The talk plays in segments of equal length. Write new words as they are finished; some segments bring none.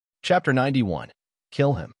Chapter 91.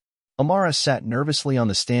 Kill him. Amara sat nervously on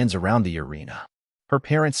the stands around the arena. Her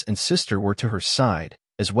parents and sister were to her side,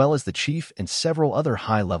 as well as the chief and several other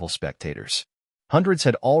high-level spectators. Hundreds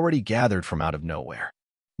had already gathered from out of nowhere.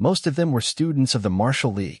 Most of them were students of the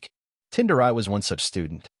martial league. Tinderai was one such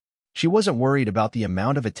student. She wasn't worried about the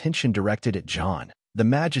amount of attention directed at John. The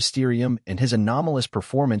magisterium and his anomalous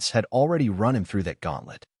performance had already run him through that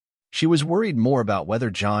gauntlet. She was worried more about whether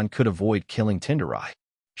John could avoid killing Tinderai.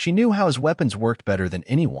 She knew how his weapons worked better than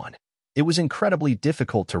anyone. It was incredibly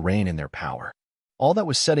difficult to rein in their power. All that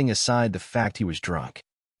was setting aside the fact he was drunk.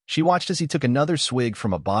 She watched as he took another swig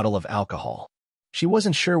from a bottle of alcohol. She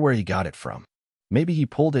wasn't sure where he got it from. Maybe he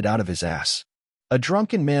pulled it out of his ass. A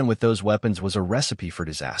drunken man with those weapons was a recipe for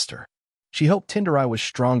disaster. She hoped Tinderai was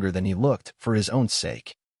stronger than he looked for his own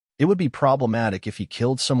sake. It would be problematic if he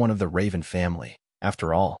killed someone of the Raven family.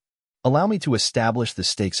 After all, allow me to establish the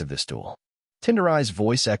stakes of this duel. Tinderai's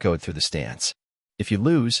voice echoed through the stands. If you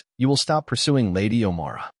lose, you will stop pursuing Lady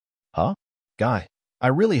Omara. Huh? Guy, I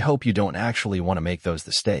really hope you don't actually want to make those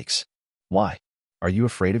the stakes. Why? Are you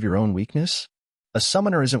afraid of your own weakness? A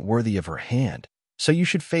summoner isn't worthy of her hand, so you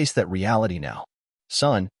should face that reality now.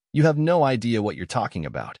 Son, you have no idea what you're talking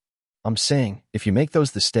about. I'm saying, if you make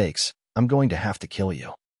those the stakes, I'm going to have to kill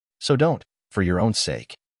you. So don't, for your own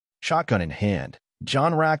sake. Shotgun in hand,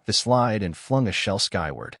 John racked the slide and flung a shell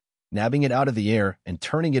skyward, nabbing it out of the air and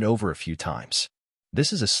turning it over a few times.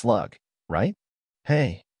 This is a slug, right?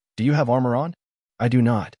 Hey, do you have armor on? I do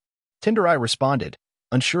not. Tinderai responded,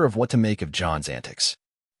 unsure of what to make of John's antics.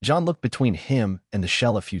 John looked between him and the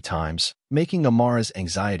shell a few times, making Amara's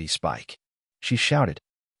anxiety spike. She shouted,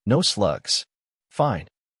 "No slugs." Fine.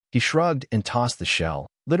 He shrugged and tossed the shell,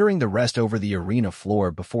 littering the rest over the arena floor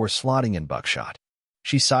before slotting in buckshot.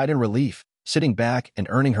 She sighed in relief, sitting back and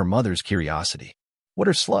earning her mother's curiosity. What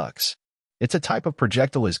are slugs? It's a type of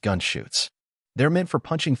projectile his gun shoots. They're meant for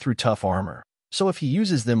punching through tough armor, so if he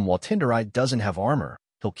uses them while Tinderai doesn't have armor,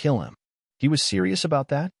 he'll kill him. He was serious about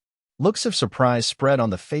that? Looks of surprise spread on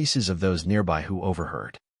the faces of those nearby who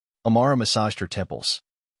overheard. Amara massaged her temples.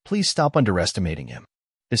 Please stop underestimating him.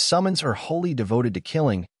 His summons are wholly devoted to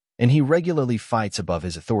killing, and he regularly fights above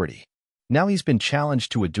his authority. Now he's been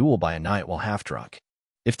challenged to a duel by a knight while half-drunk.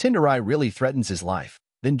 If Tinderai really threatens his life,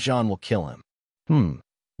 then John will kill him.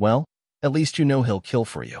 Well, at least you know he'll kill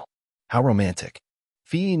for you. How romantic.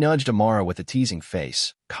 Fee nudged Amara with a teasing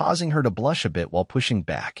face, causing her to blush a bit while pushing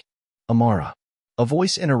back. Amara. A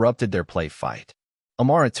voice interrupted their play fight.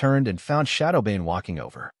 Amara turned and found Shadowbane walking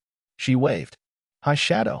over. She waved. Hi,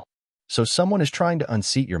 Shadow. So someone is trying to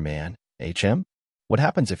unseat your man, HM? What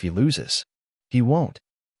happens if he loses? He won't.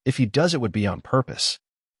 If he does, it would be on purpose.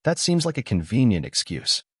 That seems like a convenient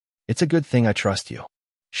excuse. It's a good thing I trust you.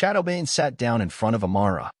 Shadowbane sat down in front of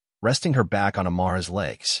Amara, resting her back on Amara's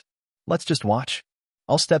legs. Let's just watch.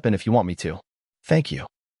 I'll step in if you want me to. Thank you.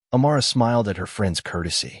 Amara smiled at her friend's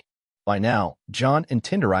courtesy. By now, John and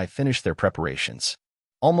Tinderai finished their preparations.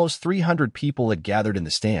 Almost 300 people had gathered in the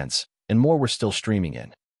stands, and more were still streaming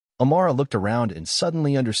in. Amara looked around and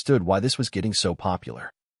suddenly understood why this was getting so popular.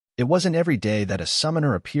 It wasn't every day that a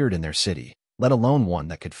summoner appeared in their city, let alone one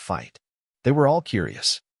that could fight. They were all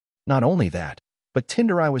curious. Not only that, but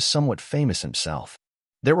Tinderai was somewhat famous himself.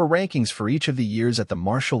 There were rankings for each of the years at the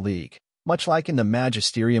Martial League, much like in the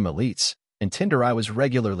Magisterium Elites, and Tinderai was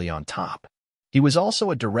regularly on top. He was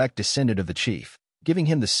also a direct descendant of the chief, giving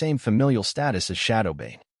him the same familial status as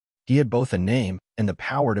Shadowbane. He had both a name and the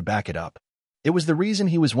power to back it up. It was the reason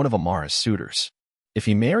he was one of Amara's suitors. If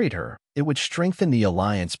he married her, it would strengthen the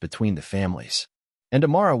alliance between the families. And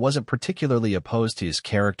Amara wasn't particularly opposed to his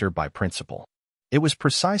character by principle. It was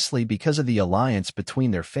precisely because of the alliance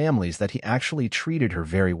between their families that he actually treated her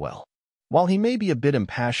very well. While he may be a bit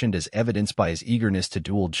impassioned as evidenced by his eagerness to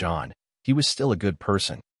duel John, he was still a good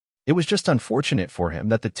person. It was just unfortunate for him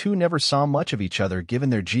that the two never saw much of each other given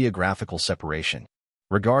their geographical separation.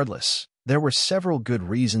 Regardless, there were several good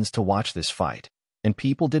reasons to watch this fight, and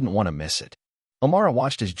people didn't want to miss it. Amara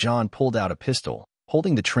watched as John pulled out a pistol,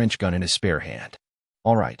 holding the trench gun in his spare hand.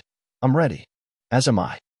 All right, I'm ready. As am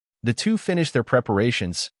I. The two finished their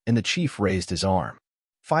preparations, and the chief raised his arm.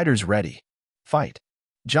 Fighters ready. Fight.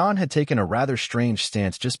 John had taken a rather strange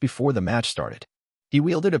stance just before the match started. He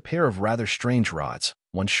wielded a pair of rather strange rods,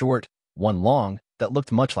 one short, one long, that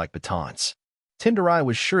looked much like batons. Tinderai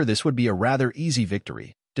was sure this would be a rather easy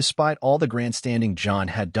victory, despite all the grandstanding John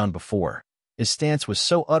had done before. His stance was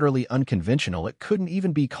so utterly unconventional it couldn't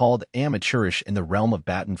even be called amateurish in the realm of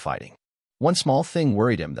baton fighting. One small thing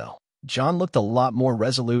worried him, though. John looked a lot more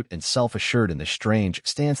resolute and self-assured in this strange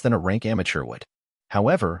stance than a rank amateur would.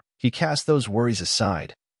 However, he cast those worries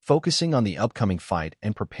aside, focusing on the upcoming fight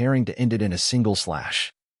and preparing to end it in a single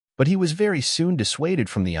slash. But he was very soon dissuaded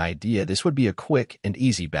from the idea this would be a quick and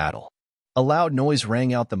easy battle. A loud noise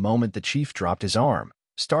rang out the moment the chief dropped his arm,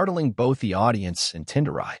 startling both the audience and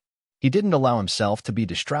Tenderai. He didn't allow himself to be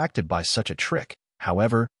distracted by such a trick,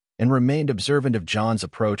 however, and remained observant of John's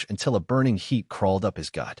approach until a burning heat crawled up his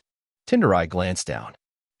gut. Tenderai glanced down.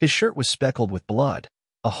 His shirt was speckled with blood,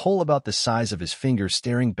 a hole about the size of his finger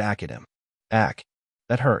staring back at him. Ack,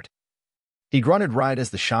 that hurt. He grunted right as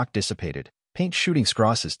the shock dissipated, paint shooting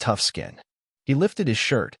across his tough skin. He lifted his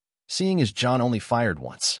shirt, seeing as John only fired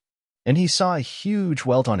once. And he saw a huge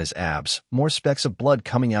welt on his abs, more specks of blood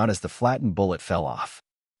coming out as the flattened bullet fell off.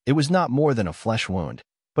 It was not more than a flesh wound,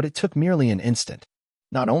 but it took merely an instant.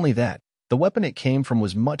 Not only that, the weapon it came from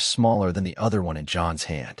was much smaller than the other one in John's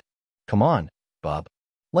hand. Come on, bub.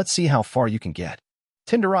 Let's see how far you can get.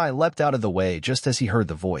 Tenderai leapt out of the way just as he heard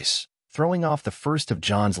the voice, throwing off the first of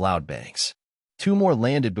John's loud bangs. Two more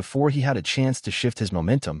landed before he had a chance to shift his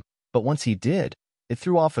momentum, but once he did, it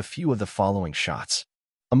threw off a few of the following shots.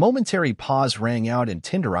 A momentary pause rang out and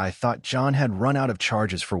Tenderai thought John had run out of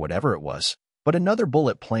charges for whatever it was, but another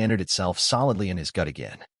bullet planted itself solidly in his gut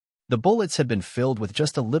again. The bullets had been filled with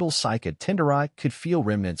just a little isekaied. Tenderai could feel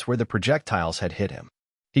remnants where the projectiles had hit him.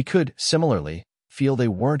 He could, similarly, feel they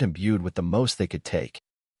weren't imbued with the most they could take.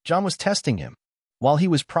 John was testing him. While he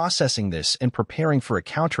was processing this and preparing for a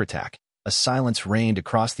counterattack, a silence reigned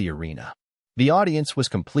across the arena. The audience was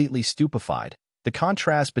completely stupefied. The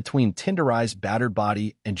contrast between Tenderai's battered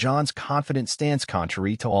body and John's confident stance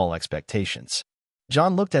contrary to all expectations.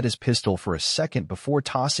 John looked at his pistol for a second before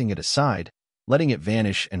tossing it aside, letting it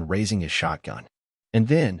vanish and raising his shotgun. And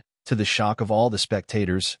then, to the shock of all the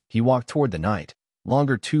spectators, he walked toward the knight,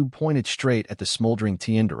 longer tube pointed straight at the smoldering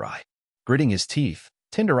Tenderai. Gritting his teeth,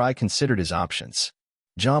 Tenderai considered his options.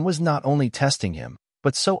 John was not only testing him,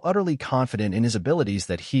 but so utterly confident in his abilities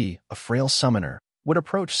that he, a frail summoner, would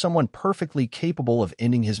approach someone perfectly capable of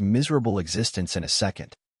ending his miserable existence in a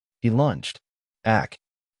second. He lunged. Ack.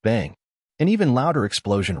 Bang. An even louder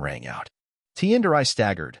explosion rang out. Tenderai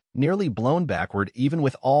staggered, nearly blown backward even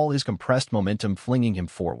with all his compressed momentum flinging him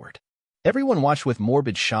forward. Everyone watched with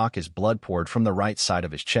morbid shock as blood poured from the right side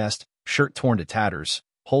of his chest, shirt torn to tatters,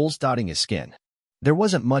 holes dotting his skin. There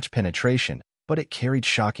wasn't much penetration, but it carried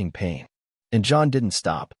shocking pain. And John didn't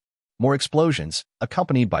stop. More explosions,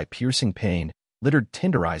 accompanied by piercing pain, littered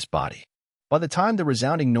Tenderai's body. By the time the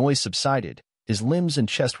resounding noise subsided, his limbs and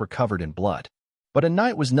chest were covered in blood. But a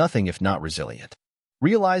knight was nothing if not resilient.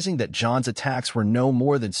 Realizing that John's attacks were no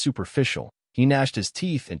more than superficial, he gnashed his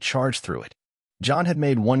teeth and charged through it. John had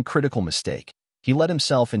made one critical mistake. He let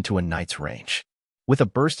himself into a knight's range. With a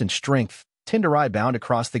burst in strength, Tenderai bounded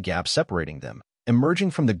across the gap separating them,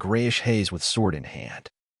 emerging from the grayish haze with sword in hand.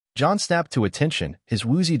 John snapped to attention, his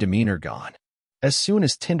woozy demeanor gone. As soon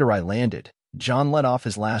as Tenderai landed, John let off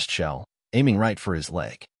his last shell, aiming right for his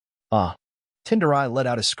leg. Ah! Tenderai let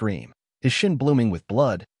out a scream, his shin blooming with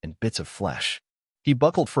blood and bits of flesh. He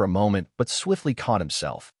buckled for a moment but swiftly caught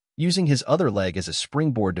himself, using his other leg as a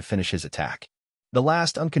springboard to finish his attack. The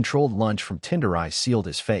last uncontrolled lunge from Tenderai sealed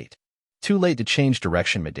his fate. Too late to change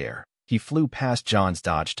direction midair, he flew past John's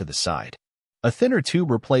dodge to the side. A thinner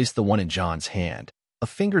tube replaced the one in John's hand, a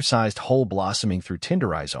finger-sized hole blossoming through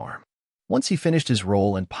Tenderai's arm. Once he finished his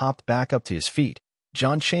roll and popped back up to his feet,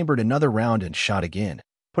 John chambered another round and shot again,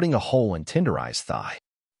 putting a hole in Tenderai's thigh.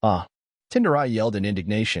 Ah! Tenderai yelled in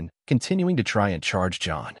indignation, continuing to try and charge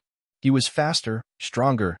John. He was faster,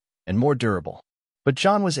 stronger, and more durable. But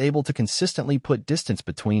John was able to consistently put distance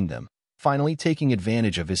between them, finally taking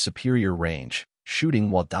advantage of his superior range,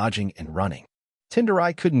 shooting while dodging and running.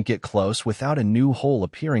 Tenderai couldn't get close without a new hole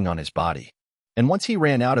appearing on his body. And once he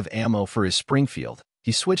ran out of ammo for his Springfield,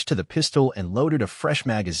 he switched to the pistol and loaded a fresh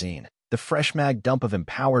magazine, the fresh mag dump of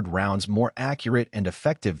empowered rounds more accurate and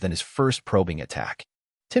effective than his first probing attack.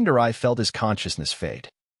 Tenderai felt his consciousness fade.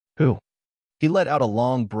 Who? He let out a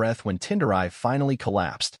long breath when Tenderai finally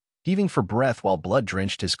collapsed, heaving for breath while blood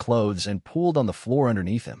drenched his clothes and pooled on the floor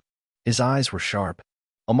underneath him. His eyes were sharp.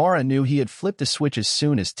 Amara knew he had flipped a switch as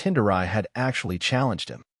soon as Tenderai had actually challenged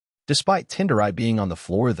him. Despite Tenderai being on the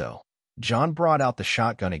floor, though, John brought out the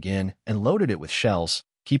shotgun again and loaded it with shells,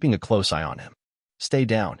 keeping a close eye on him. Stay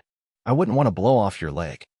down. I wouldn't want to blow off your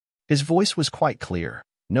leg. His voice was quite clear,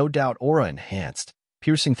 no doubt aura enhanced,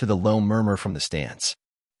 piercing through the low murmur from the stands.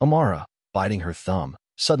 Amara, biting her thumb,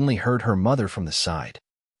 suddenly heard her mother from the side.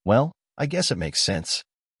 Well, I guess it makes sense.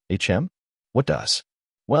 HM? What does?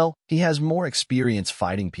 Well, he has more experience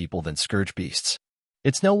fighting people than scourge beasts.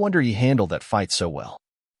 It's no wonder he handled that fight so well.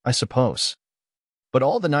 I suppose. But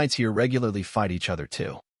all the knights here regularly fight each other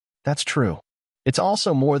too. That's true. It's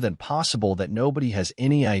also more than possible that nobody has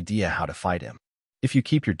any idea how to fight him. If you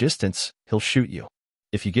keep your distance, he'll shoot you.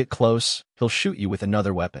 If you get close, he'll shoot you with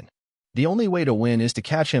another weapon. The only way to win is to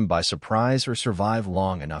catch him by surprise or survive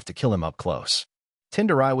long enough to kill him up close.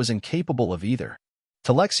 Tenderai was incapable of either.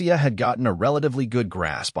 Talexia had gotten a relatively good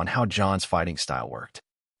grasp on how John's fighting style worked.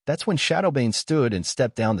 That's when Shadowbane stood and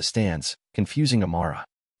stepped down the stands, confusing Amara.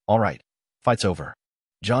 "All right, fight's over.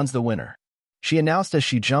 John's the winner," she announced as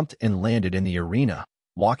she jumped and landed in the arena,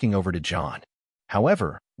 walking over to John.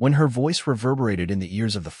 However, when her voice reverberated in the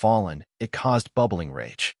ears of the fallen, it caused bubbling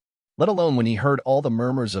rage. Let alone when he heard all the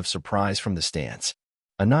murmurs of surprise from the stands.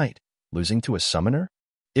 A knight, losing to a summoner?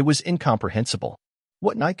 It was incomprehensible.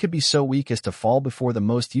 What knight could be so weak as to fall before the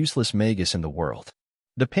most useless magus in the world?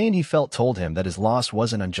 The pain he felt told him that his loss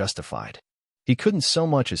wasn't unjustified. He couldn't so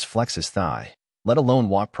much as flex his thigh, let alone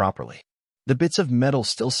walk properly. The bits of metal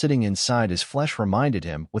still sitting inside his flesh reminded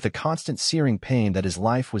him with a constant searing pain that his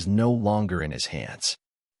life was no longer in his hands.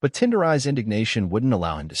 But Tenderai's indignation wouldn't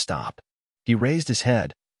allow him to stop. He raised his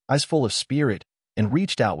head, eyes full of spirit, and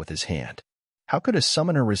reached out with his hand. How could a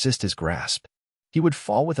summoner resist his grasp? He would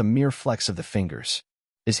fall with a mere flex of the fingers.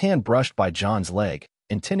 His hand brushed by John's leg,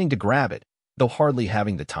 intending to grab it, though hardly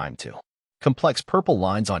having the time to. Complex purple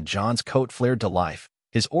lines on John's coat flared to life,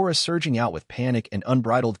 his aura surging out with panic and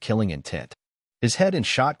unbridled killing intent. His head and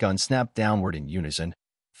shotgun snapped downward in unison,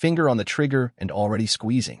 finger on the trigger and already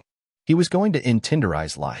squeezing. He was going to end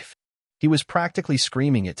Tenderai's life. He was practically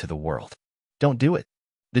screaming it to the world. "Don't do it,"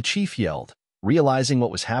 the chief yelled, realizing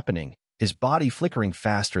what was happening, his body flickering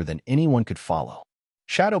faster than anyone could follow.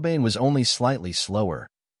 Shadowbane was only slightly slower,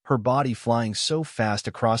 her body flying so fast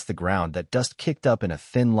across the ground that dust kicked up in a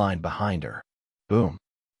thin line behind her. Boom.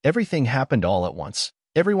 Everything happened all at once,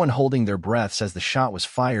 everyone holding their breaths as the shot was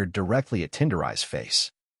fired directly at Tenderai's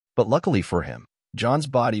face. But luckily for him, John's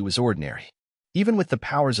body was ordinary. Even with the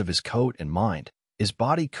powers of his coat and mind, his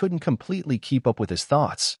body couldn't completely keep up with his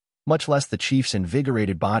thoughts, much less the chief's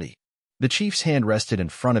invigorated body. The chief's hand rested in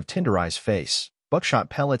front of Tenderai's face, buckshot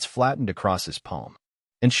pellets flattened across his palm.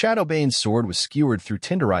 And Shadowbane's sword was skewered through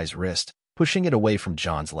Tenderai's wrist, pushing it away from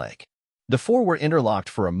John's leg. The four were interlocked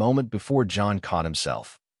for a moment before John caught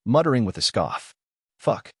himself, muttering with a scoff.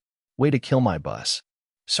 "Fuck. Way to kill my buzz.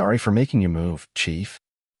 Sorry for making you move, Chief.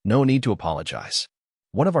 No need to apologize.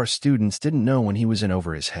 One of our students didn't know when he was in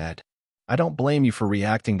over his head. I don't blame you for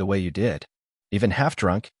reacting the way you did. Even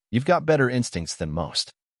half-drunk, you've got better instincts than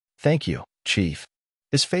most. Thank you, Chief."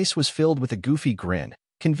 His face was filled with a goofy grin,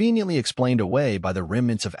 conveniently explained away by the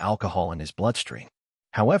remnants of alcohol in his bloodstream.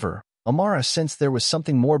 However, Amara sensed there was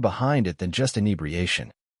something more behind it than just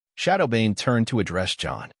inebriation. Shadowbane turned to address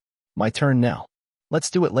John. "My turn now.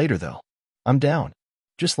 Let's do it later, though. I'm down.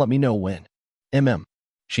 Just let me know when."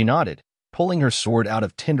 She nodded, pulling her sword out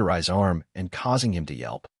of Tenderai's arm and causing him to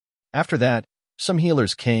yelp. After that, some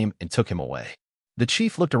healers came and took him away. The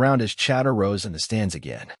chief looked around as chatter rose in the stands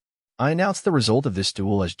again. I announced the result of this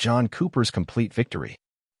duel as John Cooper's complete victory.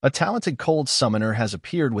 A talented cold summoner has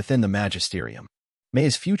appeared within the Magisterium. May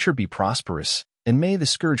his future be prosperous, and may the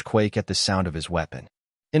scourge quake at the sound of his weapon.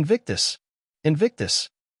 Invictus! Invictus!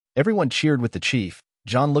 Everyone cheered with the chief,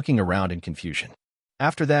 John looking around in confusion.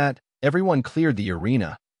 After that, everyone cleared the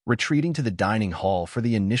arena, retreating to the dining hall for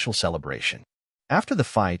the initial celebration. After the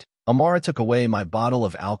fight, Amara took away my bottle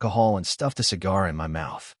of alcohol and stuffed a cigar in my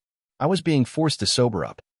mouth. I was being forced to sober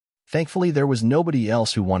up. Thankfully, there was nobody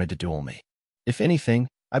else who wanted to duel me. If anything,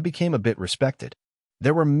 I became a bit respected.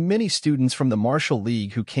 There were many students from the Martial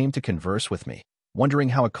League who came to converse with me, wondering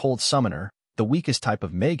how a cold summoner, the weakest type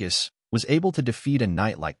of magus, was able to defeat a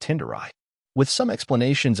knight like Tenderai. With some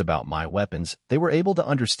explanations about my weapons, they were able to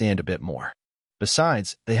understand a bit more.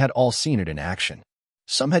 Besides, they had all seen it in action.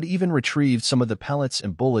 Some had even retrieved some of the pellets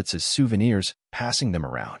and bullets as souvenirs, passing them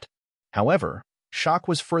around. However, shock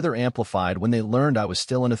was further amplified when they learned I was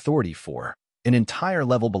still an authority for an entire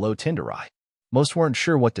level below Tenderai. Most weren't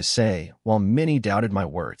sure what to say, while many doubted my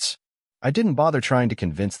words. I didn't bother trying to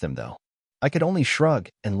convince them, though. I could only shrug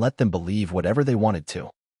and let them believe whatever they wanted to.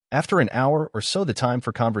 After an hour or so, the time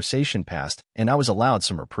for conversation passed, and I was allowed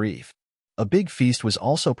some reprieve. A big feast was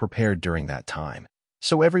also prepared during that time,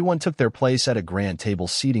 so everyone took their place at a grand table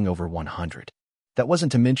seating over 100. That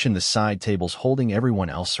wasn't to mention the side tables holding everyone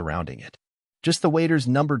else surrounding it. Just the waiters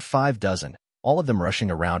numbered 5 dozen, all of them rushing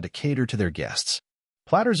around to cater to their guests.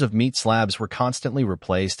 Platters of meat slabs were constantly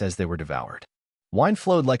replaced as they were devoured. Wine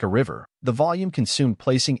flowed like a river, the volume consumed,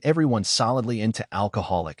 placing everyone solidly into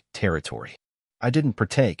alcoholic territory. I didn't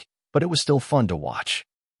partake, but it was still fun to watch.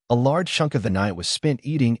 A large chunk of the night was spent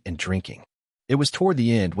eating and drinking. It was toward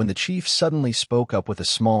the end when the chief suddenly spoke up with a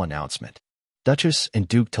small announcement. "Duchess and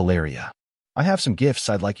Duke Teleria, I have some gifts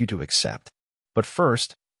I'd like you to accept. But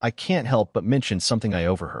first, I can't help but mention something I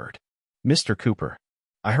overheard. Mr. Cooper,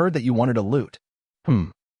 I heard that you wanted a lute.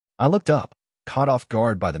 I looked up, caught off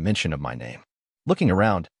guard by the mention of my name. Looking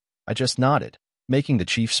around, I just nodded, making the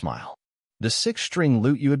chief smile. The 6-string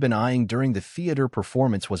lute you had been eyeing during the theater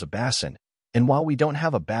performance was a basson, and while we don't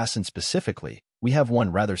have a basson specifically, we have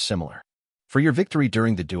one rather similar. For your victory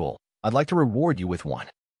during the duel, I'd like to reward you with one.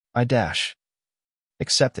 I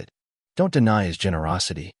accepted. Don't deny his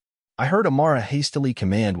generosity. I heard Amara hastily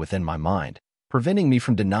command within my mind, preventing me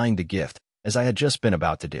from denying the gift, as I had just been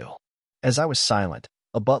about to do. As I was silent,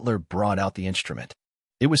 a butler brought out the instrument.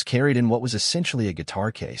 It was carried in what was essentially a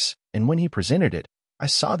guitar case, and when he presented it, I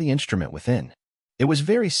saw the instrument within. It was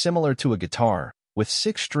very similar to a guitar, with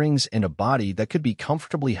 6 strings and a body that could be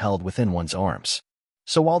comfortably held within one's arms.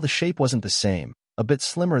 So while the shape wasn't the same, a bit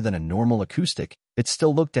slimmer than a normal acoustic, it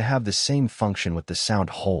still looked to have the same function with the sound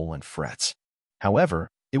hole and frets. However,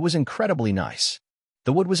 it was incredibly nice.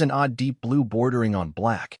 The wood was an odd deep blue bordering on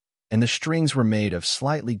black, and the strings were made of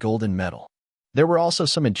slightly golden metal. There were also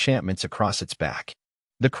some enchantments across its back.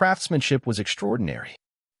 The craftsmanship was extraordinary.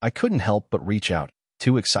 I couldn't help but reach out,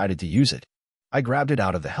 too excited to use it. I grabbed it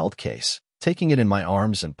out of the held case, taking it in my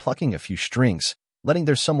arms and plucking a few strings, letting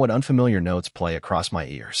their somewhat unfamiliar notes play across my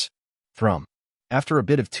ears. Thrum. After a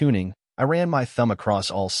bit of tuning, I ran my thumb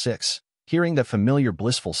across all 6, hearing that familiar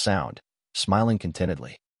blissful sound, smiling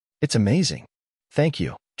contentedly. It's amazing. Thank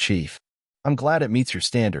you, Chief. I'm glad it meets your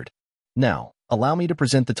standard. Now, allow me to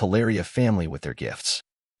present the Teleria family with their gifts.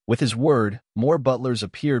 With his word, more butlers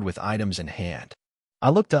appeared with items in hand. I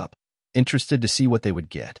looked up, interested to see what they would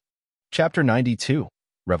get. Chapter 92,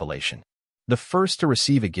 Revelation. The first to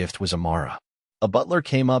receive a gift was Amara. A butler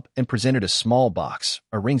came up and presented a small box,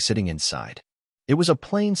 a ring sitting inside. It was a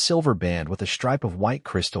plain silver band with a stripe of white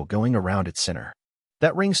crystal going around its center.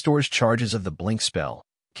 That ring stores charges of the blink spell,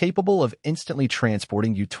 capable of instantly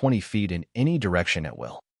transporting you 20 feet in any direction at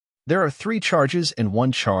will. There are 3 charges and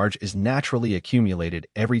 1 charge is naturally accumulated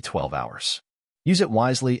every 12 hours. Use it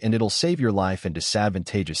wisely and it'll save your life in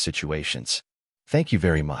disadvantageous situations. Thank you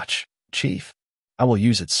very much, Chief. I will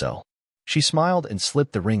use it so. She smiled and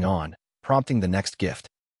slipped the ring on, prompting the next gift.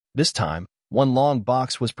 This time, one long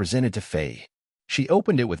box was presented to Faye. She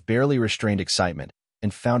opened it with barely restrained excitement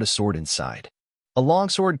and found a sword inside. A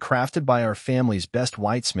longsword crafted by our family's best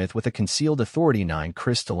whitesmith with a concealed Authority 9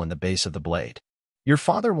 crystal in the base of the blade. Your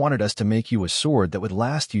father wanted us to make you a sword that would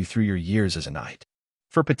last you through your years as a knight.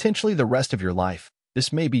 For potentially the rest of your life,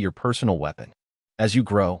 this may be your personal weapon. As you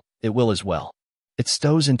grow, it will as well. It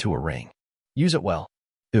stows into a ring. Use it well.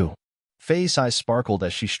 Ooh. Faye's eyes sparkled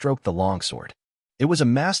as she stroked the longsword. It was a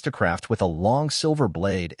mastercraft with a long silver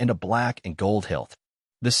blade and a black and gold hilt.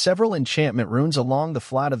 The several enchantment runes along the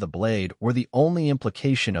flat of the blade were the only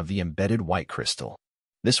implication of the embedded white crystal.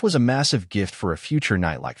 This was a massive gift for a future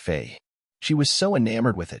knight like Faye. She was so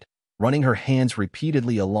enamored with it, running her hands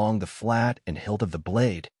repeatedly along the flat and hilt of the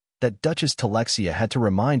blade, that Duchess Telexia had to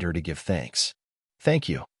remind her to give thanks. Thank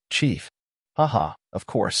you, Chief. Haha, of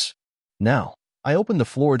course. Now, I open the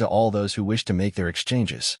floor to all those who wish to make their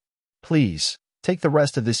exchanges. Please, take the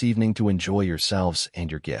rest of this evening to enjoy yourselves and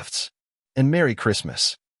your gifts. And Merry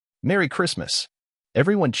Christmas. Merry Christmas.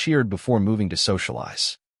 Everyone cheered before moving to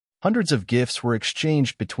socialize. Hundreds of gifts were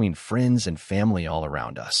exchanged between friends and family all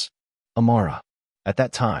around us. Amara. At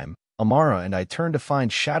that time, Amara and I turned to find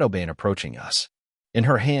Shadowbane approaching us. In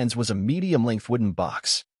her hands was a medium-length wooden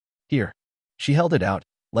box. Here. She held it out,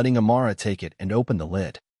 letting Amara take it and open the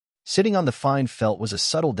lid. Sitting on the fine felt was a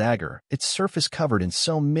subtle dagger, its surface covered in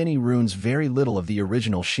so many runes very little of the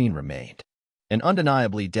original sheen remained. An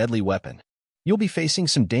undeniably deadly weapon. You'll be facing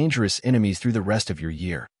some dangerous enemies through the rest of your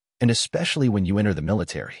year, and especially when you enter the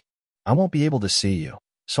military. I won't be able to see you,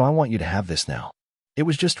 so I want you to have this now. It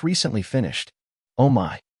was just recently finished. Oh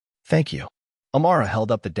my. Thank you. Amara held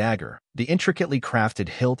up the dagger, the intricately crafted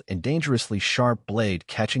hilt and dangerously sharp blade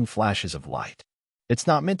catching flashes of light. It's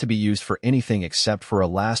not meant to be used for anything except for a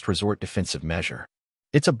last resort defensive measure.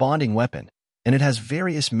 It's a bonding weapon, and it has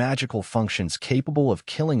various magical functions capable of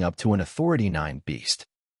killing up to an Authority 9 beast.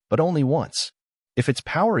 But only once. If its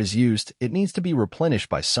power is used, it needs to be replenished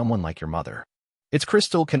by someone like your mother. Its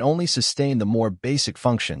crystal can only sustain the more basic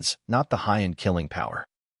functions, not the high-end killing power.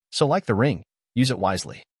 So like the ring, use it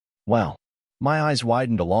wisely. Wow. My eyes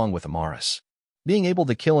widened along with Amara's. Being able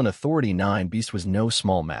to kill an Authority 9 beast was no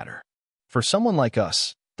small matter. For someone like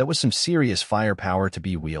us, that was some serious firepower to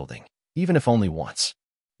be wielding, even if only once.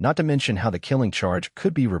 Not to mention how the killing charge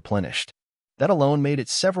could be replenished. That alone made it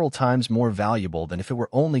several times more valuable than if it were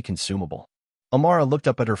only consumable. Amara looked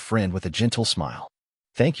up at her friend with a gentle smile.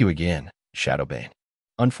 Thank you again, Shadowbane.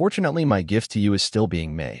 Unfortunately, my gift to you is still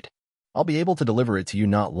being made. I'll be able to deliver it to you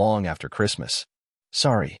not long after Christmas.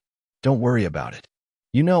 Sorry. Don't worry about it.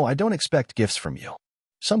 You know, I don't expect gifts from you.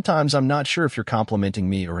 Sometimes I'm not sure if you're complimenting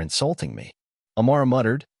me or insulting me. Amara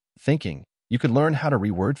muttered, thinking, you could learn how to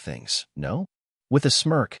reword things, no? With a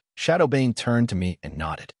smirk, Shadowbane turned to me and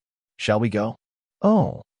nodded. Shall we go?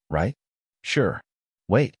 Oh, right. Sure.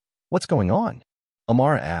 Wait, what's going on?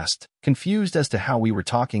 Amara asked, confused as to how we were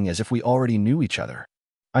talking as if we already knew each other.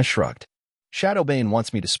 I shrugged. Shadowbane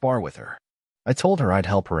wants me to spar with her. I told her I'd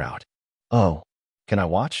help her out. Oh, can I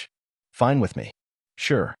watch? Fine with me.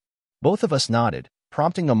 Sure. Both of us nodded,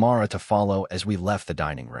 prompting Amara to follow as we left the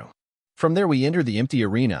dining room. From there we entered the empty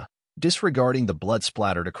arena, disregarding the blood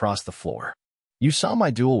splattered across the floor. You saw my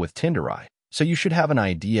duel with Tinderai, so you should have an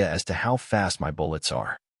idea as to how fast my bullets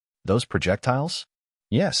are. Those projectiles?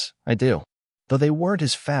 Yes, I do. Though they weren't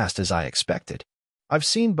as fast as I expected. I've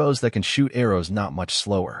seen bows that can shoot arrows not much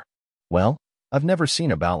slower. Well, I've never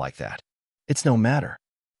seen a bow like that. It's no matter.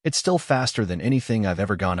 It's still faster than anything I've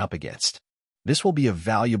ever gone up against. This will be a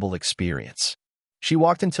valuable experience. She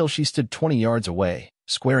walked until she stood 20 yards away,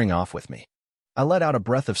 squaring off with me. I let out a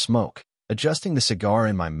breath of smoke, adjusting the cigar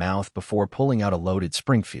in my mouth before pulling out a loaded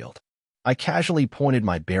Springfield. I casually pointed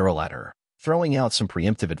my barrel at her, throwing out some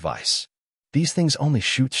preemptive advice. These things only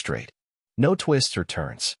shoot straight. No twists or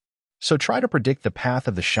turns. So try to predict the path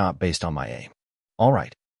of the shot based on my aim. All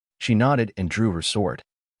right. She nodded and drew her sword.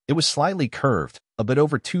 It was slightly curved, a bit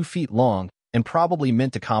over 2 feet long, and probably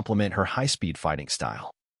meant to complement her high-speed fighting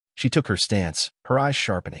style. She took her stance, her eyes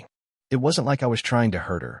sharpening. It wasn't like I was trying to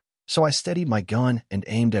hurt her, so I steadied my gun and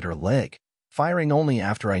aimed at her leg, firing only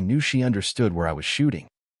after I knew she understood where I was shooting.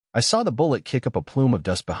 I saw the bullet kick up a plume of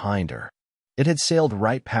dust behind her. It had sailed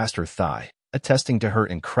right past her thigh, attesting to her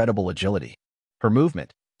incredible agility. Her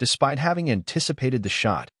movement, despite having anticipated the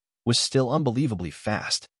shot, was still unbelievably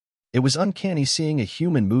fast. It was uncanny seeing a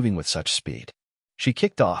human moving with such speed. She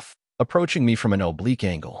kicked off, approaching me from an oblique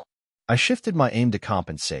angle. I shifted my aim to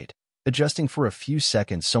compensate, adjusting for a few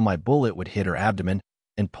seconds so my bullet would hit her abdomen,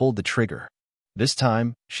 and pulled the trigger. This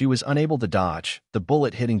time, she was unable to dodge, the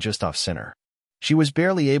bullet hitting just off center. She was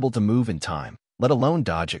barely able to move in time, let alone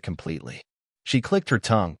dodge it completely. She clicked her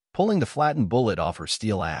tongue, pulling the flattened bullet off her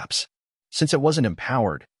steel abs. Since it wasn't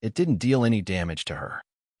empowered, it didn't deal any damage to her.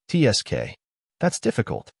 TSK. That's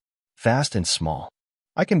difficult. Fast and small.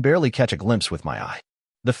 I can barely catch a glimpse with my eye.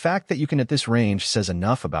 The fact that you can at this range says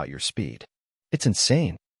enough about your speed. It's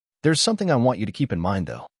insane. There's something I want you to keep in mind,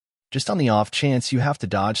 though. Just on the off chance you have to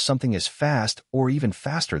dodge something as fast or even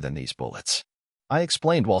faster than these bullets. I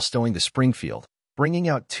explained while stowing the Springfield, bringing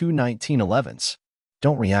out 2 1911s.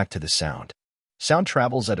 Don't react to the sound. Sound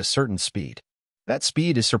travels at a certain speed. That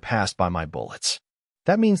speed is surpassed by my bullets.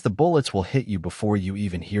 That means the bullets will hit you before you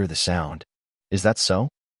even hear the sound. Is that so?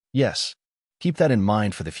 Yes. Keep that in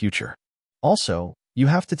mind for the future. Also, you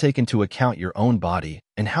have to take into account your own body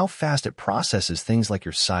and how fast it processes things like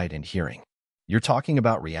your sight and hearing. You're talking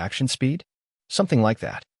about reaction speed? Something like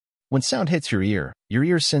that. When sound hits your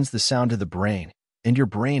ear sends the sound to the brain, and your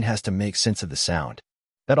brain has to make sense of the sound.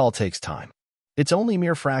 That all takes time. It's only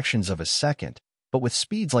mere fractions of a second, but with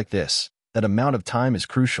speeds like this, that amount of time is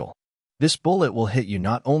crucial. This bullet will hit you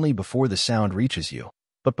not only before the sound reaches you,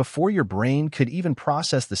 but before your brain could even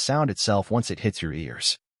process the sound itself once it hits your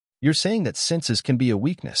ears. You're saying that senses can be a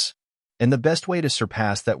weakness, and the best way to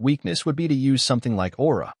surpass that weakness would be to use something like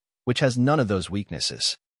aura, which has none of those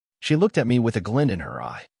weaknesses. She looked at me with a glint in her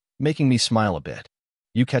eye, making me smile a bit.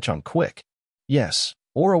 You catch on quick. Yes,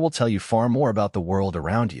 aura will tell you far more about the world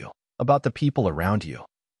around you, about the people around you,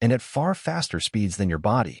 and at far faster speeds than your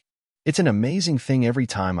body. It's an amazing thing every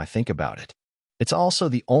time I think about it. It's also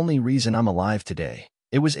the only reason I'm alive today.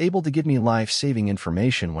 It was able to give me life-saving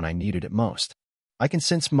information when I needed it most. I can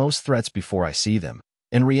sense most threats before I see them,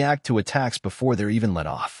 and react to attacks before they're even let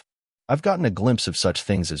off. I've gotten a glimpse of such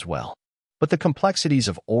things as well. But the complexities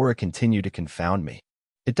of aura continue to confound me.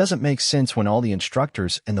 It doesn't make sense when all the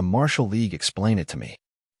instructors and the martial league explain it to me.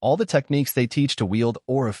 All the techniques they teach to wield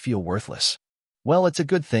aura feel worthless. Well, it's a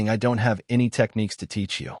good thing I don't have any techniques to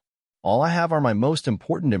teach you. All I have are my most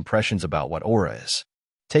important impressions about what aura is.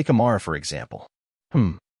 Take Amara, for example.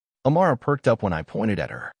 Amara perked up when I pointed at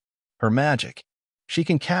her. Her magic. She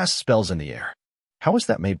can cast spells in the air. How is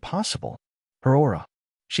that made possible? Her aura.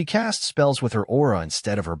 She casts spells with her aura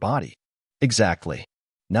instead of her body. Exactly.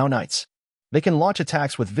 Now knights. They can launch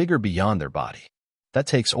attacks with vigor beyond their body. That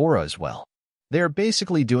takes aura as well. They are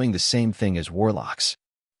basically doing the same thing as warlocks.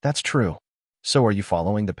 That's true. So are you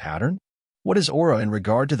following the pattern? What is aura in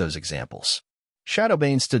regard to those examples?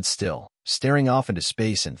 Shadowbane stood still, staring off into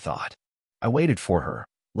space in thought. I waited for her,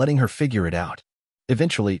 letting her figure it out.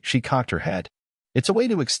 Eventually, she cocked her head. It's a way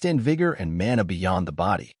to extend vigor and mana beyond the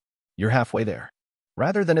body. You're halfway there.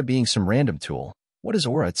 Rather than it being some random tool, what is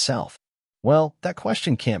aura itself? Well, that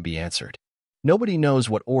question can't be answered. Nobody knows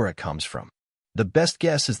what aura comes from. The best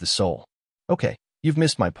guess is the soul. Okay, you've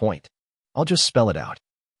missed my point. I'll just spell it out.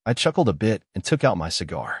 I chuckled a bit and took out my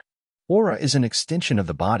cigar. Aura is an extension of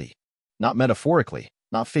the body. Not metaphorically,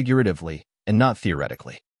 not figuratively, and not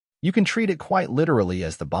theoretically. You can treat it quite literally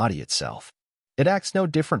as the body itself. It acts no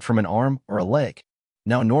different from an arm or a leg.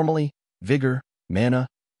 Now normally, vigor, mana,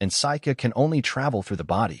 and psyche can only travel through the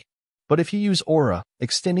body. But if you use aura,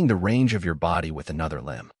 extending the range of your body with another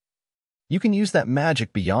limb, you can use that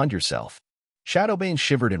magic beyond yourself. Shadowbane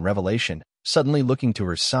shivered in revelation, suddenly looking to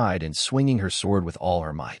her side and swinging her sword with all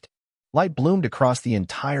her might. Light bloomed across the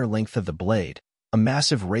entire length of the blade, a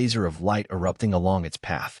massive razor of light erupting along its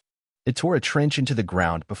path. It tore a trench into the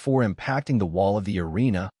ground before impacting the wall of the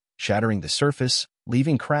arena, shattering the surface,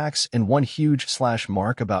 leaving cracks and one huge slash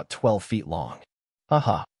mark about 12 feet long.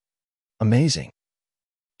 Haha. Amazing.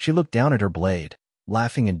 She looked down at her blade,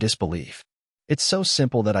 laughing in disbelief. It's so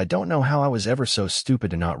simple that I don't know how I was ever so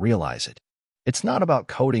stupid to not realize it. It's not about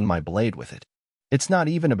coating my blade with it. It's not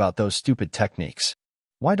even about those stupid techniques.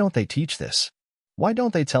 Why don't they teach this? Why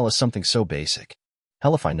don't they tell us something so basic?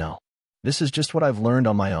 Hell if I know. This is just what I've learned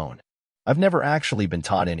on my own. I've never actually been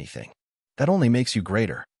taught anything. That only makes you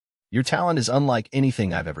greater. Your talent is unlike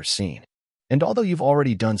anything I've ever seen. And although you've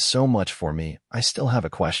already done so much for me, I still have a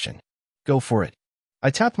question. Go for it. I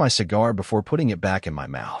tapped my cigar before putting it back in my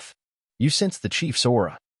mouth. You sensed the chief's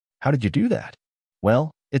aura. How did you do that?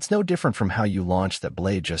 Well, it's no different from how you launched that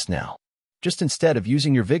blade just now. Just instead of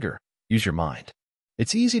using your vigor, use your mind.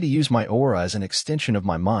 It's easy to use my aura as an extension of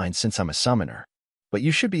my mind since I'm a summoner. But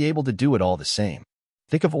you should be able to do it all the same.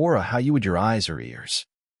 Think of aura how you would your eyes or ears.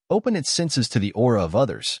 Open its senses to the aura of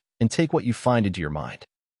others, and take what you find into your mind.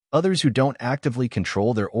 Others who don't actively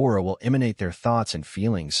control their aura will emanate their thoughts and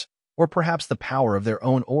feelings, or perhaps the power of their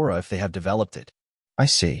own aura if they have developed it. I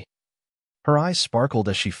see. Her eyes sparkled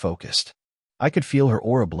as she focused. I could feel her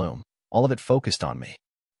aura bloom, all of it focused on me.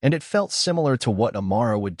 And it felt similar to what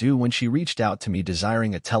Amara would do when she reached out to me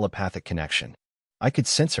desiring a telepathic connection. I could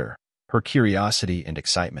sense her curiosity and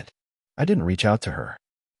excitement. I didn't reach out to her.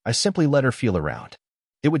 I simply let her feel around.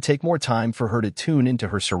 It would take more time for her to tune into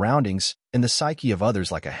her surroundings and the psyche of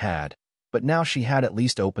others like I had, but now she had at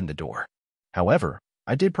least opened the door. However,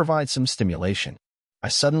 I did provide some stimulation. I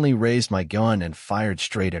suddenly raised my gun and fired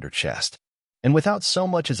straight at her chest. And without so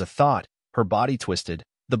much as a thought, her body twisted,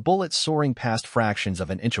 the bullet soaring past fractions of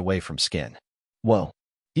an inch away from skin. Whoa.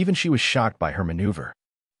 Even she was shocked by her maneuver.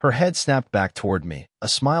 Her head snapped back toward me, a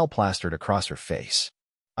smile plastered across her face.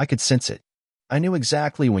 I could sense it. I knew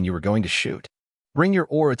exactly when you were going to shoot. Bring your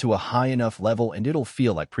aura to a high enough level and it'll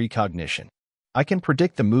feel like precognition. I can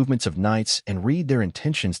predict the movements of knights and read their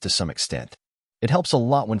intentions to some extent. It helps a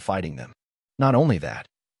lot when fighting them. Not only that,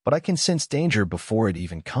 but I can sense danger before it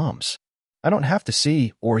even comes. I don't have to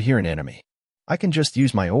see or hear an enemy. I can just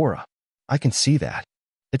use my aura. I can see that.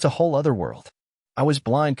 It's a whole other world. I was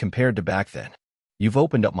blind compared to back then. You've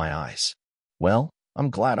opened up my eyes. Well, I'm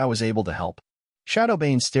glad I was able to help.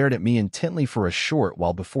 Shadowbane stared at me intently for a short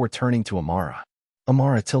while before turning to Amara.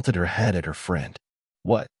 Amara tilted her head at her friend.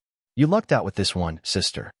 What? You lucked out with this one,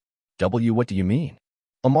 sister. What do you mean?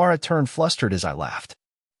 Amara turned flustered as I laughed.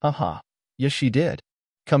 Haha. Yes, she did.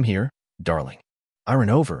 Come here, darling. I ran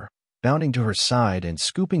over, bounding to her side and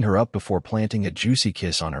scooping her up before planting a juicy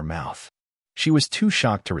kiss on her mouth. She was too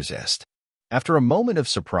shocked to resist. After a moment of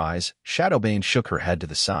surprise, Shadowbane shook her head to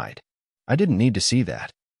the side. I didn't need to see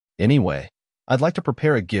that. Anyway, I'd like to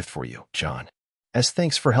prepare a gift for you, John. As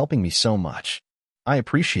thanks for helping me so much. I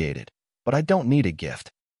appreciate it, but I don't need a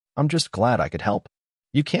gift. I'm just glad I could help.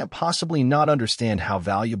 You can't possibly not understand how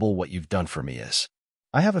valuable what you've done for me is.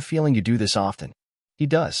 I have a feeling you do this often. He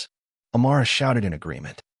does. Amara shouted in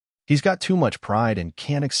agreement. He's got too much pride and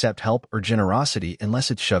can't accept help or generosity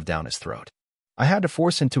unless it's shoved down his throat. I had to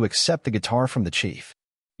force him to accept the guitar from the chief.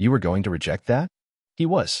 You were going to reject that? He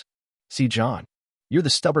was. See, John, you're the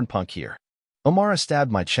stubborn punk here. Amara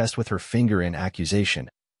stabbed my chest with her finger in accusation,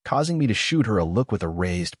 causing me to shoot her a look with a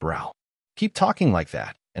raised brow. Keep talking like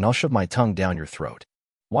that, and I'll shove my tongue down your throat.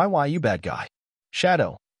 Why, you bad guy?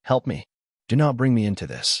 Shadow, help me. Do not bring me into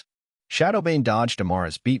this. Shadowbane dodged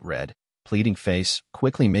Amara's beet red, pleading face,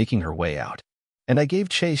 quickly making her way out. And I gave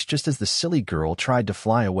chase just as the silly girl tried to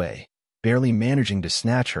fly away, barely managing to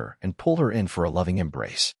snatch her and pull her in for a loving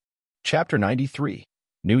embrace. Chapter 93.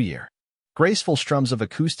 New Year. Graceful strums of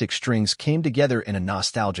acoustic strings came together in a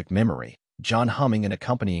nostalgic memory, John humming an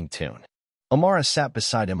accompanying tune. Amara sat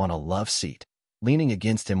beside him on a love seat, leaning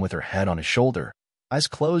against him with her head on his shoulder, eyes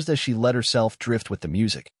closed as she let herself drift with the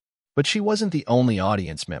music. But she wasn't the only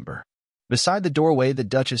audience member. Beside the doorway, the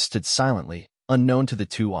Duchess stood silently, unknown to the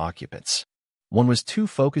two occupants. One was too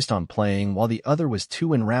focused on playing, while the other was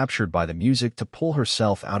too enraptured by the music to pull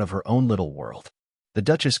herself out of her own little world. The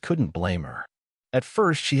Duchess couldn't blame her. At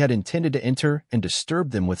first, she had intended to enter and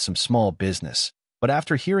disturb them with some small business, but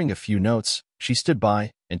after hearing a few notes, she stood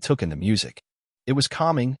by and took in the music. It was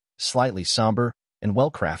calming, slightly somber, and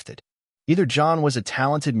well-crafted. Either John was a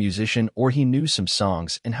talented musician or he knew some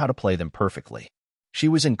songs and how to play them perfectly. She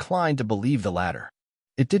was inclined to believe the latter.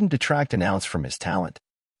 It didn't detract an ounce from his talent.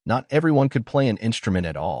 Not everyone could play an instrument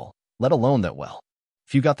at all, let alone that well.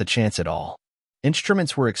 Few got the chance at all.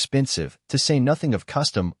 Instruments were expensive, to say nothing of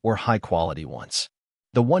custom or high-quality ones.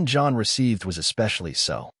 The one John received was especially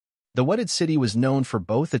so. The wedded city was known for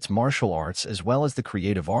both its martial arts as well as the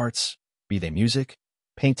creative arts, be they music,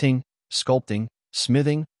 painting, sculpting,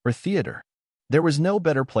 smithing, or theater. There was no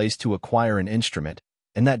better place to acquire an instrument,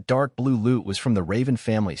 and that dark blue lute was from the Raven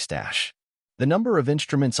family stash. The number of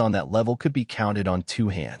instruments on that level could be counted on two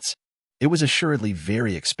hands. It was assuredly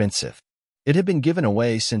very expensive. It had been given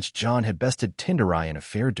away since John had bested Tenderai in a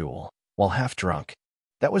fair duel, while half drunk.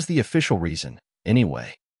 That was the official reason,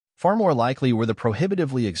 anyway. Far more likely were the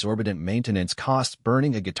prohibitively exorbitant maintenance costs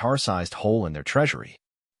burning a guitar-sized hole in their treasury.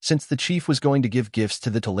 Since the chief was going to give gifts to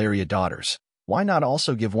the Teleria daughters, why not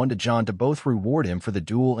also give one to John to both reward him for the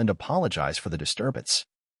duel and apologize for the disturbance?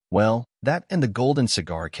 Well, that and the golden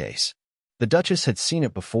cigar case. The Duchess had seen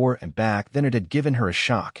it before and back, then it had given her a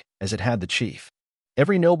shock, as it had the chief.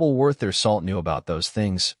 Every noble worth their salt knew about those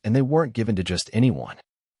things, and they weren't given to just anyone.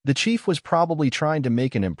 The chief was probably trying to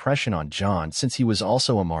make an impression on John since he was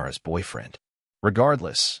also Amara's boyfriend.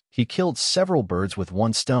 Regardless, he killed several birds with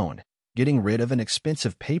one stone, getting rid of an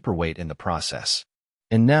expensive paperweight in the process.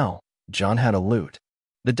 And now, John had a lute.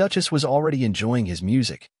 The Duchess was already enjoying his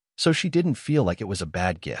music, so she didn't feel like it was a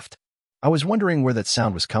bad gift. I was wondering where that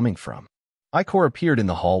sound was coming from. Ikor appeared in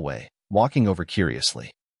the hallway, walking over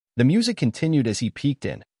curiously. The music continued as he peeked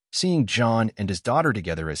in, seeing John and his daughter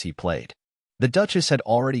together as he played. The Duchess had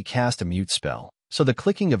already cast a mute spell, so the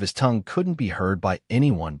clicking of his tongue couldn't be heard by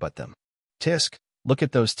anyone but them. Tisk, look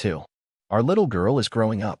at those two. Our little girl is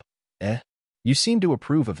growing up. You seem to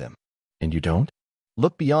approve of him. And you don't?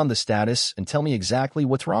 Look beyond the status and tell me exactly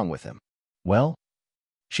what's wrong with him. Well,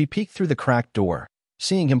 she peeked through the cracked door,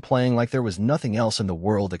 seeing him playing like there was nothing else in the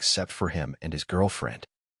world except for him and his girlfriend.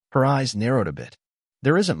 Her eyes narrowed a bit.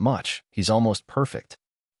 There isn't much, he's almost perfect.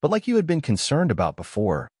 But like you had been concerned about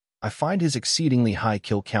before, I find his exceedingly high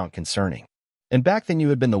kill count concerning. And back then you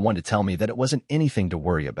had been the one to tell me that it wasn't anything to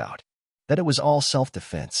worry about. That it was all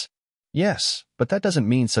self-defense. Yes, but that doesn't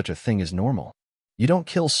mean such a thing is normal. You don't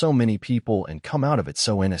kill so many people and come out of it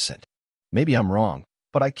so innocent. Maybe I'm wrong,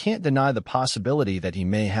 but I can't deny the possibility that he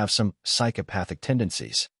may have some psychopathic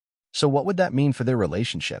tendencies. So what would that mean for their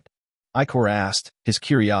relationship? Ikor asked, his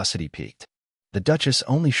curiosity piqued. The Duchess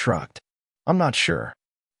only shrugged. I'm not sure.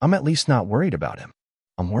 I'm at least not worried about him.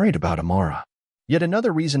 I'm worried about Amara. Yet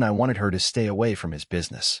another reason I wanted her to stay away from his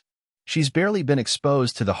business. She's barely been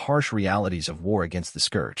exposed to the harsh realities of war against the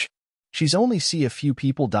Scourge. She's only seen a few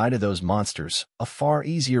people die to those monsters, a far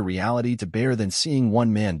easier reality to bear than seeing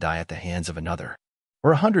one man die at the hands of another.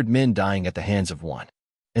 Or 100 men dying at the hands of one.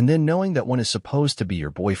 And then knowing that one is supposed to be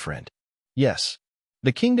your boyfriend. Yes,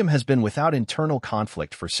 the kingdom has been without internal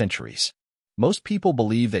conflict for centuries. Most people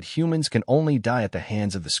believe that humans can only die at the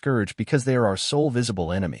hands of the Scourge because they are our sole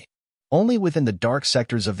visible enemy. Only within the dark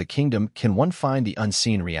sectors of the kingdom can one find the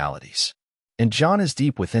unseen realities. And John is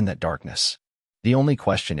deep within that darkness. The only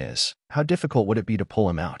question is, how difficult would it be to pull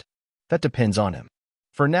him out? That depends on him.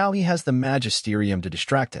 For now he has the magisterium to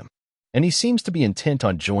distract him, and he seems to be intent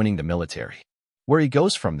on joining the military. Where he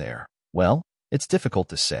goes from there, well, it's difficult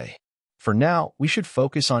to say. For now, we should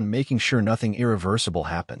focus on making sure nothing irreversible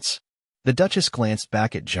happens. The Duchess glanced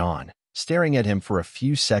back at John, staring at him for a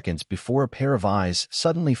few seconds before a pair of eyes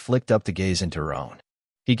suddenly flicked up to gaze into her own.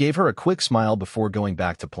 He gave her a quick smile before going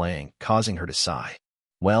back to playing, causing her to sigh.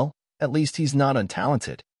 Well, at least he's not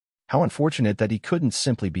untalented. How unfortunate that he couldn't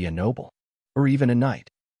simply be a noble. Or even a knight.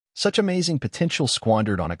 Such amazing potential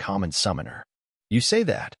squandered on a common summoner. You say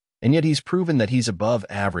that, and yet he's proven that he's above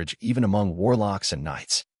average even among warlocks and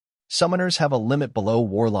knights. Summoners have a limit below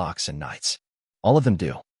warlocks and knights. All of them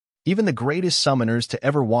do. Even the greatest summoners to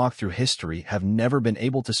ever walk through history have never been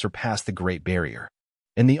able to surpass the Great Barrier.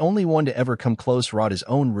 And the only one to ever come close wrought his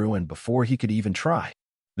own ruin before he could even try.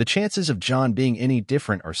 The chances of John being any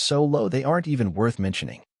different are so low they aren't even worth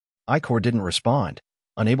mentioning. Ikor didn't respond,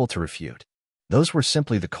 unable to refute. Those were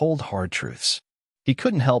simply the cold, hard truths. He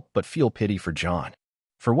couldn't help but feel pity for John.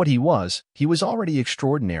 For what he was already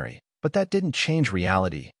extraordinary, but that didn't change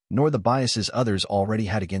reality, nor the biases others already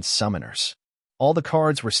had against summoners. All the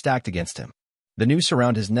cards were stacked against him. The noose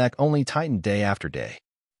around his neck only tightened day after day.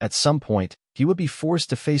 At some point, he would be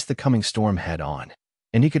forced to face the coming storm head-on,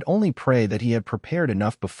 and he could only pray that he had prepared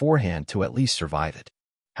enough beforehand to at least survive it.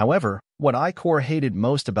 However, what Isekaied hated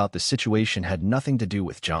most about the situation had nothing to do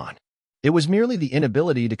with John. It was merely the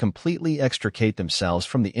inability to completely extricate themselves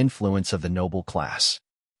from the influence of the noble class.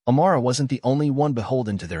 Amara wasn't the only one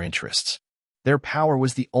beholden to their interests. Their power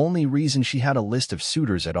was the only reason she had a list of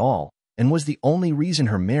suitors at all, and was the only reason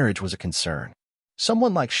her marriage was a concern.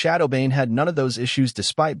 Someone like Shadowbane had none of those issues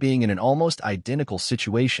despite being in an almost identical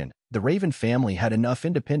situation. The Raven family had enough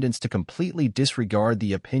independence to completely disregard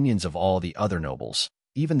the opinions of all the other nobles,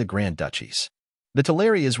 even the Grand Duchies. The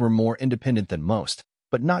Talarias were more independent than most,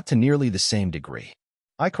 but not to nearly the same degree.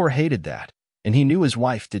 Isekaied hated that, and he knew his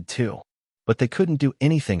wife did too. But they couldn't do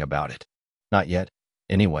anything about it. Not yet,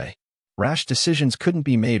 anyway. Rash decisions couldn't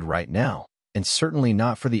be made right now, and certainly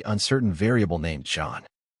not for the uncertain variable named John.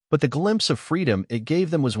 But the glimpse of freedom it gave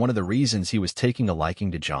them was one of the reasons he was taking a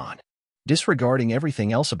liking to John. Disregarding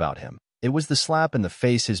everything else about him, it was the slap in the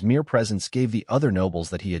face his mere presence gave the other nobles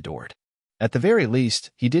that he adored. At the very least,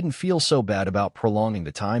 he didn't feel so bad about prolonging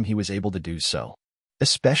the time he was able to do so,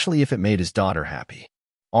 especially if it made his daughter happy.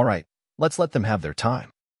 All right, let's let them have their time.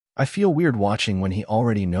 I feel weird watching when he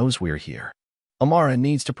already knows we're here. Amara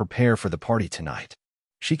needs to prepare for the party tonight.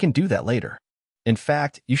 She can do that later. In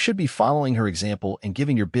fact, you should be following her example and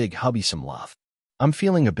giving your big hubby some love. I'm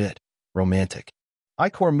feeling a bit romantic.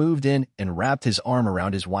 Isekaied moved in and wrapped his arm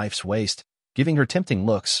around his wife's waist, giving her tempting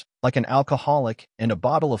looks, like an alcoholic and a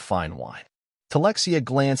bottle of fine wine. Talexia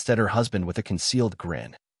glanced at her husband with a concealed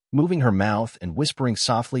grin, moving her mouth and whispering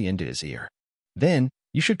softly into his ear. Then,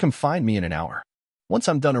 you should come find me in an hour. Once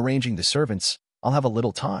I'm done arranging the servants, I'll have a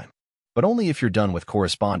little time. But only if you're done with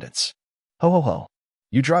correspondence. Ho ho ho.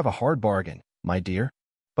 You drive a hard bargain, my dear.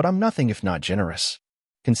 But I'm nothing if not generous.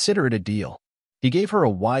 Consider it a deal. He gave her a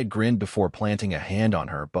wide grin before planting a hand on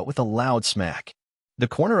her, but with a loud smack. The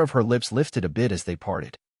corner of her lips lifted a bit as they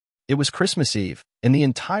parted. It was Christmas Eve, and the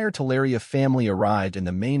entire Talaria family arrived in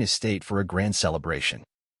the main estate for a grand celebration.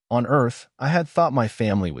 On Earth, I had thought my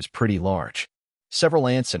family was pretty large. Several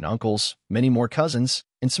aunts and uncles, many more cousins,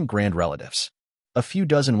 and some grand relatives. A few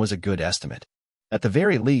dozen was a good estimate. At the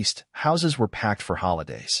very least, houses were packed for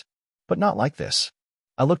holidays. But not like this.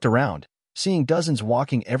 I looked around, seeing dozens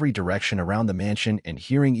walking every direction around the mansion and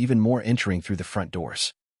hearing even more entering through the front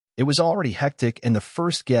doors. It was already hectic, and the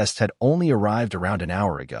first guest had only arrived around an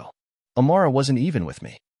hour ago. Amara wasn't even with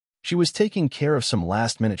me. She was taking care of some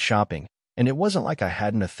last-minute shopping, and it wasn't like I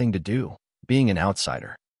hadn't a thing to do, being an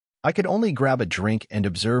outsider. I could only grab a drink and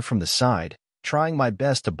observe from the side, trying my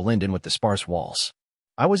best to blend in with the sparse walls.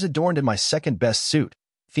 I was adorned in my second-best suit,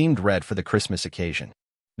 themed red for the Christmas occasion.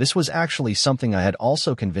 This was actually something I had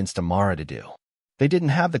also convinced Amara to do. They didn't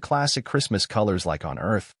have the classic Christmas colors like on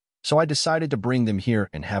Earth, so I decided to bring them here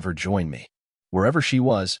and have her join me. Wherever she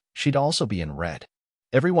was, she'd also be in red.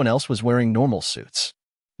 Everyone else was wearing normal suits.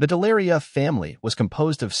 The Delaria family was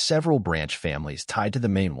composed of several branch families tied to the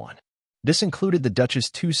main one. This included the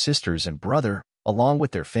Duchess' two sisters and brother, along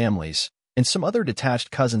with their families, and some other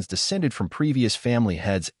detached cousins descended from previous family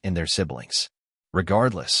heads and their siblings.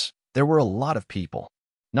 Regardless, there were a lot of people.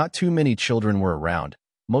 Not too many children were around.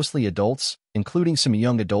 Mostly adults, including some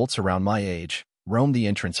young adults around my age, roamed the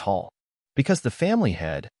entrance hall. Because the family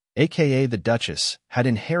head, aka the Duchess, had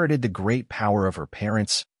inherited the great power of her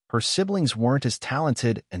parents, her siblings weren't as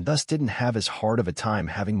talented and thus didn't have as hard of a time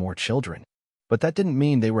having more children. But that didn't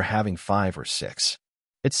mean they were having 5 or 6.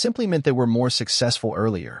 It simply meant they were more successful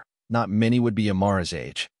earlier. Not many would be Amara's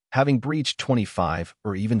age, having breached 25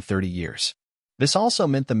 or even 30 years. This also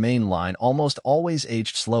meant the main line almost always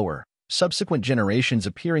aged slower, subsequent generations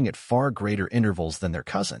appearing at far greater intervals than their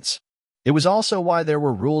cousins. It was also why there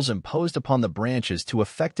were rules imposed upon the branches to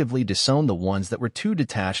effectively disown the ones that were too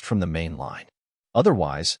detached from the main line.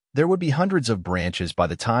 Otherwise, there would be hundreds of branches by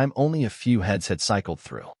the time only a few heads had cycled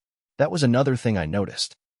through. That was another thing I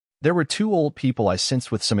noticed. There were 2 old people I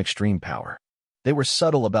sensed with some extreme power. They were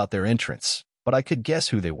subtle about their entrance, but I could guess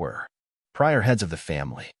who they were. Prior heads of the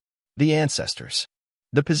family. The ancestors.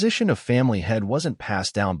 The position of family head wasn't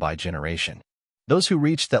passed down by generation. Those who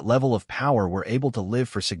reached that level of power were able to live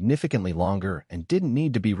for significantly longer and didn't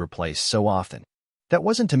need to be replaced so often. That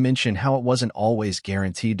wasn't to mention how it wasn't always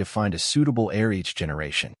guaranteed to find a suitable heir each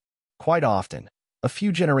generation. Quite often, a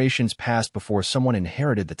few generations passed before someone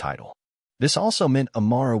inherited the title. This also meant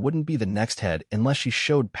Amara wouldn't be the next head unless she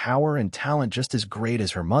showed power and talent just as great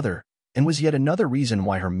as her mother, and was yet another reason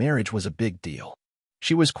why her marriage was a big deal.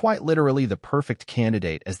 She was quite literally the perfect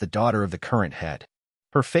candidate as the daughter of the current head.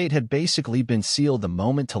 Her fate had basically been sealed the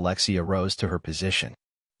moment Talexia rose to her position.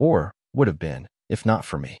 Or would have been, if not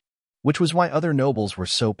for me. Which was why other nobles were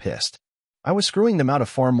so pissed. I was screwing them out of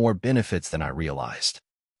far more benefits than I realized.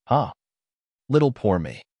 Huh. Little poor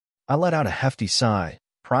me. I let out a hefty sigh,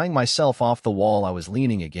 prying myself off the wall I was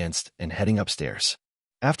leaning against and heading upstairs.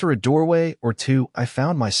 After a doorway or two, I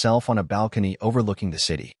found myself on a balcony overlooking the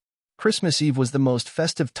city. Christmas Eve was the most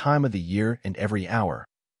festive time of the year, and every hour,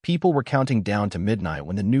 people were counting down to midnight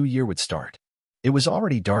when the new year would start. It was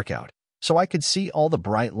already dark out, so I could see all the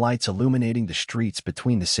bright lights illuminating the streets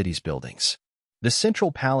between the city's buildings. The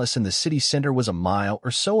central palace in the city center was a mile or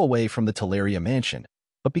so away from the Teleria mansion,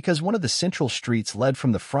 but because one of the central streets led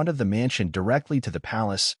from the front of the mansion directly to the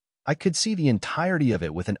palace, I could see the entirety of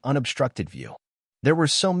it with an unobstructed view. There were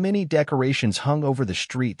so many decorations hung over the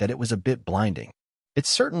street that it was a bit blinding. It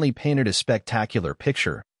certainly painted a spectacular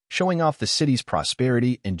picture, showing off the city's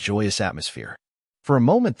prosperity and joyous atmosphere. For a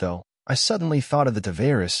moment, though, I suddenly thought of the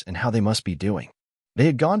Tavares and how they must be doing. They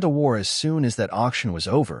had gone to war as soon as that auction was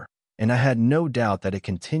over, and I had no doubt that it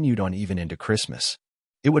continued on even into Christmas.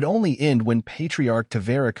 It would only end when Patriarch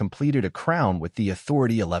Tavera completed a crown with the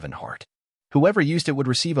Authority 11 heart. Whoever used it would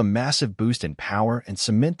receive a massive boost in power and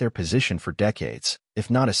cement their position for decades, if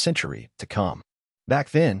not a century, to come.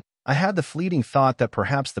 Back then, I had the fleeting thought that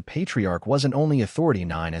perhaps the Patriarch wasn't only Authority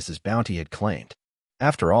 9 as his bounty had claimed.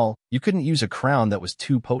 After all, you couldn't use a crown that was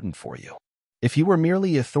too potent for you. If you were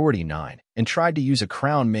merely Authority 9 and tried to use a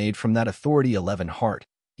crown made from that Authority 11 heart,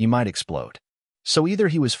 he might explode. So either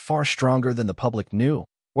he was far stronger than the public knew,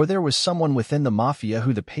 or there was someone within the mafia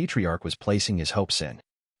who the Patriarch was placing his hopes in.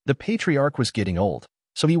 The Patriarch was getting old,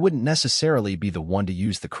 so he wouldn't necessarily be the one to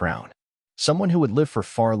use the crown. Someone who would live for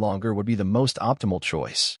far longer would be the most optimal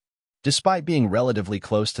choice. Despite being relatively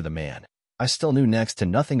close to the man, I still knew next to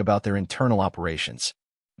nothing about their internal operations.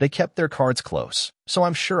 They kept their cards close, so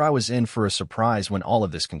I'm sure I was in for a surprise when all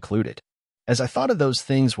of this concluded. As I thought of those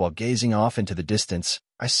things while gazing off into the distance,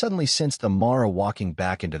 I suddenly sensed Amara walking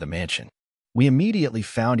back into the mansion. We immediately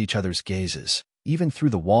found each other's gazes, even through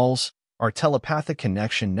the walls, our telepathic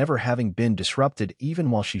connection never having been disrupted even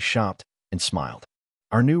while she shopped and smiled.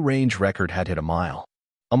 Our new range record had hit a mile.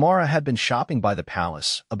 Amara had been shopping by the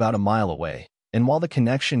palace, about a mile away, and while the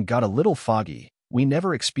connection got a little foggy, we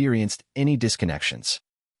never experienced any disconnections.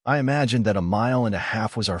 I imagined that 1.5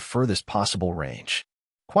 miles was our furthest possible range.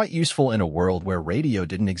 Quite useful in a world where radio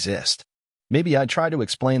didn't exist. Maybe I'd try to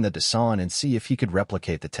explain that to San and see if he could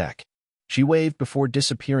replicate the tech. She waved before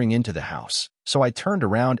disappearing into the house, so I turned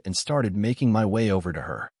around and started making my way over to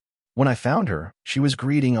her. When I found her, she was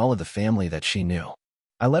greeting all of the family that she knew.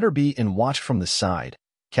 I let her be and watched from the side,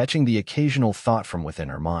 catching the occasional thought from within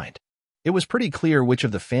her mind. It was pretty clear which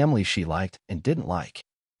of the family she liked and didn't like.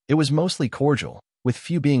 It was mostly cordial, with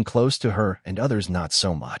few being close to her and others not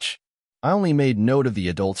so much. I only made note of the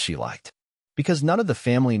adults she liked. Because none of the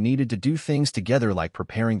family needed to do things together like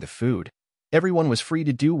preparing the food, everyone was free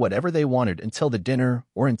to do whatever they wanted until the dinner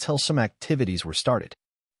or until some activities were started.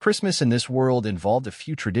 Christmas in this world involved a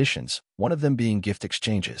few traditions, one of them being gift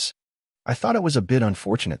exchanges. I thought it was a bit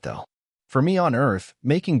unfortunate, though. For me on Earth,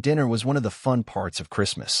 making dinner was one of the fun parts of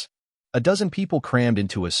Christmas. 12 people crammed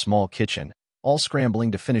into a small kitchen, all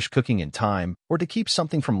scrambling to finish cooking in time or to keep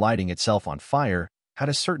something from lighting itself on fire, had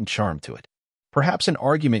a certain charm to it. Perhaps an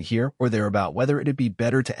argument here or there about whether it'd be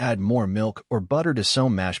better to add more milk or butter to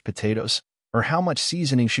some mashed potatoes, or how much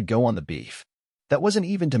seasoning should go on the beef. That wasn't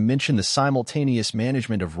even to mention the simultaneous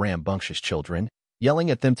management of rambunctious children, yelling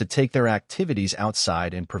at them to take their activities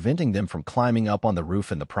outside and preventing them from climbing up on the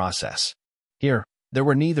roof in the process. Here, there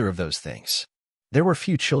were neither of those things. There were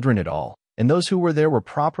few children at all, and those who were there were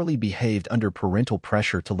properly behaved under parental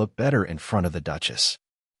pressure to look better in front of the Duchess.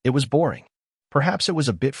 It was boring. Perhaps it was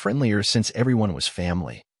a bit friendlier since everyone was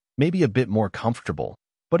family, maybe a bit more comfortable,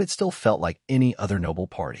 but it still felt like any other noble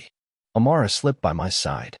party. Amara slipped by my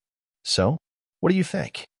side. So, what do you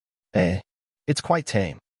think? It's quite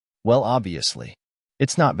tame. Well, obviously.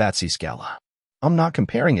 It's not Vatsy's gala. I'm not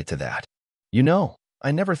comparing it to that. You know,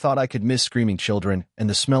 I never thought I could miss screaming children and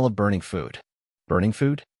the smell of burning food. Burning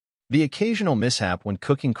food? The occasional mishap when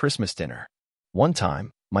cooking Christmas dinner. One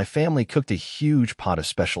time, my family cooked a huge pot of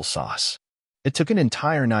special sauce. It took an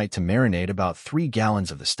entire night to marinate about 3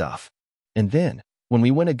 gallons of the stuff. And then, when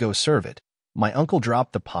we went to go serve it, my uncle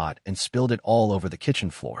dropped the pot and spilled it all over the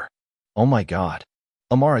kitchen floor. Oh my God.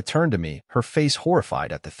 Amara turned to me, her face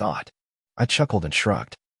horrified at the thought. I chuckled and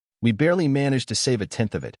shrugged. We barely managed to save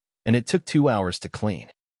 1/10 of it, and it took 2 hours to clean.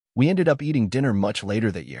 We ended up eating dinner much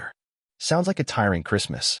later that year. Sounds like a tiring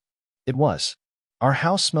Christmas. It was. Our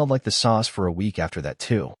house smelled like the sauce for a week after that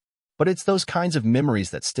too. But it's those kinds of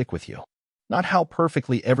memories that stick with you. Not how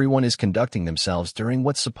perfectly everyone is conducting themselves during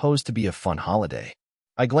what's supposed to be a fun holiday.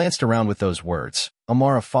 I glanced around with those words,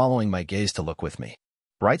 Amara following my gaze to look with me.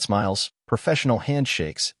 Bright smiles, professional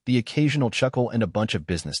handshakes, the occasional chuckle, and a bunch of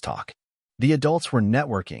business talk. The adults were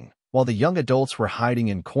networking, while the young adults were hiding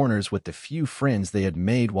in corners with the few friends they had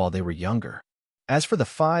made while they were younger. As for the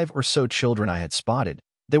 5 or so children I had spotted,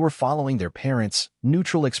 they were following their parents,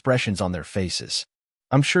 neutral expressions on their faces.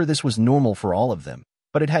 I'm sure this was normal for all of them,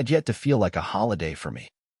 but it had yet to feel like a holiday for me.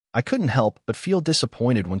 I couldn't help but feel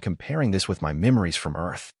disappointed when comparing this with my memories from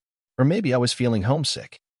Earth. Or maybe I was feeling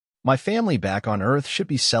homesick. My family back on Earth should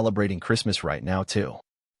be celebrating Christmas right now too.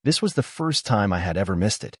 This was the first time I had ever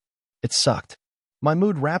missed it. It sucked. My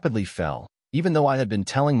mood rapidly fell, even though I had been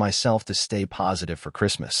telling myself to stay positive for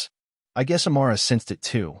Christmas. I guess Amara sensed it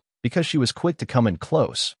too, because she was quick to come in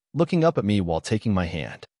close, looking up at me while taking my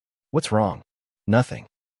hand. What's wrong? Nothing.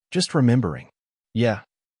 Just remembering. Yeah.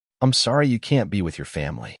 I'm sorry you can't be with your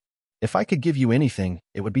family. If I could give you anything,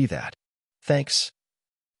 it would be that. Thanks.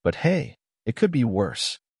 But hey, it could be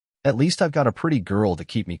worse. At least I've got a pretty girl to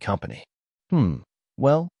keep me company.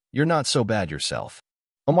 Well, you're not so bad yourself.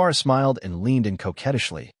 Amara smiled and leaned in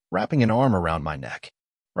coquettishly, wrapping an arm around my neck.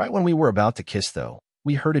 Right when we were about to kiss, though,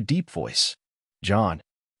 we heard a deep voice. John.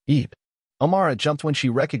 Eep. Amara jumped when she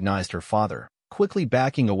recognized her father, quickly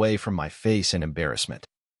backing away from my face in embarrassment.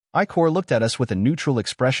 Ikor looked at us with a neutral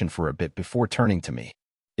expression for a bit before turning to me.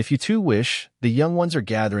 If you two wish, the young ones are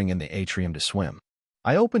gathering in the atrium to swim.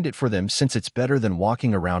 I opened it for them since it's better than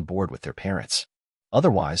walking around bored with their parents.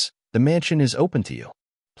 Otherwise, the mansion is open to you.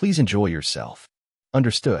 Please enjoy yourself.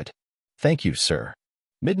 Understood. Thank you, sir.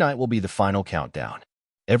 Midnight will be the final countdown.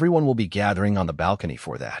 Everyone will be gathering on the balcony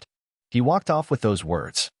for that. He walked off with those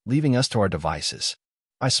words, leaving us to our devices.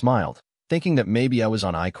 I smiled, thinking that maybe I was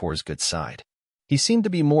on Ikor's good side. He seemed to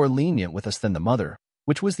be more lenient with us than the mother,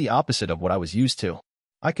 which was the opposite of what I was used to.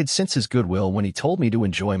 I could sense his goodwill when he told me to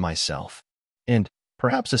enjoy myself. And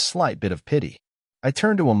perhaps a slight bit of pity. I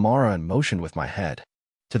turned to Amara and motioned with my head.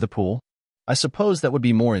 To the pool? I suppose that would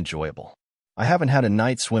be more enjoyable. I haven't had a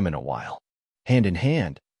night swim in a while. Hand in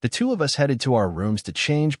hand, the two of us headed to our rooms to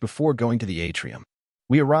change before going to the atrium.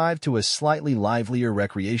 We arrived to a slightly livelier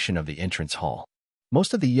recreation of the entrance hall.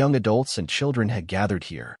 Most of the young adults and children had gathered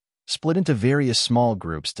here, split into various small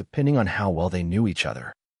groups depending on how well they knew each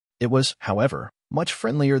other. It was, however, much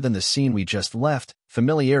friendlier than the scene we just left,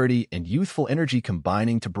 familiarity and youthful energy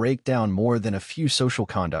combining to break down more than a few social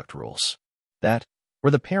conduct rules. That,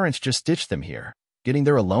 or the parents just ditched them here, getting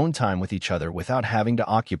their alone time with each other without having to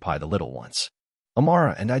occupy the little ones.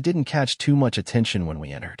 Amara and I didn't catch too much attention when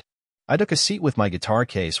we entered. I took a seat with my guitar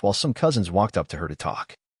case while some cousins walked up to her to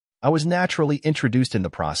talk. I was naturally introduced in the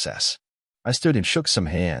process. I stood and shook some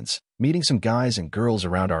hands, meeting some guys and girls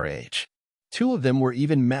around our age. 2 of them were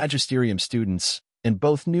even magisterium students, and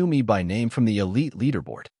both knew me by name from the elite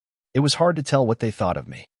leaderboard. It was hard to tell what they thought of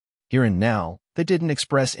me. Here and now, they didn't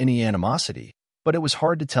express any animosity, but it was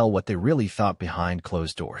hard to tell what they really thought behind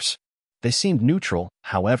closed doors. They seemed neutral,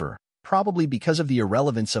 however, probably because of the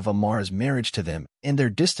irrelevance of Amara's marriage to them and their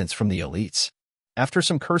distance from the elites. After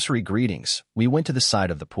some cursory greetings, we went to the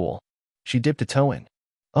side of the pool. She dipped a toe in.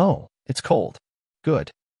 Oh, it's cold. Good.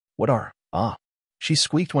 What are, She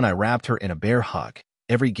squeaked when I wrapped her in a bear hug,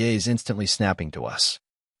 every gaze instantly snapping to us.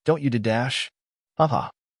 Don't you dash? Haha.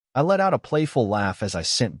 I let out a playful laugh as I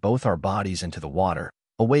sent both our bodies into the water,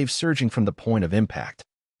 a wave surging from the point of impact.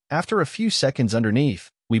 After a few seconds underneath,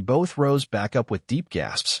 we both rose back up with deep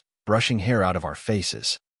gasps, brushing hair out of our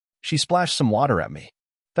faces. She splashed some water at me.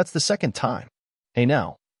 That's the second time. Hey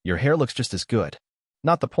now, your hair looks just as good.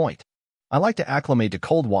 Not the point. I like to acclimate to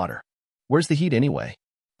cold water. Where's the heat anyway?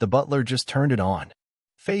 The butler just turned it on.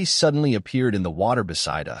 Faye suddenly appeared in the water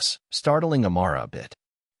beside us, startling Amara a bit.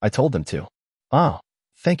 I told them to. Oh,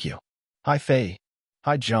 thank you. Hi, Faye.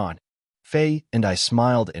 Hi, John. Faye and I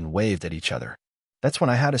smiled and waved at each other. That's when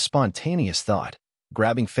I had a spontaneous thought,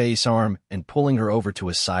 grabbing Faye's arm and pulling her over to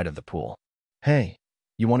his side of the pool. Hey,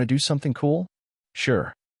 you want to do something cool?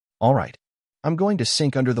 Sure. All right. I'm going to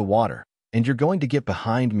sink under the water, and you're going to get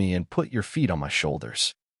behind me and put your feet on my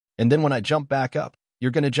shoulders. And then when I jump back up,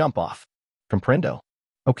 you're going to jump off. Comprendo?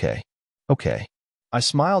 Okay. I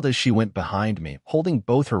smiled as she went behind me, holding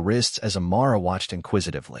both her wrists as Amara watched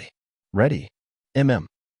inquisitively. Ready?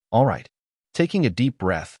 All right. Taking a deep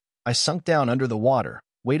breath, I sunk down under the water,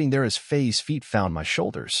 waiting there as Faye's feet found my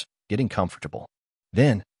shoulders, getting comfortable.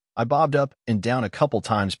 Then, I bobbed up and down a couple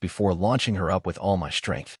times before launching her up with all my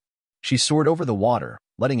strength. She soared over the water,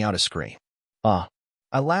 letting out a scream. I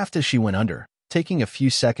laughed as she went under, taking a few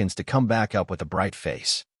seconds to come back up with a bright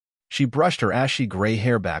face. She brushed her ashy gray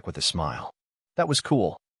hair back with a smile. That was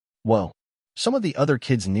cool. Whoa. Some of the other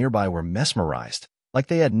kids nearby were mesmerized, like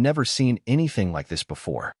they had never seen anything like this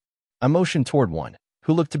before. I motioned toward one,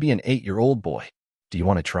 who looked to be an 8-year-old boy. Do you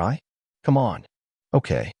want to try? Come on.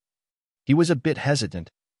 Okay. He was a bit hesitant,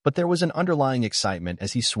 but there was an underlying excitement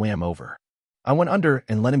as he swam over. I went under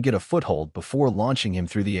and let him get a foothold before launching him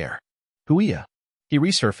through the air. Hooyah! He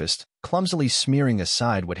resurfaced, clumsily smearing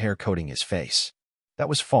aside what hair coating his face. That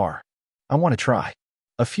was far. I want to try.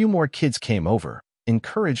 A few more kids came over,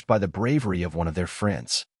 encouraged by the bravery of one of their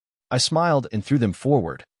friends. I smiled and threw them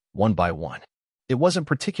forward, one by one. It wasn't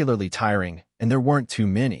particularly tiring, and there weren't too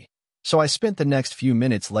many, so I spent the next few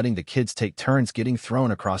minutes letting the kids take turns getting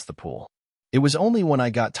thrown across the pool. It was only when I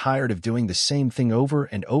got tired of doing the same thing over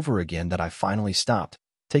and over again that I finally stopped,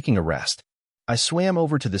 taking a rest. I swam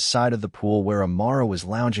over to the side of the pool where Amara was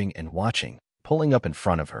lounging and watching, pulling up in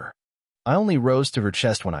front of her. I only rose to her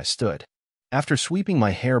chest when I stood. After sweeping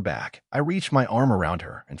my hair back, I reached my arm around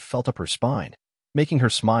her and felt up her spine, making her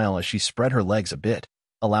smile as she spread her legs a bit,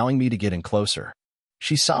 allowing me to get in closer.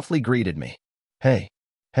 She softly greeted me. Hey.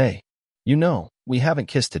 You know, we haven't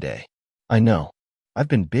kissed today. I know. I've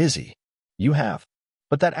been busy. You have.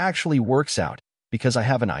 But that actually works out, because I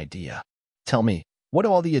have an idea. Tell me, what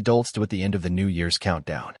do all the adults do at the end of the New Year's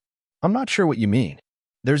countdown? I'm not sure what you mean.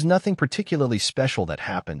 There's nothing particularly special that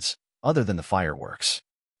happens, other than the fireworks.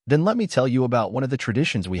 Then let me tell you about one of the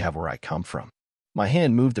traditions we have where I come from. My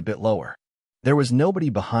hand moved a bit lower. There was nobody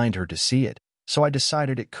behind her to see it, so I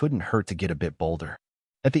decided it couldn't hurt to get a bit bolder.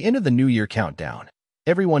 At the end of the New Year countdown,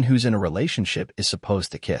 everyone who's in a relationship is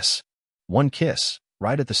supposed to kiss. One kiss,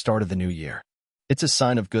 right at the start of the new year. It's a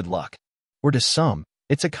sign of good luck. Or to some,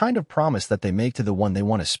 it's a kind of promise that they make to the one they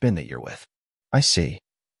want to spend the year with. I see.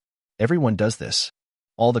 Everyone does this.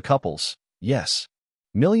 All the couples, yes.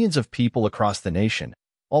 Millions of people across the nation,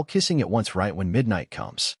 all kissing at once right when midnight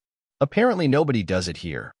comes. Apparently nobody does it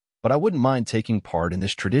here, but I wouldn't mind taking part in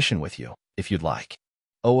this tradition with you, if you'd like.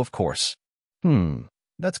 Oh, of course.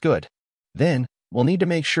 That's good. Then, we'll need to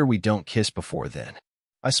make sure we don't kiss before then.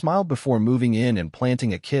 I smiled before moving in and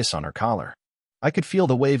planting a kiss on her collar. I could feel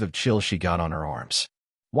the wave of chill she got on her arms.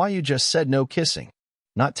 Why, you just said no kissing.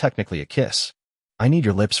 Not technically a kiss. I need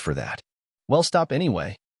your lips for that. Well, stop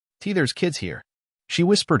anyway. There's kids here. She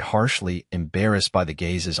whispered harshly, embarrassed by the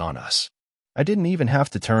gazes on us. I didn't even have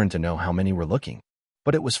to turn to know how many were looking.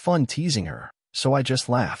 But it was fun teasing her, so I just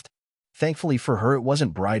laughed. Thankfully for her, it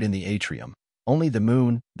wasn't bright in the atrium. Only the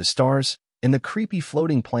moon, the stars, and the creepy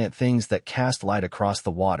floating plant things that cast light across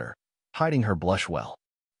the water, hiding her blush well.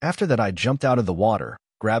 After that, I jumped out of the water,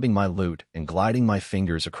 grabbing my lute and gliding my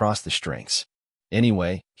fingers across the strings.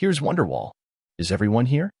 Anyway, here's Wonderwall. Is everyone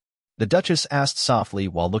here? The Duchess asked softly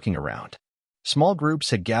while looking around. Small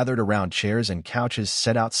groups had gathered around chairs and couches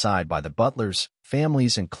set outside by the butlers,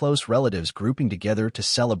 families, and close relatives grouping together to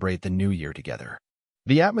celebrate the new year together.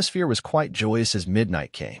 The atmosphere was quite joyous as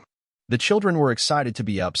midnight came. The children were excited to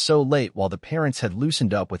be up so late while the parents had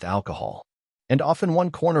loosened up with alcohol. And off in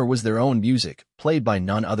one corner was their own music, played by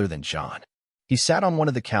none other than John. He sat on one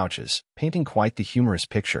of the couches, painting quite the humorous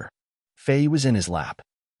picture. Faye was in his lap.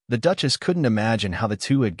 The Duchess couldn't imagine how the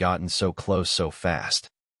two had gotten so close so fast.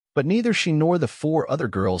 But neither she nor the 4 other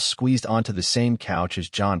girls squeezed onto the same couch as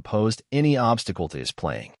John posed any obstacle to his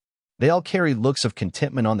playing. They all carried looks of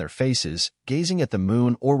contentment on their faces, gazing at the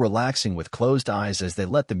moon or relaxing with closed eyes as they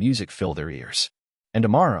let the music fill their ears. And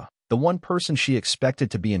Amara, the one person she expected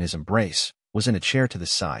to be in his embrace, was in a chair to the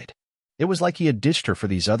side. It was like he had ditched her for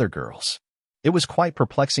these other girls. It was quite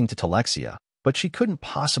perplexing to Talexia, but she couldn't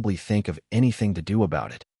possibly think of anything to do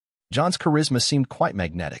about it. John's charisma seemed quite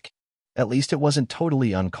magnetic. At least it wasn't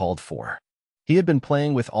totally uncalled for. He had been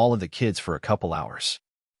playing with all of the kids for a couple hours.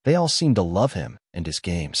 They all seemed to love him and his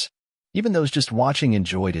games. Even those just watching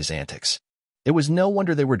enjoyed his antics. It was no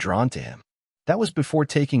wonder they were drawn to him. That was before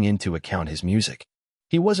taking into account his music.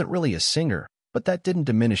 He wasn't really a singer, but that didn't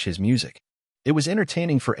diminish his music. It was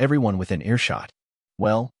entertaining for everyone within earshot.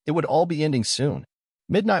 Well, it would all be ending soon.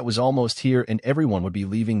 Midnight was almost here and everyone would be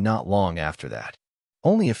leaving not long after that.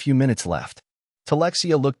 Only a few minutes left.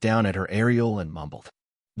 Talexia looked down at her aerial and mumbled.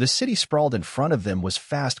 The city sprawled in front of them was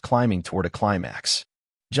fast climbing toward a climax.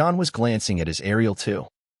 John was glancing at his aerial too.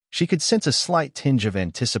 She could sense a slight tinge of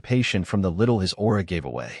anticipation from the little his aura gave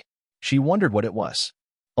away. She wondered what it was.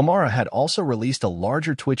 Amara had also released a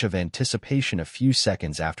larger twitch of anticipation a few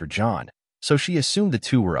seconds after John, so she assumed the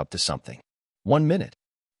two were up to something. 1 minute.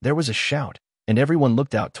 There was a shout, and everyone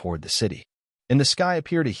looked out toward the city. In the sky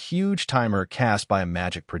appeared a huge timer cast by a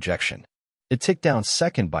magic projection. It ticked down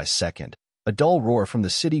second by second, a dull roar from the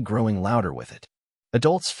city growing louder with it.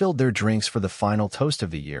 Adults filled their drinks for the final toast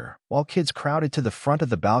of the year, while kids crowded to the front of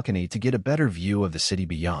the balcony to get a better view of the city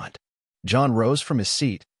beyond. John rose from his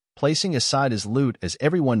seat, placing aside his loot as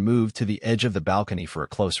everyone moved to the edge of the balcony for a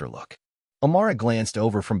closer look. Amara glanced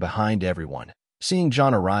over from behind everyone, seeing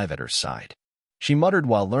John arrive at her side. She muttered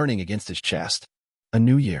while leaning against his chest, "A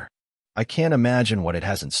new year. I can't imagine what it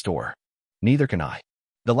has in store." Neither can I.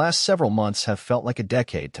 The last several months have felt like a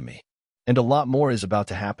decade to me, and a lot more is about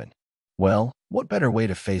to happen. Well, what better way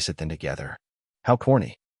to face it than together? How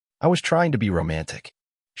corny. I was trying to be romantic.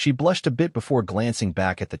 She blushed a bit before glancing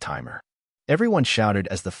back at the timer. Everyone shouted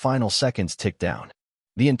as the final seconds ticked down.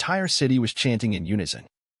 The entire city was chanting in unison.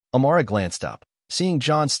 Amara glanced up, seeing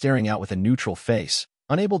John staring out with a neutral face,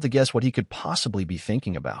 unable to guess what he could possibly be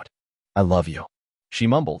thinking about. "I love you," she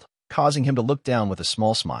mumbled, causing him to look down with a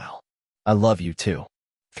small smile. "I love you too."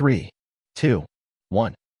 3, 2,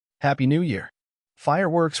 1. Happy New Year.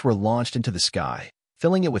 Fireworks were launched into the sky,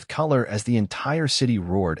 filling it with color as the entire city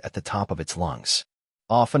roared at the top of its lungs.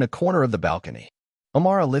 Off in a corner of the balcony,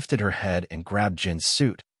 Amara lifted her head and grabbed Jin's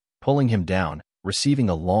suit, pulling him down, receiving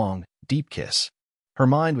a long, deep kiss. Her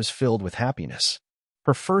mind was filled with happiness.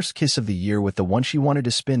 Her first kiss of the year with the one she wanted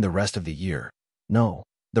to spend the rest of the year, no,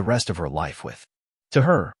 the rest of her life with. To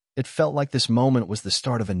her, it felt like this moment was the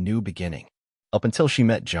start of a new beginning. Up until she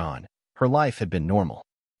met John, her life had been normal.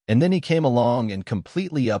 And then he came along and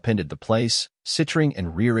completely upended the place, cittering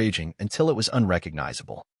and rearranging until it was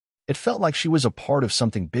unrecognizable. It felt like she was a part of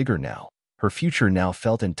something bigger now. Her future now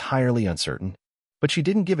felt entirely uncertain. But she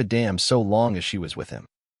didn't give a damn so long as she was with him.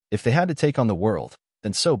 If they had to take on the world,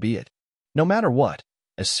 then so be it. No matter what,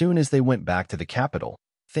 as soon as they went back to the capital,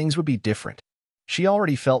 things would be different. She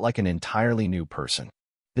already felt like an entirely new person.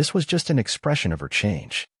 This was just an expression of her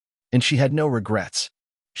change. And she had no regrets.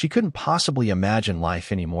 She couldn't possibly imagine life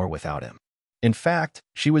anymore without him. In fact,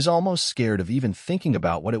 she was almost scared of even thinking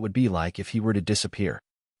about what it would be like if he were to disappear.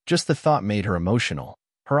 Just the thought made her emotional,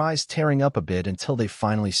 her eyes tearing up a bit until they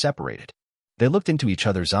finally separated. They looked into each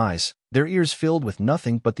other's eyes, their ears filled with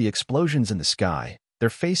nothing but the explosions in the sky, their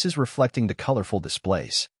faces reflecting the colorful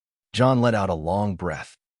displays. John let out a long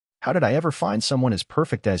breath. "How did I ever find someone as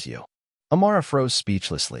perfect as you?" Amara froze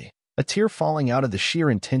speechlessly, a tear falling out of the sheer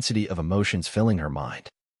intensity of emotions filling her mind.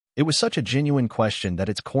 It was such a genuine question that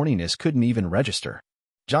its corniness couldn't even register.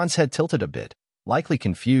 John's head tilted a bit, likely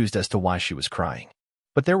confused as to why she was crying.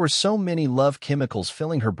 But there were so many love chemicals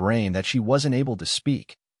filling her brain that she wasn't able to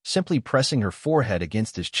speak, simply pressing her forehead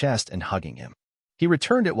against his chest and hugging him. He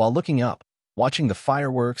returned it while looking up, watching the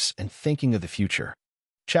fireworks and thinking of the future.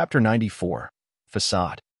 Chapter 94.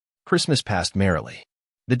 Facade. Christmas passed merrily.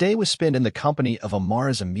 The day was spent in the company of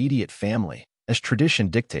Amara's immediate family, as tradition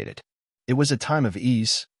dictated. It was a time of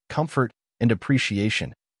ease, comfort, and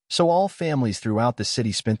appreciation, so all families throughout the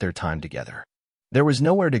city spent their time together. There was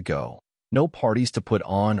nowhere to go, no parties to put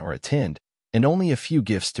on or attend, and only a few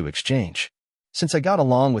gifts to exchange. Since I got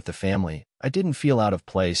along with the family, I didn't feel out of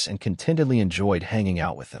place and contentedly enjoyed hanging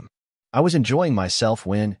out with them. I was enjoying myself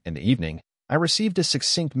when, in the evening, I received a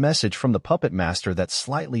succinct message from the puppet master that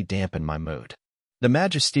slightly dampened my mood. "The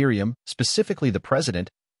magisterium, specifically the president,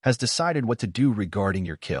 has decided what to do regarding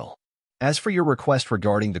your kill. As for your request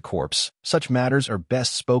regarding the corpse, such matters are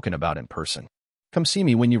best spoken about in person. Come see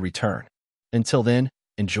me when you return. Until then,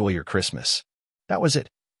 enjoy your Christmas." That was it,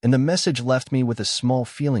 and the message left me with a small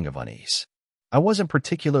feeling of unease. I wasn't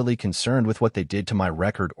particularly concerned with what they did to my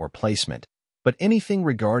record or placement, but anything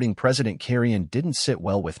regarding President Carrion didn't sit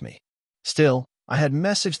well with me. Still, I had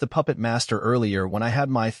messaged the puppet master earlier when I had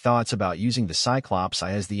my thoughts about using the Cyclops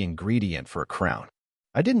eye as the ingredient for a crown.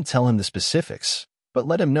 I didn't tell him the specifics, but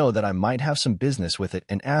let him know that I might have some business with it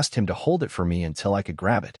and asked him to hold it for me until I could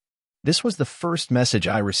grab it. This was the first message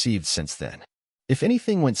I received since then. If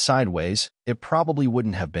anything went sideways, it probably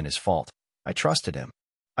wouldn't have been his fault. I trusted him.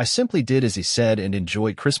 I simply did as he said and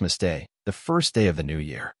enjoyed Christmas Day, the first day of the new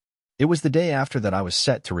year. It was the day after that I was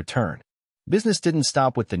set to return. Business didn't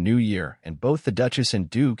stop with the new year, and both the Duchess and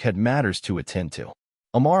Duke had matters to attend to.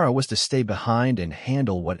 Amara was to stay behind and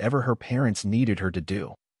handle whatever her parents needed her to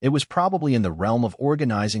do. It was probably in the realm of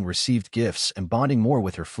organizing received gifts and bonding more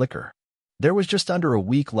with her flicker. There was just under a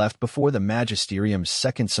week left before the Magisterium's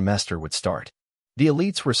second semester would start. The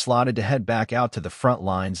elites were slotted to head back out to the front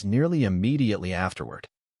lines nearly immediately afterward.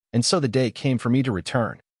 And so the day came for me to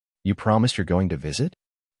return. "You promised you're going to visit?"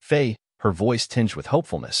 Faye, her voice tinged with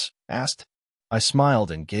hopefulness, asked. I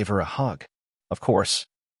smiled and gave her a hug. "Of course.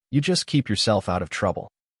 You just keep yourself out of trouble.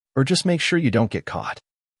 Or just make sure you don't get caught."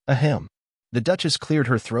 Ahem. The Duchess cleared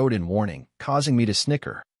her throat in warning, causing me to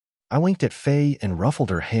snicker. I winked at Faye and ruffled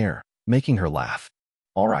her hair, making her laugh.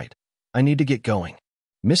 "All right. I need to get going.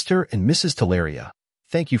 Mr. and Mrs. Teleria,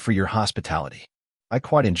 thank you for your hospitality. I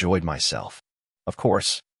quite enjoyed myself. Of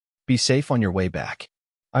course. Be safe on your way back.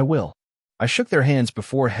 I will. I shook their hands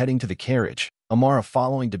before heading to the carriage, Amara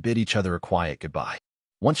following to bid each other a quiet goodbye.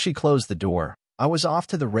 Once she closed the door, I was off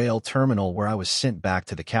to the rail terminal where I was sent back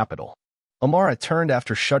to the capital. Amara turned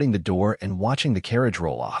after shutting the door and watching the carriage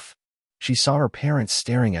roll off. She saw her parents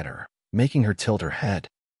staring at her, making her tilt her head.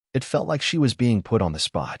 It felt like she was being put on the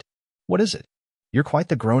spot. What is it? You're quite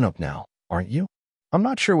the grown-up now, aren't you? I'm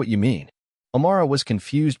not sure what you mean. Amara was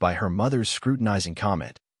confused by her mother's scrutinizing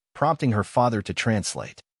comment, prompting her father to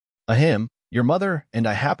translate. Ahem, your mother and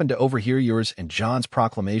I happened to overhear yours and John's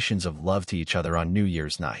proclamations of love to each other on New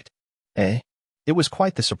Year's night. Eh? It was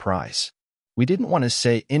quite the surprise. We didn't want to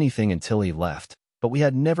say anything until he left, but we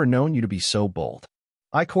had never known you to be so bold.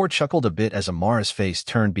 Ikor chuckled a bit as Amara's face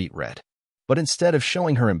turned beet red. But instead of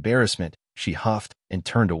showing her embarrassment, she huffed and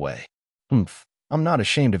turned away. I'm not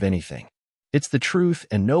ashamed of anything. It's the truth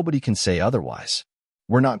and nobody can say otherwise.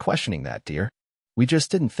 We're not questioning that, dear. We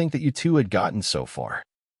just didn't think that you two had gotten so far.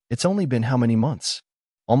 It's only been how many months?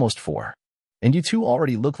 Almost 4. And you two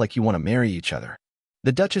already look like you want to marry each other.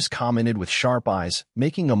 The Duchess commented with sharp eyes,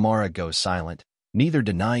 making Amara go silent, neither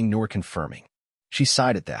denying nor confirming. She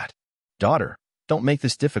sighed at that. Daughter, don't make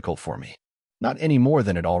this difficult for me. Not any more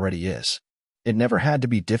than it already is. It never had to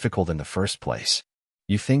be difficult in the first place.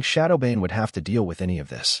 You think Shadowbane would have to deal with any of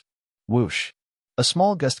this? Whoosh. A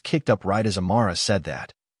small gust kicked up right as Amara said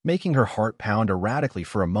that, making her heart pound erratically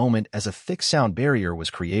for a moment as a thick sound barrier was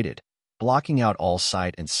created, blocking out all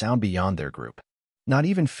sight and sound beyond their group. Not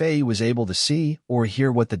even Faye was able to see or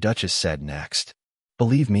hear what the Duchess said next.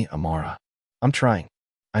 Believe me, Amara. I'm trying.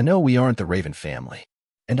 I know we aren't the Raven family,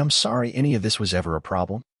 and I'm sorry any of this was ever a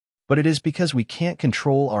problem, but it is because we can't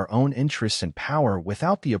control our own interests and power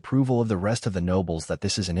without the approval of the rest of the nobles that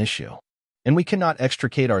this is an issue, and we cannot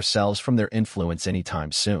extricate ourselves from their influence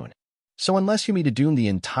anytime soon. So unless you mean to doom the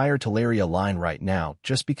entire Teleria line right now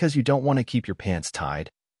just because you don't want to keep your pants tied,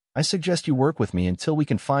 I suggest you work with me until we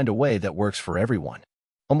can find a way that works for everyone.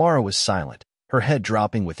 Amara was silent, her head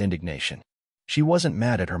dropping with indignation. She wasn't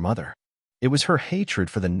mad at her mother. It was her hatred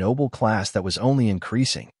for the noble class that was only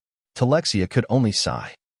increasing. Telexia could only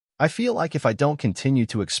sigh. I feel like if I don't continue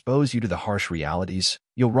to expose you to the harsh realities,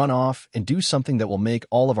 you'll run off and do something that will make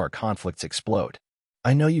all of our conflicts explode.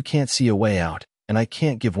 I know you can't see a way out, and I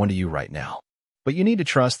can't give one to you right now. But you need to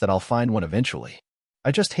trust that I'll find one eventually.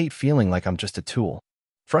 I just hate feeling like I'm just a tool.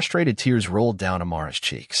 Frustrated tears rolled down Amara's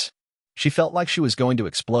cheeks. She felt like she was going to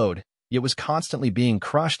explode, yet was constantly being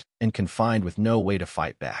crushed and confined with no way to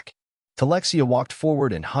fight back. Telexia walked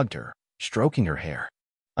forward and hugged her, stroking her hair.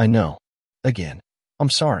 I know. Again, I'm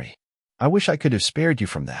sorry. I wish I could have spared you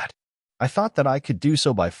from that. I thought that I could do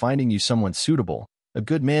so by finding you someone suitable, a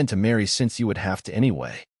good man to marry since you would have to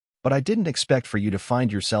anyway. But I didn't expect for you to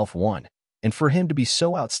find yourself one, and for him to be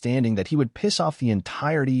so outstanding that he would piss off the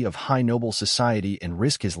entirety of high noble society and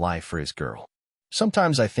risk his life for his girl.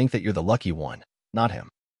 Sometimes I think that you're the lucky one, not him.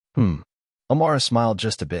 Amara smiled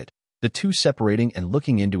just a bit, the two separating and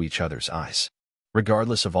looking into each other's eyes.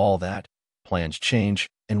 Regardless of all that, plans change,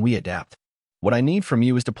 and we adapt. What I need from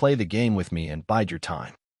you is to play the game with me and bide your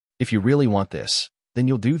time. If you really want this, then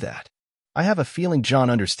you'll do that. I have a feeling John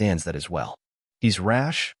understands that as well. He's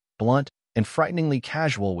rash, blunt, and frighteningly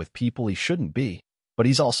casual with people he shouldn't be, but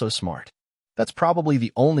he's also smart. That's probably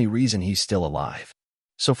the only reason he's still alive.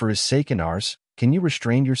 So for his sake and ours, can you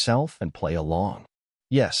restrain yourself and play along?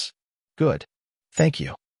 Yes. Good. Thank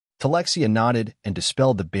you. Telexia nodded and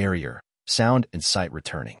dispelled the barrier, sound and sight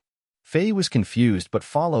returning. Faye was confused but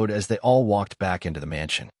followed as they all walked back into the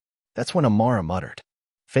mansion. That's when Amara muttered,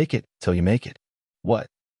 "Fake it till you make it." What?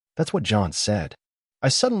 That's what John said. I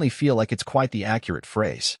suddenly feel like it's quite the accurate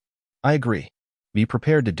phrase. I agree. Be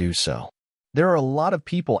prepared to do so. There are a lot of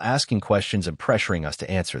people asking questions and pressuring us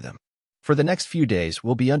to answer them. For the next few days,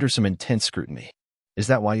 we'll be under some intense scrutiny. Is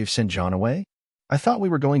that why you've sent John away? I thought we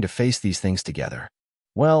were going to face these things together.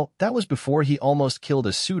 Well, that was before he almost killed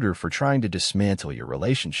a suitor for trying to dismantle your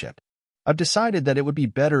relationship. I've decided that it would be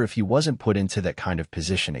better if he wasn't put into that kind of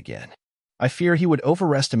position again. I fear he would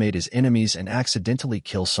overestimate his enemies and accidentally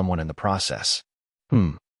kill someone in the process.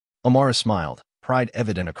 Amara smiled, pride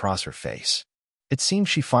evident across her face. It seemed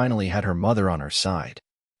she finally had her mother on her side.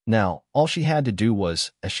 Now, all she had to do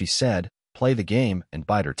was, as she said, play the game and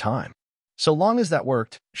bide her time. So long as that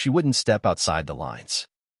worked, she wouldn't step outside the lines.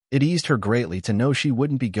 It eased her greatly to know she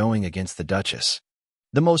wouldn't be going against the Duchess.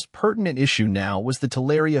 The most pertinent issue now was the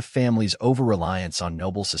Teleria family's over-reliance on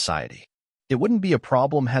noble society. It wouldn't be a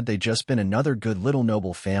problem had they just been another good little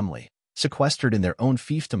noble family, sequestered in their own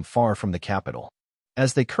fiefdom far from the capital.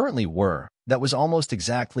 As they currently were, that was almost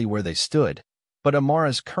exactly where they stood, but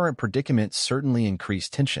Amara's current predicament certainly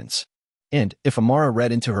increased tensions. And, if Amara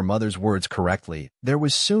read into her mother's words correctly, there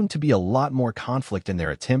was soon to be a lot more conflict in their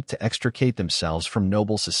attempt to extricate themselves from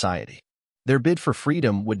noble society. Their bid for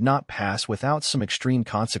freedom would not pass without some extreme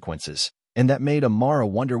consequences, and that made Amara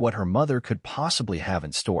wonder what her mother could possibly have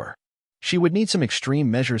in store. She would need some extreme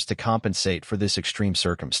measures to compensate for this extreme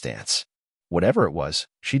circumstance. Whatever it was,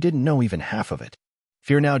 she didn't know even half of it.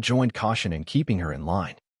 Fear now joined caution in keeping her in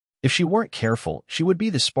line. If she weren't careful, she would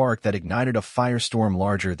be the spark that ignited a firestorm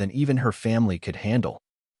larger than even her family could handle.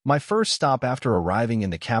 My first stop after arriving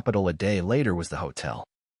in the capital a day later was the hotel.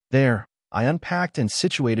 There, I unpacked and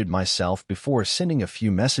situated myself before sending a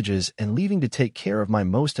few messages and leaving to take care of my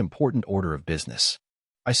most important order of business.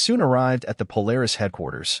 I soon arrived at the Polaris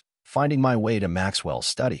headquarters, finding my way to Maxwell's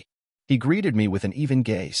study. He greeted me with an even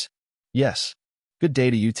gaze. Yes. Good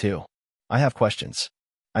day to you too. I have questions.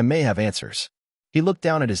 I may have answers. He looked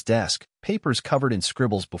down at his desk, papers covered in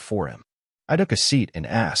scribbles before him. I took a seat and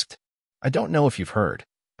asked, I don't know if you've heard,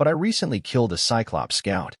 but I recently killed a Cyclops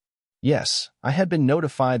scout. Yes, I had been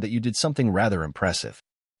notified that you did something rather impressive.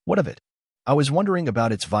 What of it? I was wondering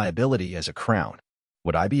about its viability as a crown.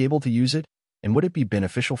 Would I be able to use it, and would it be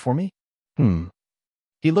beneficial for me?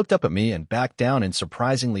 He looked up at me and backed down in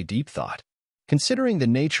surprisingly deep thought. Considering the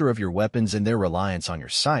nature of your weapons and their reliance on your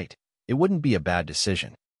sight, it wouldn't be a bad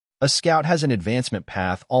decision. A scout has an advancement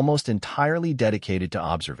path almost entirely dedicated to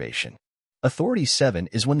observation. Authority 7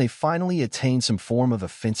 is when they finally attain some form of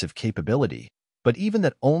offensive capability, but even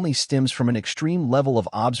that only stems from an extreme level of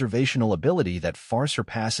observational ability that far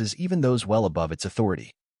surpasses even those well above its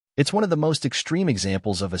authority. It's one of the most extreme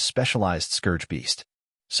examples of a specialized scourge beast.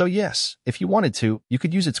 So yes, if you wanted to, you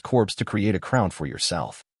could use its corpse to create a crown for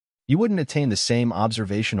yourself. You wouldn't attain the same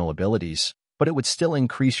observational abilities, but it would still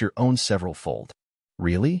increase your own several-fold.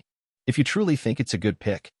 Really? If you truly think it's a good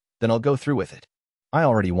pick, then I'll go through with it. I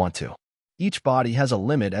already want to. Each body has a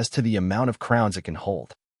limit as to the amount of crowns it can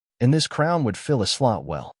hold, and this crown would fill a slot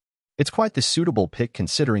well. It's quite the suitable pick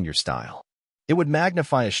considering your style. It would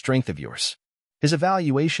magnify a strength of yours. His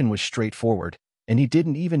evaluation was straightforward, and he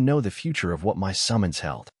didn't even know the future of what my summons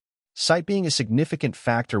held. Sight being a significant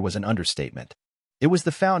factor was an understatement. It was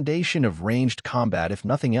the foundation of ranged combat if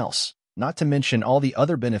nothing else, not to mention all the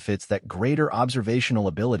other benefits that greater observational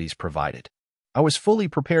abilities provided. I was fully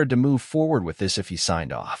prepared to move forward with this if he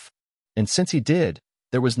signed off. And since he did,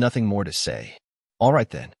 there was nothing more to say. All right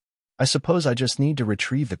then. I suppose I just need to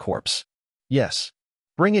retrieve the corpse. Yes.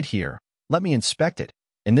 Bring it here, let me inspect it,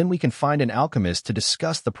 and then we can find an alchemist to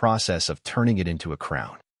discuss the process of turning it into a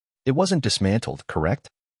crown. It wasn't dismantled, correct?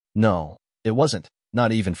 No, it wasn't,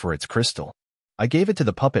 not even for its crystal. I gave it to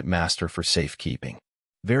the puppet master for safekeeping.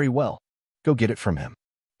 Very well. Go get it from him.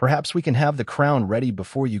 Perhaps we can have the crown ready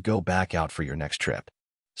before you go back out for your next trip.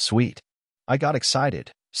 Sweet. I got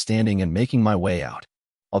excited, standing and making my way out.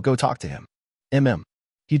 I'll go talk to him.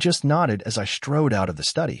 He just nodded as I strode out of the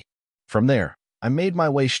study. From there, I made my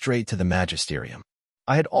way straight to the magisterium.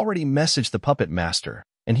 I had already messaged the puppet master,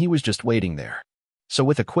 and he was just waiting there. So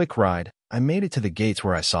with a quick ride, I made it to the gates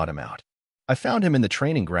where I sought him out. I found him in the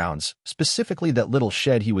training grounds, specifically that little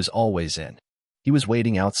shed he was always in. He was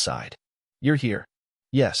waiting outside. You're here.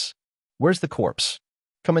 Yes. Where's the corpse?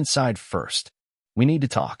 Come inside first. We need to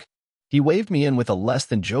talk. He waved me in with a less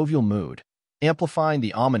than jovial mood, amplifying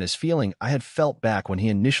the ominous feeling I had felt back when he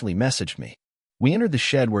initially messaged me. We entered the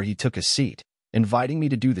shed where he took a seat, inviting me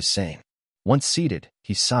to do the same. Once seated,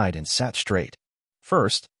 he sighed and sat straight.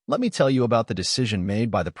 First, let me tell you about the decision made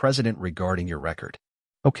by the president regarding your record.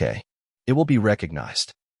 Okay. It will be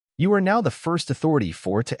recognized. You are now the first Authority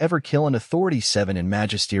 4 to ever kill an Authority 7 in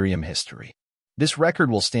Magisterium history. This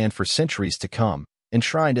record will stand for centuries to come,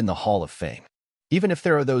 enshrined in the Hall of Fame. Even if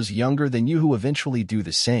there are those younger than you who eventually do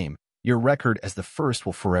the same, your record as the first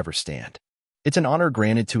will forever stand. It's an honor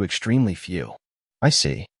granted to extremely few. I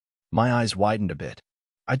see. My eyes widened a bit.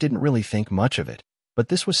 I didn't really think much of it, but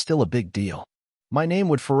this was still a big deal. My name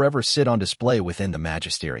would forever sit on display within the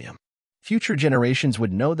Magisterium. Future generations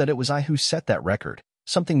would know that it was I who set that record,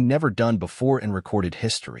 something never done before in recorded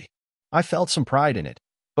history. I felt some pride in it,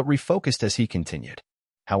 but refocused as he continued.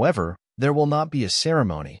 However, there will not be a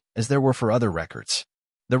ceremony, as there were for other records.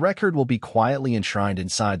 The record will be quietly enshrined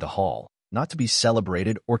inside the hall, not to be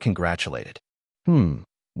celebrated or congratulated.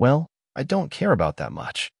 Well, I don't care about that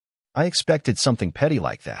much. I expected something petty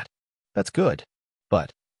like that. That's good.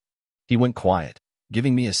 But he went quiet,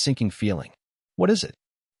 giving me a sinking feeling. What is it?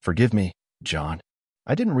 Forgive me, John.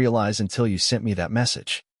 I didn't realize until you sent me that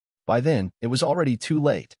message. By then, it was already too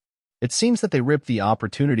late. It seems that they ripped the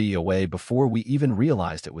opportunity away before we even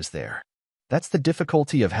realized it was there. That's the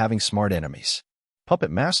difficulty of having smart enemies.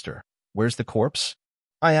 Puppet Master, where's the corpse?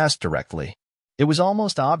 I asked directly. It was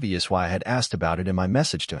almost obvious why I had asked about it in my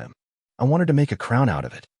message to him. I wanted to make a crown out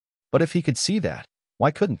of it. But if he could see that,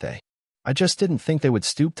 why couldn't they? I just didn't think they would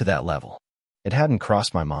stoop to that level. It hadn't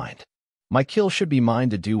crossed my mind. My kill should be mine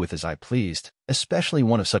to do with as I pleased, especially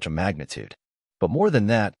one of such a magnitude. But more than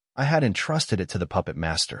that, I had entrusted it to the Puppet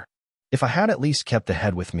Master. If I had at least kept the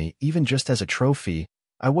head with me, even just as a trophy,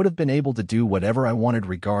 I would have been able to do whatever I wanted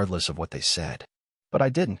regardless of what they said. But I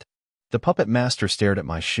didn't. The Puppet Master stared at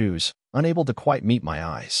my shoes, unable to quite meet my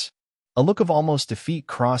eyes. A look of almost defeat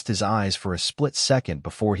crossed his eyes for a split second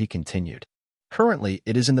before he continued. Currently,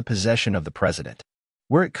 it is in the possession of the President.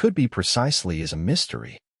 Where it could be precisely is a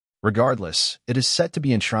mystery. Regardless, it is set to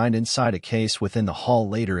be enshrined inside a case within the hall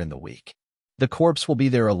later in the week. The corpse will be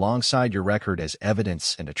there alongside your record as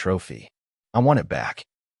evidence and a trophy. I want it back.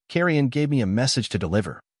 Carrion gave me a message to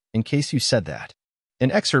deliver, in case you said that.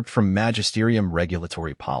 An excerpt from Magisterium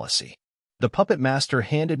Regulatory Policy. The Puppet Master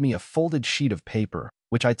handed me a folded sheet of paper,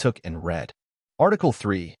 which I took and read. Article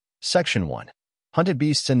 3, Section 1. Hunted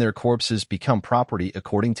beasts and their corpses become property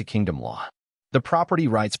according to kingdom law. The property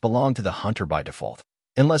rights belong to the hunter by default,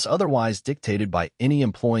 unless otherwise dictated by any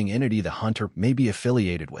employing entity the hunter may be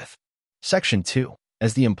affiliated with. Section 2.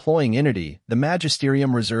 As the employing entity, the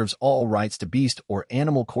Magisterium reserves all rights to beast or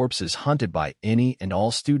animal corpses hunted by any and all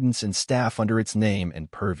students and staff under its name and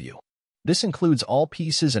purview. This includes all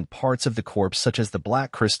pieces and parts of the corpse such as the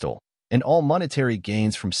black crystal, and all monetary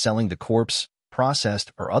gains from selling the corpse,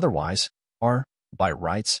 processed or otherwise, are, by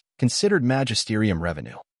rights, considered Magisterium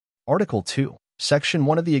revenue. Article 2, Section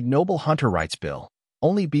 1 of the Ignoble Hunter Rights Bill.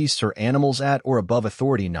 Only beasts or animals at or above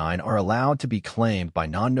Authority 9 are allowed to be claimed by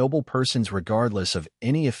non-noble persons regardless of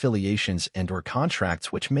any affiliations and/or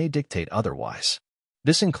contracts which may dictate otherwise.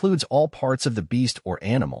 This includes all parts of the beast or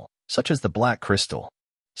animal, such as the black crystal.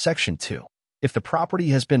 Section 2. If the property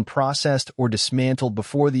has been processed or dismantled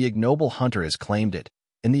before the ignoble hunter has claimed it,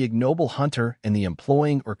 and the ignoble hunter and the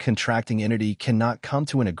employing or contracting entity cannot come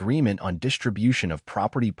to an agreement on distribution of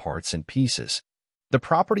property parts and pieces, the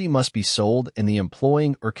property must be sold and the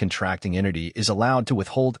employing or contracting entity is allowed to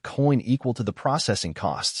withhold coin equal to the processing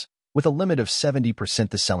costs, with a limit of 70%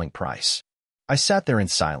 the selling price. I sat there in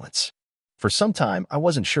silence. For some time, I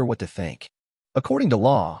wasn't sure what to think. According to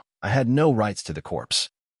law, I had no rights to the corpse.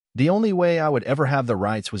 The only way I would ever have the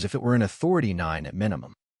rights was if it were in Authority 9 at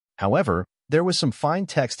minimum. However, there was some fine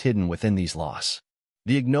text hidden within these laws.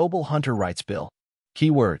 The Ignoble Hunter Rights Bill.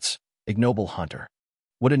 Keywords: Ignoble Hunter.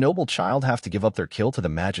 Would a noble child have to give up their kill to the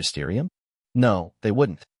Magisterium? No, they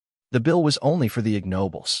wouldn't. The bill was only for the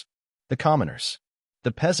ignobles, the commoners,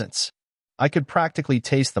 the peasants. I could practically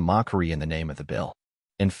taste the mockery in the name of the bill.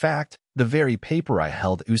 In fact, the very paper I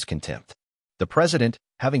held oozed contempt. The President,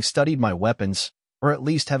 having studied my weapons, or at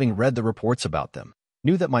least having read the reports about them,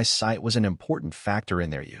 knew that my sight was an important factor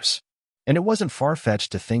in their use. And it wasn't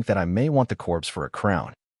far-fetched to think that I may want the corpse for a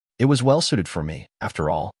crown. It was well-suited for me, after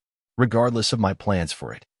all. Regardless of my plans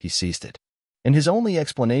for it, he seized it. And his only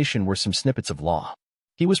explanation were some snippets of law.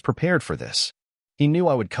 He was prepared for this. He knew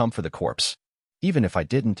I would come for the corpse. Even if I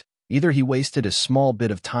didn't, either he wasted a small bit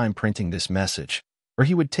of time printing this message, or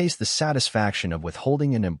he would taste the satisfaction of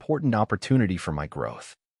withholding an important opportunity for my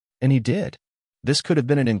growth. And he did. This could have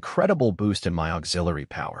been an incredible boost in my auxiliary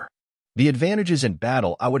power. The advantages in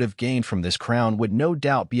battle I would have gained from this crown would no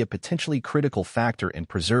doubt be a potentially critical factor in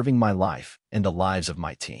preserving my life and the lives of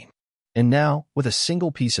my team. And now, with a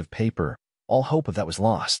single piece of paper, all hope of that was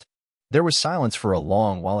lost. There was silence for a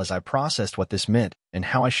long while as I processed what this meant and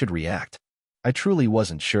how I should react. I truly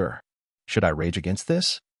wasn't sure. Should I rage against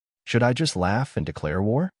this? Should I just laugh and declare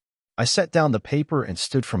war? I set down the paper and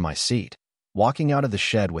stood from my seat, walking out of the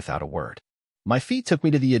shed without a word. My feet took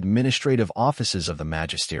me to the administrative offices of the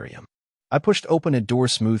Magisterium. I pushed open a door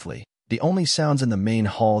smoothly, the only sounds in the main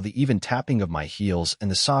hall the even tapping of my heels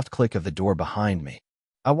and the soft click of the door behind me.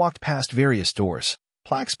 I walked past various doors,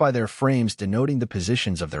 plaques by their frames denoting the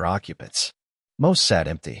positions of their occupants. Most sat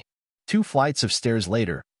empty. 2 flights of stairs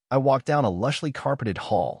later, I walked down a lushly carpeted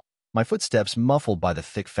hall, my footsteps muffled by the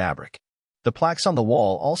thick fabric. The plaques on the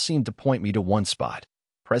wall all seemed to point me to one spot: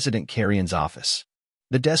 President Carrion's office.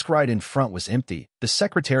 The desk right in front was empty, the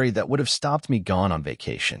secretary that would have stopped me gone on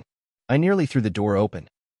vacation. I nearly threw the door open.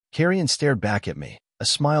 Carrion stared back at me, a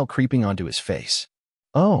smile creeping onto his face.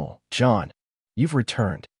 "Oh, John. You've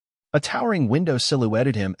returned." A towering window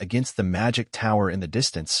silhouetted him against the magic tower in the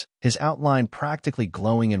distance, his outline practically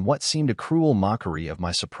glowing in what seemed a cruel mockery of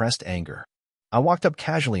my suppressed anger. I walked up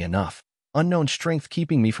casually enough, unknown strength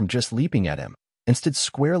keeping me from just leaping at him, and stood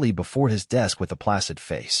squarely before his desk with a placid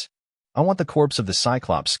face. "I want the corpse of the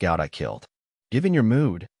Cyclops scout I killed." Given your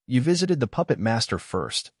mood, you visited the puppet master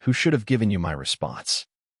first, who should have given you my response.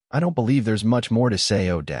 I don't believe there's much more to say,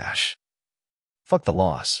 oh dash. Fuck the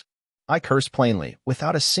loss. I cursed plainly,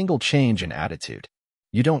 without a single change in attitude.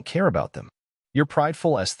 You don't care about them. You're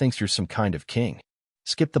prideful as thinks you're some kind of king.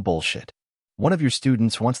 Skip the bullshit. One of your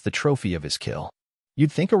students wants the trophy of his kill.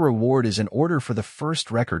 You'd think a reward is in order for the first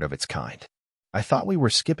record of its kind. I thought we were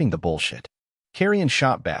skipping the bullshit. Carrion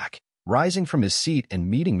shot back, rising from his seat and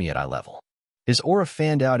meeting me at eye level. His aura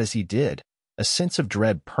fanned out as he did, a sense of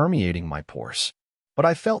dread permeating my pores. But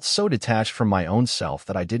I felt so detached from my own self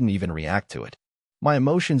that I didn't even react to it. My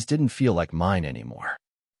emotions didn't feel like mine anymore.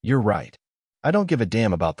 You're right. I don't give a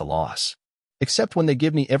damn about the loss. Except when they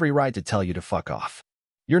give me every right to tell you to fuck off.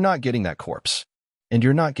 You're not getting that corpse. And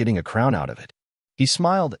you're not getting a crown out of it. He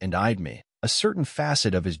smiled and eyed me, a certain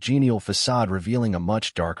facet of his genial facade revealing a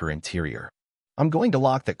much darker interior. I'm going to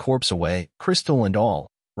lock that corpse away, crystal and all,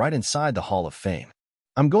 right inside the Hall of Fame.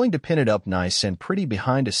 I'm going to pin it up nice and pretty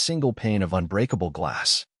behind a single pane of unbreakable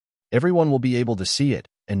glass. Everyone will be able to see it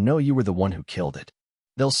and know you were the one who killed it.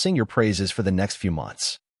 They'll sing your praises for the next few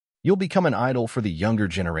months. You'll become an idol for the younger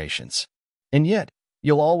generations. And yet,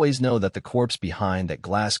 you'll always know that the corpse behind that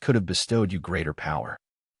glass could have bestowed you greater power.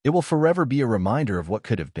 It will forever be a reminder of what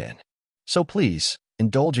could have been. So please,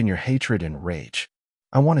 indulge in your hatred and rage.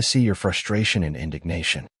 I want to see your frustration and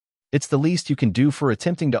indignation. It's the least you can do for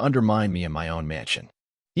attempting to undermine me in my own mansion.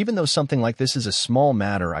 Even though something like this is a small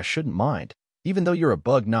matter I shouldn't mind, even though you're a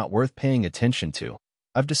bug not worth paying attention to,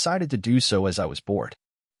 I've decided to do so as I was bored.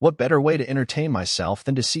 What better way to entertain myself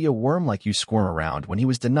than to see a worm like you squirm around when he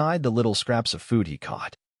was denied the little scraps of food he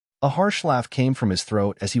caught? A harsh laugh came from his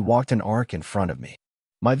throat as he walked an arc in front of me.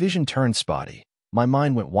 My vision turned spotty. My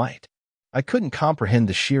mind went white. I couldn't comprehend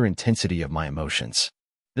the sheer intensity of my emotions.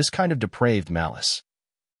 This kind of depraved malice.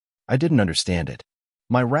 I didn't understand it.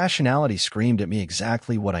 My rationality screamed at me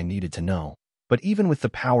exactly what I needed to know, but even with the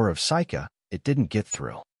power of Psyche, it didn't get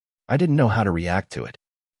through. I didn't know how to react to it.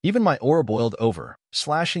 Even my aura boiled over,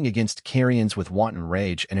 slashing against Carrions with wanton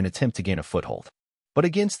rage in an attempt to gain a foothold. But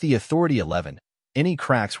against the Authority 11, any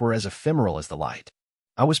cracks were as ephemeral as the light.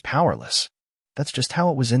 I was powerless. That's just how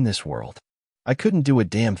it was in this world. I couldn't do a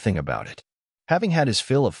damn thing about it. Having had his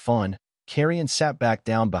fill of fun, Carrion sat back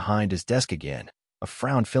down behind his desk again, a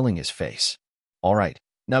frown filling his face. All right,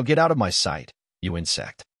 now get out of my sight, you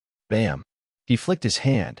insect. Bam. He flicked his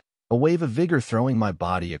hand, a wave of vigor throwing my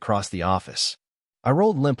body across the office. I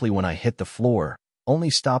rolled limply when I hit the floor, only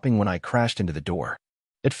stopping when I crashed into the door.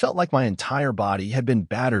 It felt like my entire body had been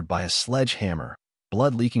battered by a sledgehammer,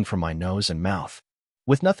 blood leaking from my nose and mouth.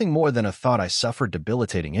 With nothing more than a thought, I suffered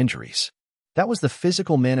debilitating injuries. That was the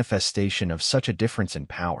physical manifestation of such a difference in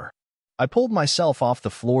power. I pulled myself off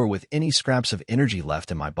the floor with any scraps of energy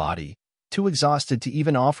left in my body, too exhausted to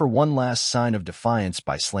even offer one last sign of defiance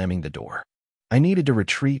by slamming the door. I needed to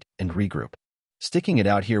retreat and regroup. Sticking it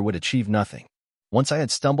out here would achieve nothing. Once I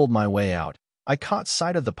had stumbled my way out, I caught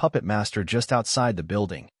sight of the puppet master just outside the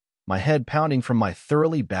building, my head pounding from my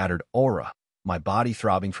thoroughly battered aura, my body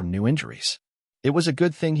throbbing from new injuries. It was a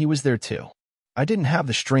good thing he was there too. I didn't have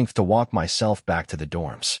the strength to walk myself back to the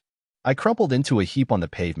dorms. I crumpled into a heap on the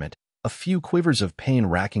pavement, a few quivers of pain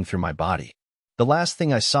racking through my body. The last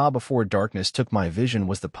thing I saw before darkness took my vision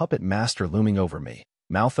was the puppet master looming over me,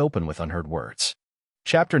 mouth open with unheard words.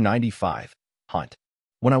 Chapter 95. Hunt.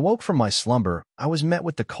 When I woke from my slumber, I was met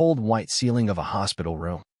with the cold white ceiling of a hospital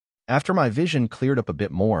room. After my vision cleared up a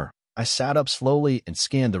bit more, I sat up slowly and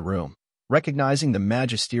scanned the room, recognizing the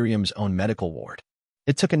Magisterium's own medical ward.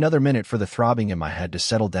 It took another minute for the throbbing in my head to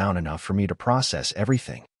settle down enough for me to process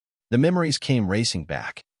everything. The memories came racing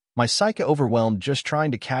back, my psyche overwhelmed just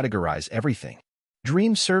trying to categorize everything.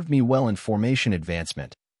 Dreams served me well in formation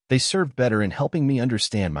advancement. They served better in helping me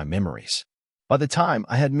understand my memories. By the time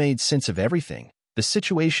I had made sense of everything, the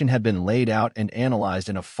situation had been laid out and analyzed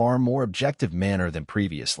in a far more objective manner than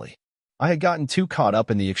previously. I had gotten too caught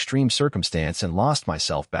up in the extreme circumstance and lost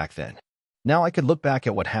myself back then. Now I could look back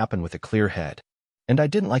at what happened with a clear head. And I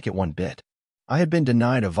didn't like it one bit. I had been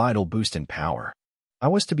denied a vital boost in power. I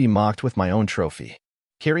was to be mocked with my own trophy.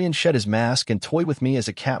 Carrion shed his mask and toyed with me as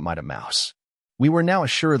a cat might a mouse. We were now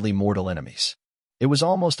assuredly mortal enemies. It was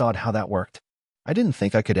almost odd how that worked. I didn't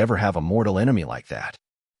think I could ever have a mortal enemy like that.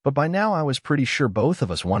 But by now I was pretty sure both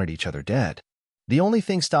of us wanted each other dead. The only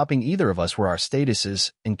thing stopping either of us were our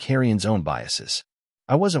statuses and Carrion's own biases.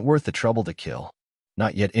 I wasn't worth the trouble to kill.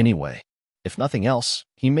 Not yet anyway. If nothing else,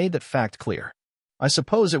 he made that fact clear. I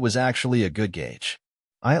suppose it was actually a good gauge.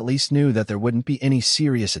 I at least knew that there wouldn't be any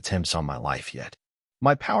serious attempts on my life yet.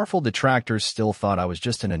 My powerful detractors still thought I was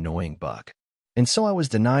just an annoying bug. And so I was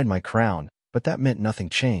denied my crown, but that meant nothing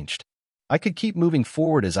changed. I could keep moving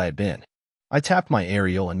forward as I had been. I tapped my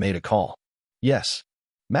aerial and made a call. Yes.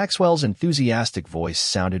 Maxwell's enthusiastic voice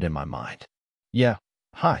sounded in my mind. Yeah,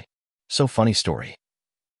 hi. So funny story.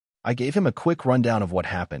 I gave him a quick rundown of what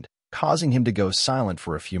happened, causing him to go silent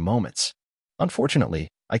for a few moments. Unfortunately,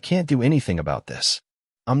 I can't do anything about this.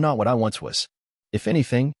 I'm not what I once was. If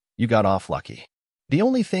anything, you got off lucky. The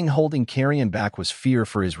only thing holding Carrion back was fear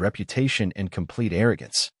for his reputation and complete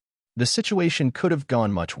arrogance. The situation could have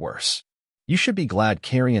gone much worse. You should be glad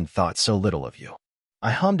Carrion thought so little of you.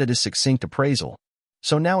 I hummed at his succinct appraisal.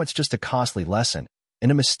 So now it's just a costly lesson,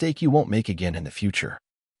 and a mistake you won't make again in the future.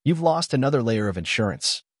 You've lost another layer of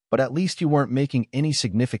insurance, but at least you weren't making any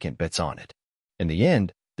significant bets on it. In the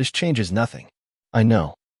end, this changes nothing. I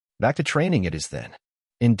know. Back to training it is then.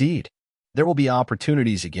 Indeed. There will be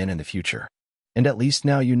opportunities again in the future. And at least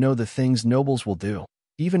now you know the things nobles will do,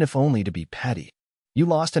 even if only to be petty. You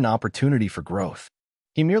lost an opportunity for growth.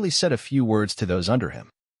 He merely said a few words to those under him.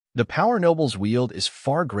 The power nobles wield is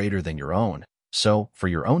far greater than your own, so, for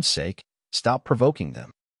your own sake, stop provoking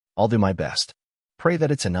them. I'll do my best. Pray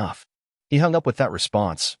that it's enough. He hung up with that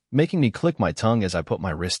response, making me click my tongue as I put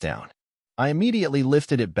my wrist down. I immediately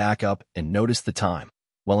lifted it back up and noticed the time,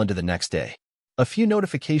 well into the next day. A few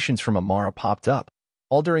notifications from Amara popped up,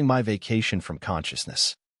 all during my vacation from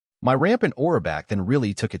consciousness. My rampant aura back then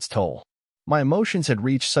really took its toll. My emotions had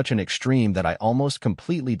reached such an extreme that I almost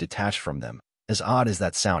completely detached from them, as odd as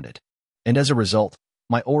that sounded. And as a result,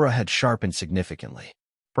 my aura had sharpened significantly.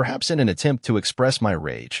 Perhaps in an attempt to express my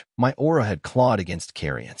rage, my aura had clawed against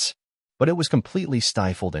Carrion's. But it was completely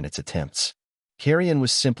stifled in its attempts. Carrion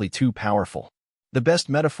was simply too powerful. The best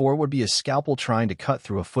metaphor would be a scalpel trying to cut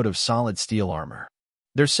through a foot of solid steel armor.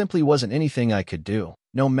 There simply wasn't anything I could do,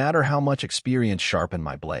 no matter how much experience sharpened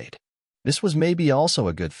my blade. This was maybe also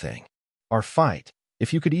a good thing. Our fight,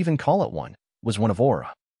 if you could even call it one, was one of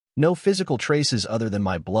aura. No physical traces other than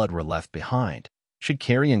my blood were left behind. Should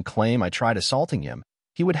Carrion claim I tried assaulting him,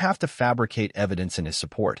 he would have to fabricate evidence in his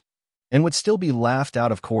support, and would still be laughed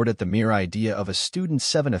out of court at the mere idea of a student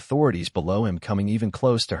 7 authorities below him coming even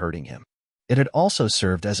close to hurting him. It had also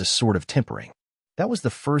served as a sort of tempering. That was the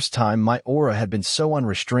first time my aura had been so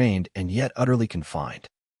unrestrained and yet utterly confined.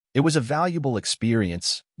 It was a valuable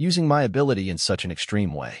experience, using my ability in such an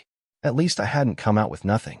extreme way. At least I hadn't come out with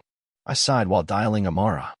nothing. I sighed while dialing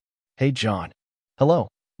Amara. Hey, John. Hello,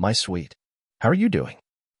 my sweet. How are you doing?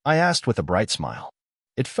 I asked with a bright smile.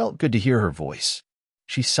 It felt good to hear her voice.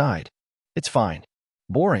 She sighed. It's fine.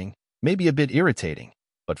 Boring, maybe a bit irritating,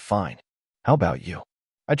 but fine. How about you?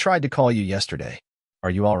 I tried to call you yesterday. Are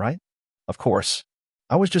you all right? Of course.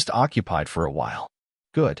 I was just occupied for a while.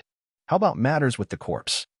 Good. How about matters with the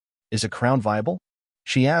corpse? Is a crown viable?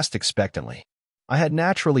 She asked expectantly. I had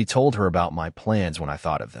naturally told her about my plans when I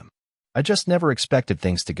thought of them. I just never expected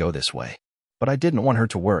things to go this way. But I didn't want her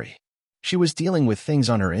to worry. She was dealing with things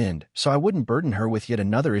on her end, so I wouldn't burden her with yet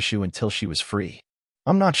another issue until she was free.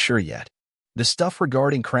 I'm not sure yet. The stuff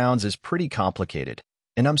regarding crowns is pretty complicated,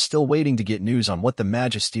 and I'm still waiting to get news on what the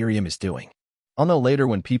Magisterium is doing. I'll know later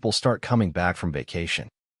when people start coming back from vacation.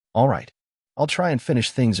 All right. I'll try and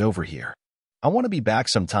finish things over here. I want to be back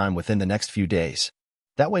sometime within the next few days.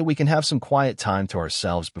 That way we can have some quiet time to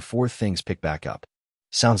ourselves before things pick back up.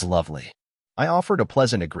 Sounds lovely. I offered a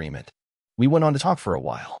pleasant agreement. We went on to talk for a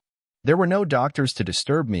while. There were no doctors to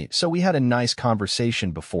disturb me, so we had a nice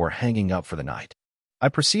conversation before hanging up for the night. I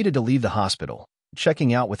proceeded to leave the hospital,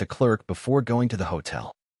 checking out with a clerk before going to the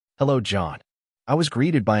hotel. Hello, John. I was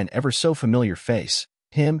greeted by an ever-so-familiar face,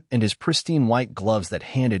 him and his pristine white gloves that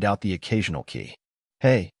handed out the occasional key.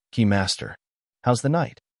 Hey, Keymaster. How's the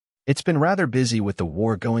night? It's been rather busy with the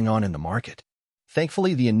war going on in the market.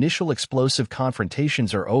 Thankfully, the initial explosive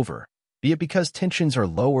confrontations are over, be it because tensions are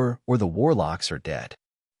lower or the warlocks are dead.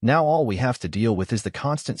 Now all we have to deal with is the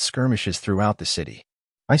constant skirmishes throughout the city.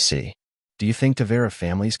 I see. Do you think Tavera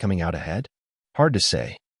family's coming out ahead? Hard to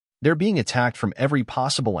say. They're being attacked from every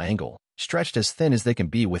possible angle, stretched as thin as they can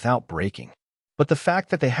be without breaking. But the fact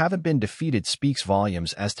that they haven't been defeated speaks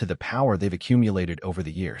volumes as to the power they've accumulated over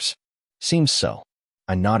the years. Seems so.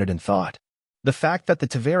 I nodded in thought. The fact that the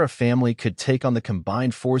Tavera family could take on the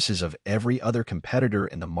combined forces of every other competitor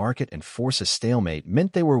in the market and force a stalemate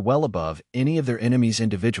meant they were well above any of their enemies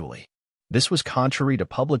individually. This was contrary to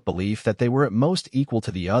public belief that they were at most equal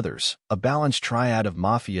to the others, a balanced triad of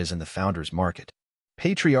mafias in the founder's market.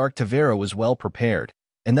 Patriarch Tavera was well prepared,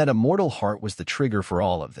 and that immortal heart was the trigger for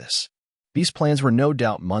all of this. These plans were no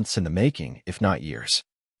doubt months in the making, if not years.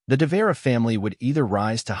 The Tavera family would either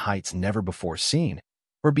rise to heights never before seen,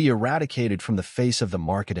 or be eradicated from the face of the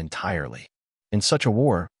market entirely. In such a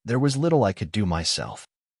war, there was little I could do myself.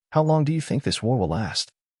 How long do you think this war will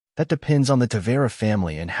last? That depends on the Tavera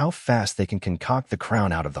family and how fast they can concoct the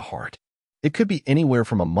crown out of the heart. It could be anywhere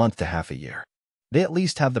from a month to half a year. They at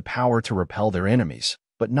least have the power to repel their enemies,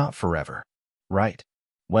 but not forever. Right.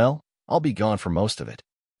 Well, I'll be gone for most of it.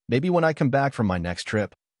 Maybe when I come back from my next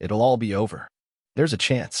trip, it'll all be over. There's a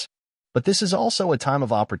chance. But this is also a time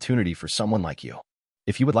of opportunity for someone like you.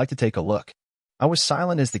 If you would like to take a look. I was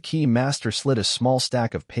silent as the key master slid a small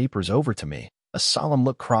stack of papers over to me, a solemn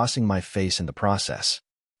look crossing my face in the process.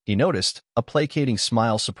 He noticed, a placating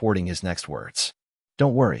smile supporting his next words.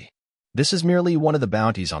 Don't worry. This is merely one of the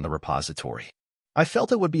bounties on the repository. I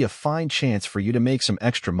felt it would be a fine chance for you to make some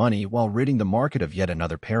extra money while ridding the market of yet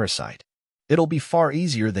another parasite. It'll be far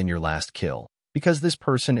easier than your last kill, because this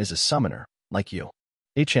person is a summoner, like you.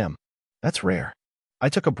 That's rare. I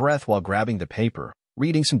took a breath while grabbing the paper,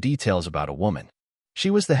 reading some details about a woman. She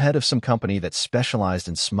was the head of some company that specialized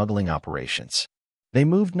in smuggling operations. They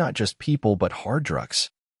moved not just people but hard drugs.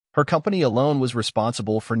 Her company alone was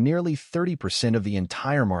responsible for nearly 30% of the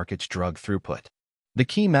entire market's drug throughput. The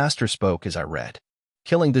key master spoke as I read.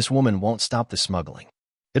 Killing this woman won't stop the smuggling.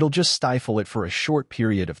 It'll just stifle it for a short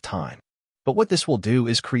period of time. But what this will do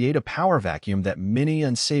is create a power vacuum that many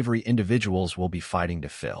unsavory individuals will be fighting to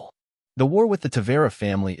fill. The war with the Tavera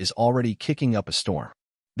family is already kicking up a storm.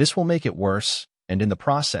 This will make it worse, and in the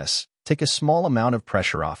process, take a small amount of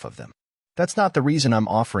pressure off of them. That's not the reason I'm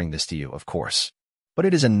offering this to you, of course. But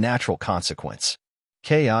it is a natural consequence.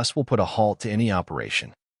 Chaos will put a halt to any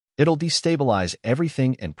operation. It'll destabilize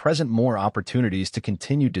everything and present more opportunities to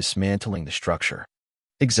continue dismantling the structure.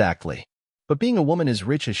 Exactly. But being a woman as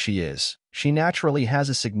rich as she is, she naturally has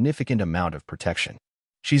a significant amount of protection.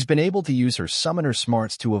 She's been able to use her summoner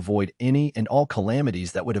smarts to avoid any and all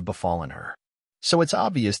calamities that would have befallen her. So it's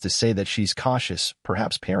obvious to say that she's cautious,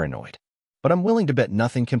 perhaps paranoid. But I'm willing to bet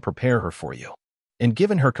nothing can prepare her for you. And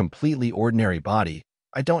given her completely ordinary body,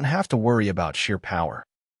 I don't have to worry about sheer power.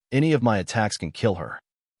 Any of my attacks can kill her.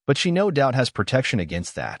 But she no doubt has protection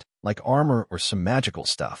against that, like armor or some magical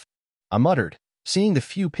stuff. I muttered, seeing the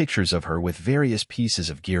few pictures of her with various pieces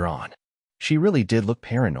of gear on. She really did look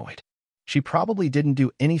paranoid. She probably didn't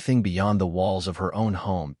do anything beyond the walls of her own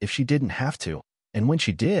home if she didn't have to, and when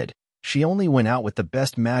she did, she only went out with the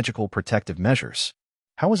best magical protective measures.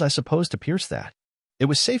 How was I supposed to pierce that? It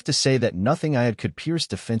was safe to say that nothing I had could pierce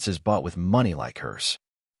defenses bought with money like hers.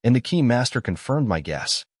 And the key master confirmed my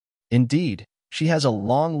guess. Indeed, she has a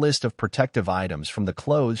long list of protective items from the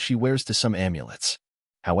clothes she wears to some amulets.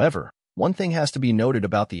 However, one thing has to be noted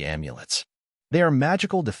about the amulets. They are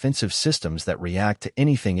magical defensive systems that react to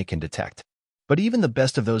anything it can detect. But even the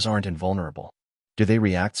best of those aren't invulnerable. Do they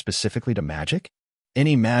react specifically to magic?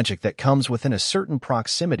 Any magic that comes within a certain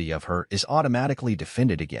proximity of her is automatically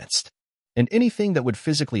defended against. And anything that would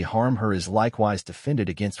physically harm her is likewise defended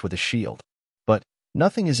against with a shield. But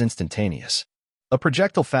nothing is instantaneous. A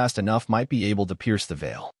projectile fast enough might be able to pierce the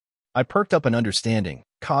veil. I perked up an understanding,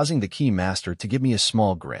 causing the key master to give me a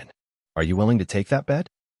small grin. Are you willing to take that bet?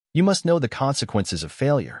 You must know the consequences of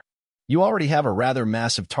failure. You already have a rather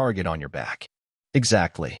massive target on your back.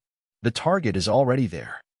 Exactly. The target is already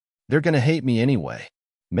there. They're gonna hate me anyway.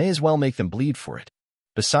 May as well make them bleed for it.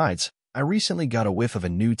 Besides, I recently got a whiff of a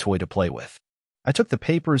new toy to play with. I took the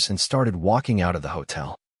papers and started walking out of the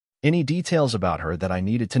hotel. Any details about her that I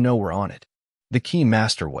needed to know were on it. The key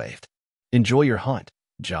master waved. Enjoy your hunt,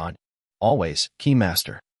 John. Always, key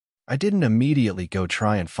master. I didn't immediately go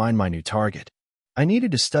try and find my new target. I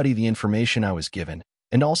needed to study the information I was given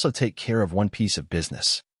and also take care of one piece of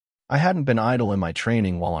business. I hadn't been idle in my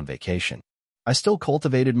training while on vacation. I still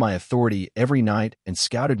cultivated my authority every night and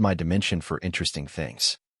scouted my dimension for interesting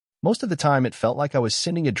things. Most of the time, it felt like I was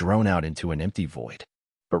sending a drone out into an empty void.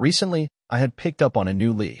 But recently, I had picked up on a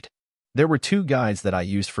new lead. There were two guides that I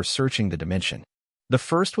used for searching the dimension. The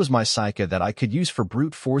first was my psyche that I could use for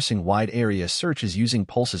brute-forcing wide area searches using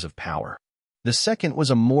pulses of power. The second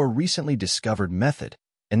was a more recently discovered method,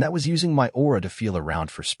 and that was using my aura to feel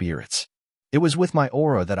around for spirits. It was with my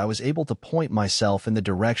aura that I was able to point myself in the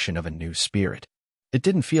direction of a new spirit. It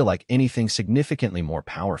didn't feel like anything significantly more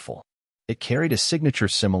powerful. It carried a signature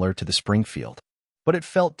similar to the Springfield, but it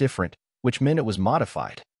felt different, which meant it was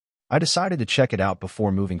modified. I decided to check it out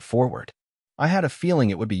before moving forward. I had a feeling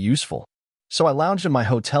it would be useful, so I lounged in my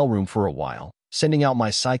hotel room for a while, sending out my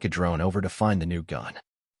psyche drone over to find the new gun.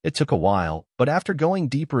 It took a while, but after going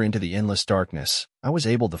deeper into the endless darkness, I was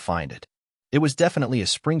able to find it. It was definitely a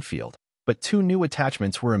Springfield, but two new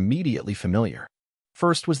attachments were immediately familiar.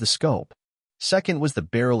 First was the scope. Second was the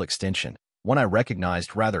barrel extension, one I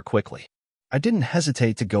recognized rather quickly. I didn't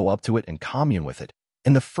hesitate to go up to it and commune with it,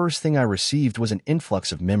 and the first thing I received was an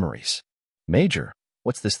influx of memories. Major,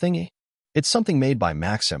 what's this thingy? It's something made by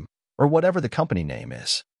Maxim, or whatever the company name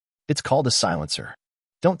is. It's called a silencer.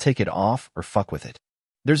 Don't take it off or fuck with it.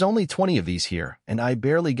 There's only 20 of these here, and I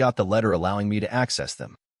barely got the letter allowing me to access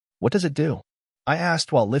them. What does it do? I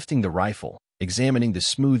asked while lifting the rifle, examining the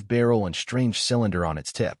smooth barrel and strange cylinder on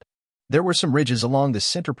its tip. There were some ridges along the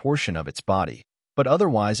center portion of its body, but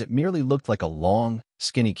otherwise it merely looked like a long,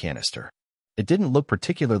 skinny canister. It didn't look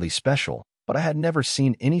particularly special, but I had never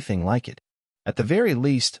seen anything like it. At the very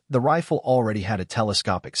least, the rifle already had a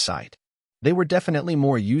telescopic sight. They were definitely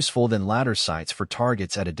more useful than ladder sights for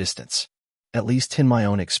targets at a distance, at least in my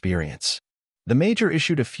own experience. The Major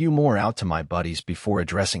issued a few more out to my buddies before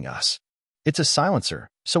addressing us. It's a silencer,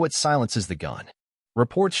 so it silences the gun.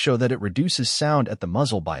 Reports show that it reduces sound at the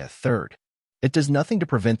muzzle by a third. It does nothing to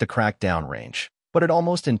prevent the crackdown range, but it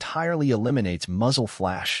almost entirely eliminates muzzle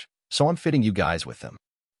flash, so I'm fitting you guys with them.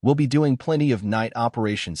 We'll be doing plenty of night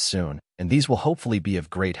operations soon, and these will hopefully be of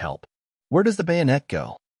great help. Where does the bayonet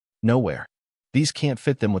go? Nowhere. These can't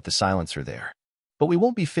fit them with the silencer there. But we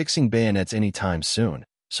won't be fixing bayonets anytime soon,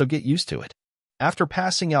 so get used to it. After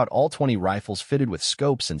passing out all 20 rifles fitted with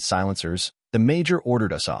scopes and silencers, the Major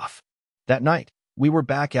ordered us off. That night, we were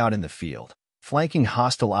back out in the field, flanking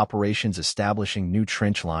hostile operations, establishing new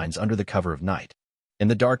trench lines under the cover of night. In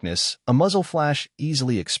the darkness, a muzzle flash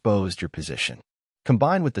easily exposed your position.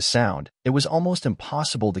 Combined with the sound, it was almost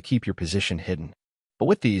impossible to keep your position hidden. But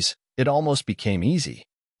with these, it almost became easy.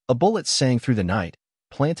 A bullet sang through the night,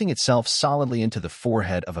 planting itself solidly into the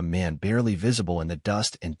forehead of a man barely visible in the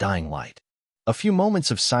dust and dying light. A few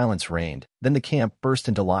moments of silence reigned, then the camp burst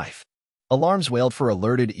into life. Alarms wailed for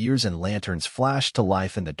alerted ears and lanterns flashed to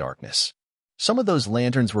life in the darkness. Some of those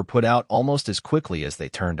lanterns were put out almost as quickly as they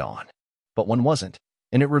turned on. But one wasn't,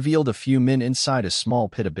 and it revealed a few men inside a small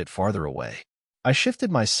pit a bit farther away. I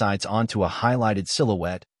shifted my sights onto a highlighted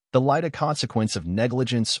silhouette, the light a consequence of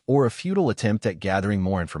negligence or a futile attempt at gathering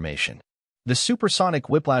more information. The supersonic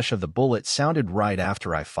whiplash of the bullet sounded right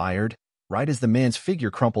after I fired, right as the man's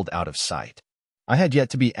figure crumpled out of sight. I had yet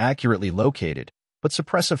to be accurately located, but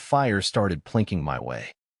suppressive fire started plinking my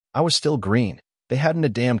way. I was still green. They hadn't a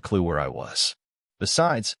damn clue where I was.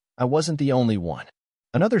 Besides, I wasn't the only one.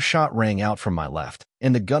 Another shot rang out from my left,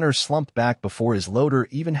 and the gunner slumped back before his loader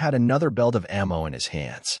even had another belt of ammo in his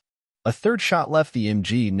hands. A third shot left the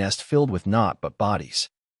MG nest filled with naught but bodies.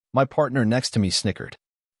 My partner next to me snickered.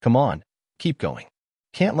 Come on, keep going.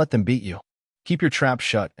 Can't let them beat you. Keep your trap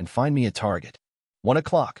shut and find me a target. 1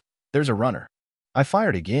 o'clock. There's a runner. I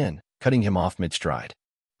fired again, cutting him off mid-stride.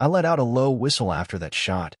 I let out a low whistle after that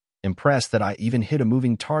shot, impressed that I even hit a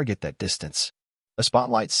moving target that distance. A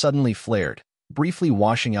spotlight suddenly flared, briefly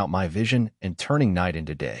washing out my vision and turning night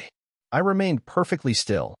into day. I remained perfectly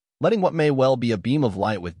still, letting what may well be a beam of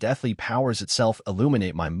light with deathly powers itself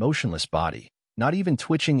illuminate my motionless body, not even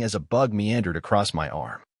twitching as a bug meandered across my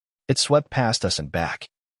arm. It swept past us and back.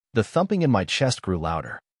 The thumping in my chest grew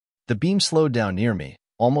louder. The beam slowed down near me,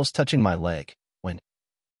 almost touching my leg, when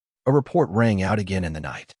a report rang out again in the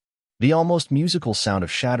night. The almost musical sound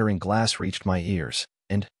of shattering glass reached my ears,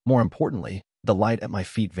 and, more importantly, the light at my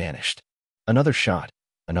feet vanished. Another shot,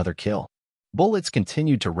 another kill. Bullets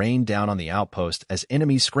continued to rain down on the outpost as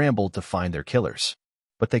enemies scrambled to find their killers.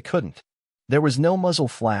 But they couldn't. There was no muzzle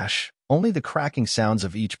flash, only the cracking sounds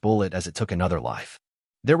of each bullet as it took another life.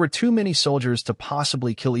 There were too many soldiers to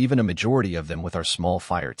possibly kill even a majority of them with our small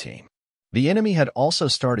fire team. The enemy had also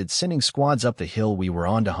started sending squads up the hill we were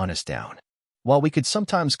on to hunt us down. While we could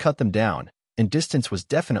sometimes cut them down, and distance was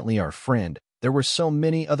definitely our friend, there were so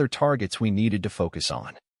many other targets we needed to focus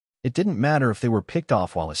on. It didn't matter if they were picked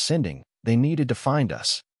off while ascending, they needed to find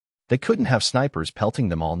us. They couldn't have snipers pelting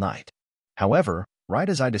them all night. However, right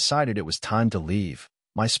as I decided it was time to leave,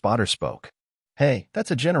 my spotter spoke. Hey,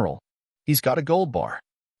 that's a general. He's got a gold bar.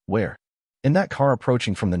 Where? In that car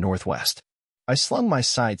approaching from the northwest. I slung my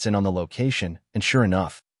sights in on the location, and sure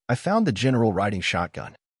enough, I found the general riding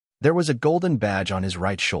shotgun. There was a golden badge on his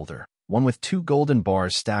right shoulder, one with 2 golden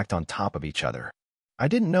bars stacked on top of each other. I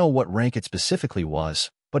didn't know what rank it specifically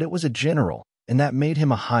was, but it was a general, and that made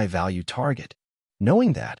him a high-value target.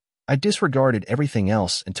 Knowing that, I disregarded everything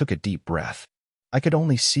else and took a deep breath. I could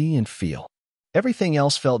only see and feel. Everything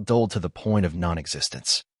else felt dulled to the point of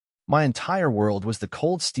non-existence. My entire world was the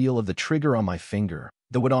cold steel of the trigger on my finger,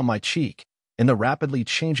 the wood on my cheek, and the rapidly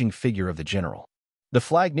changing figure of the general. The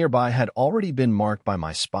flag nearby had already been marked by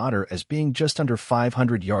my spotter as being just under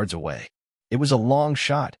 500 yards away. It was a long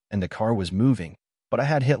shot, and the car was moving, but I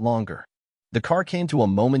had hit longer. The car came to a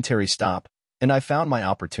momentary stop, and I found my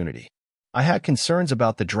opportunity. I had concerns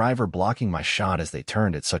about the driver blocking my shot as they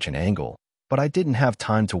turned at such an angle, but I didn't have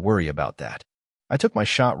time to worry about that. I took my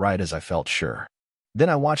shot right as I felt sure. Then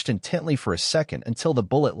I watched intently for a second until the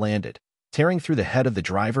bullet landed, tearing through the head of the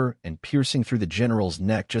driver and piercing through the general's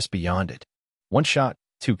neck just beyond it. 1 shot,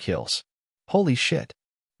 2 kills. Holy shit.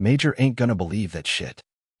 Major ain't gonna believe that shit.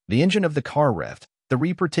 The engine of the car revved, the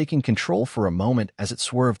Reaper taking control for a moment as it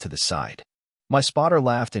swerved to the side. My spotter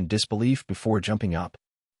laughed in disbelief before jumping up.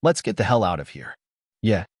 Let's get the hell out of here.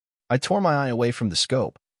 Yeah. I tore my eye away from the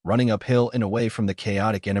scope, running uphill and away from the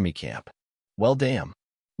chaotic enemy camp. Well, damn.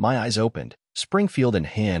 My eyes opened, Springfield in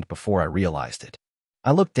hand, before I realized it.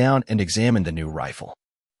 I looked down and examined the new rifle.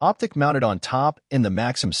 Optic mounted on top and the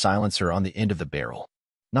Maxim silencer on the end of the barrel.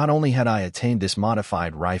 Not only had I attained this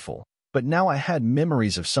modified rifle, but now I had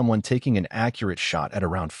memories of someone taking an accurate shot at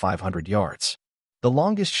around 500 yards. The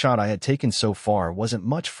longest shot I had taken so far wasn't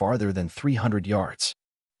much farther than 300 yards.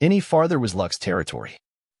 Any farther was luck's territory.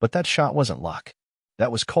 But that shot wasn't luck.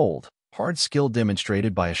 That was cold, hard skill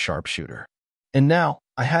demonstrated by a sharpshooter. And now,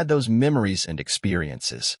 I had those memories and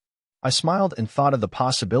experiences. I smiled and thought of the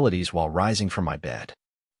possibilities while rising from my bed.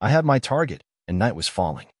 I had my target, and night was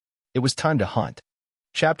falling. It was time to hunt.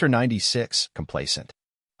 Chapter 96, Complacent.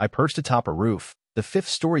 I perched atop a roof, the 5th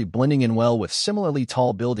story blending in well with similarly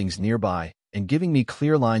tall buildings nearby and giving me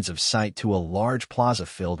clear lines of sight to a large plaza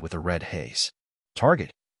filled with a red haze.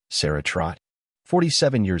 Target, Sarah Trott,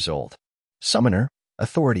 47 years old. Summoner,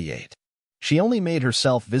 Authority 8. She only made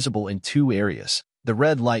herself visible in 2 areas, the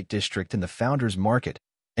Red Light District and the Founders Market,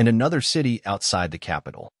 and another city outside the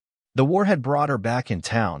capital. The war had brought her back in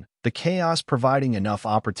town, the chaos providing enough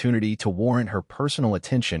opportunity to warrant her personal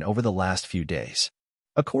attention over the last few days.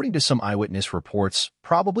 According to some eyewitness reports,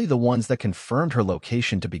 probably the ones that confirmed her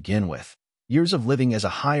location to begin with, years of living as a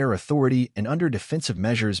higher authority and under defensive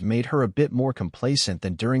measures made her a bit more complacent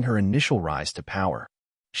than during her initial rise to power.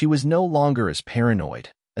 She was no longer as paranoid.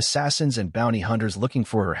 Assassins and bounty hunters looking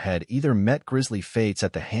for her head either met grisly fates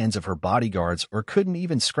at the hands of her bodyguards or couldn't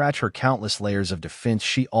even scratch her countless layers of defense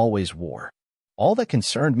she always wore. All that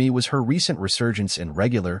concerned me was her recent resurgence in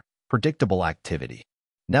regular, predictable activity.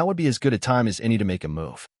 Now would be as good a time as any to make a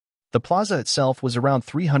move. The plaza itself was around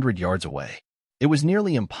 300 yards away. It was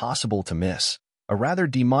nearly impossible to miss. A rather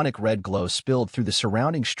demonic red glow spilled through the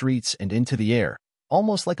surrounding streets and into the air,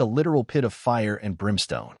 almost like a literal pit of fire and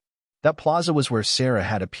brimstone. That plaza was where Sarah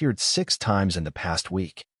had appeared 6 times in the past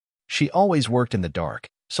week. She always worked in the dark,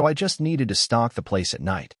 so I just needed to stalk the place at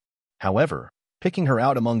night. However, picking her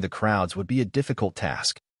out among the crowds would be a difficult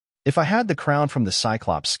task. If I had the crown from the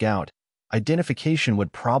Cyclops Scout, identification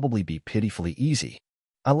would probably be pitifully easy.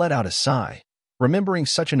 I let out a sigh. Remembering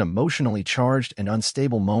such an emotionally charged and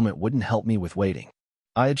unstable moment wouldn't help me with waiting.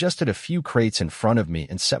 I adjusted a few crates in front of me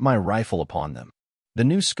and set my rifle upon them. The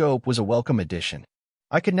new scope was a welcome addition.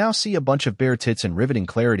 I could now see a bunch of bare tits in riveting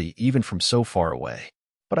clarity even from so far away.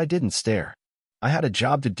 But I didn't stare. I had a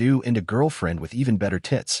job to do and a girlfriend with even better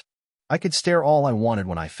tits. I could stare all I wanted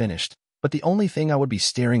when I finished, but the only thing I would be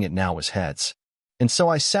staring at now was heads. And so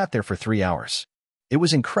I sat there for 3 hours. It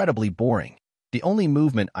was incredibly boring. The only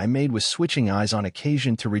movement I made was switching eyes on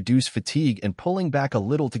occasion to reduce fatigue and pulling back a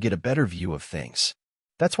little to get a better view of things.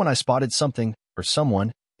 That's when I spotted something, or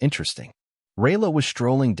someone, interesting. Rayla was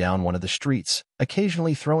strolling down one of the streets,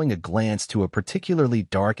 occasionally throwing a glance to a particularly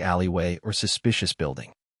dark alleyway or suspicious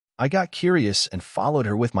building. I got curious and followed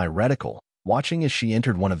her with my reticle, watching as she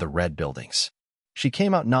entered one of the red buildings. She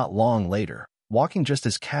came out not long later, walking just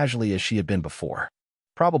as casually as she had been before.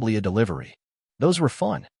 Probably a delivery. Those were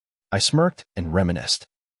fun. I smirked and reminisced.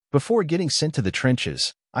 Before getting sent to the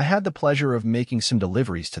trenches, I had the pleasure of making some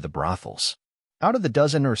deliveries to the brothels. Out of the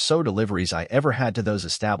dozen or so deliveries I ever had to those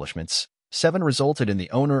establishments, 7 resulted in the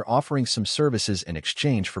owner offering some services in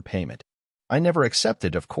exchange for payment. I never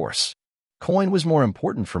accepted, of course. Coin was more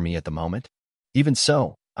important for me at the moment. Even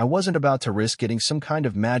so, I wasn't about to risk getting some kind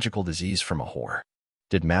of magical disease from a whore.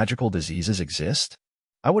 Did magical diseases exist?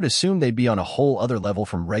 I would assume they'd be on a whole other level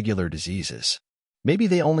from regular diseases. Maybe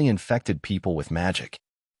they only infected people with magic.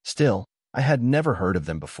 Still, I had never heard of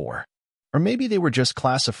them before. Or maybe they were just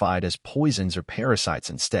classified as poisons or parasites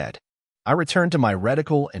instead. I returned to my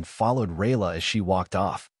reticle and followed Rayla as she walked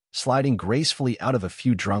off, sliding gracefully out of a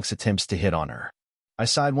few drunks' attempts to hit on her. I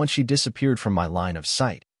sighed once she disappeared from my line of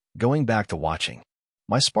sight, going back to watching.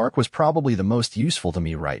 My spark was probably the most useful to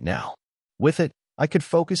me right now. With it, I could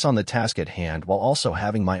focus on the task at hand while also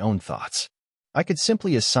having my own thoughts. I could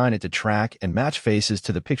simply assign it to track and match faces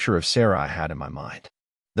to the picture of Sarah I had in my mind.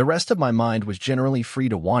 The rest of my mind was generally free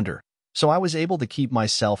to wander, so I was able to keep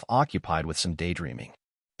myself occupied with some daydreaming.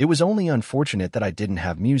 It was only unfortunate that I didn't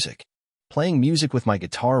have music. Playing music with my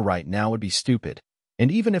guitar right now would be stupid, and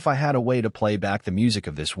even if I had a way to play back the music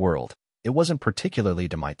of this world, it wasn't particularly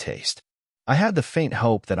to my taste. I had the faint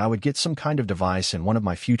hope that I would get some kind of device in one of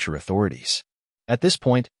my future authorities. At this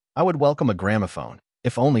point, I would welcome a gramophone,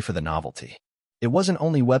 if only for the novelty. It wasn't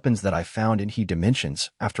only weapons that I found in He Dimensions,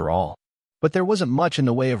 after all. But there wasn't much in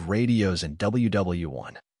the way of radios in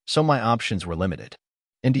WW1, so my options were limited.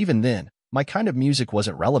 And even then, my kind of music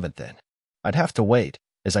wasn't relevant then. I'd have to wait,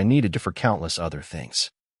 as I needed to for countless other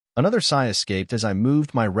things. Another sigh escaped as I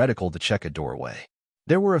moved my reticle to check a doorway.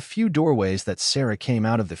 There were a few doorways that Sarah came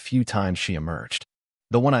out of the few times she emerged.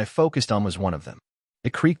 The one I focused on was one of them.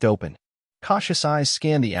 It creaked open. Cautious eyes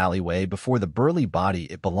scanned the alleyway before the burly body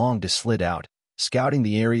it belonged to slid out, scouting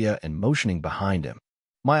the area and motioning behind him.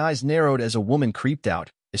 My eyes narrowed as a woman creeped out,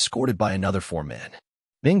 escorted by another 4 men.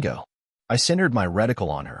 Bingo! I centered my reticle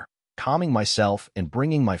on her, calming myself and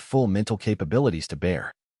bringing my full mental capabilities to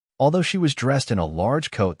bear. Although she was dressed in a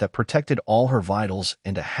large coat that protected all her vitals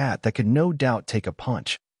and a hat that could no doubt take a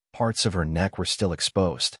punch, parts of her neck were still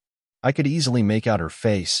exposed. I could easily make out her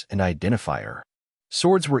face and identify her.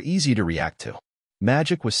 Swords were easy to react to.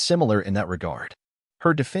 Magic was similar in that regard.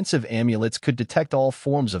 Her defensive amulets could detect all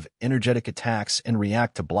forms of energetic attacks and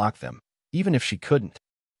react to block them, even if she couldn't.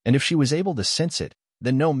 And if she was able to sense it,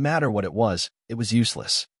 then no matter what it was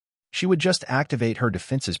useless. She would just activate her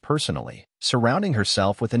defenses personally, surrounding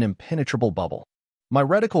herself with an impenetrable bubble. My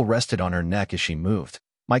reticle rested on her neck as she moved,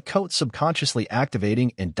 my coat subconsciously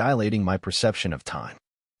activating and dilating my perception of time.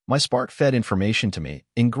 My spark fed information to me,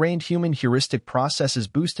 ingrained human heuristic processes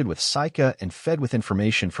boosted with Psyche and fed with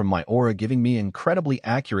information from my aura, giving me incredibly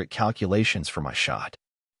accurate calculations for my shot.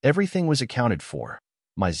 Everything was accounted for.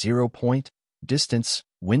 My 0 point, distance,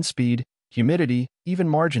 wind speed, humidity, even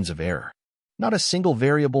margins of error. Not a single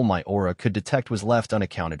variable my aura could detect was left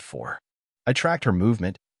unaccounted for. I tracked her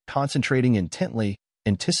movement, concentrating intently,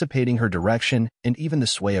 anticipating her direction and even the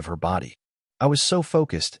sway of her body. I was so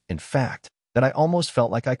focused, in fact, that I almost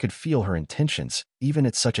felt like I could feel her intentions, even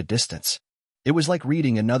at such a distance. It was like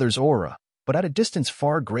reading another's aura, but at a distance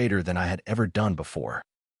far greater than I had ever done before.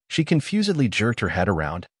 She confusedly jerked her head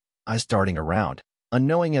around, eyes darting around,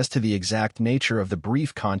 unknowing as to the exact nature of the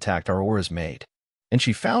brief contact our auras made. And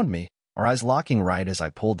she found me, our eyes locking right as I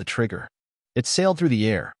pulled the trigger. It sailed through the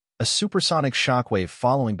air, a supersonic shockwave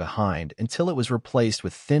following behind until it was replaced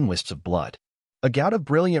with thin wisps of blood. A gout of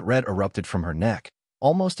brilliant red erupted from her neck,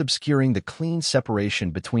 almost obscuring the clean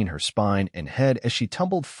separation between her spine and head as she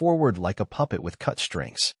tumbled forward like a puppet with cut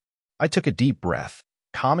strings. I took a deep breath,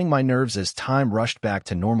 calming my nerves as time rushed back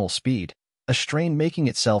to normal speed, a strain making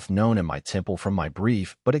itself known in my temple from my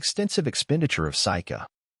brief but extensive expenditure of Psyche.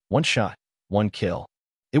 1 shot, 1 kill.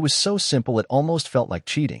 It was so simple it almost felt like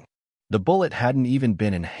cheating. The bullet hadn't even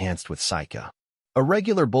been enhanced with Psyche. A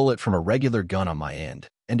regular bullet from a regular gun on my end,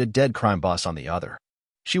 and a dead crime boss on the other.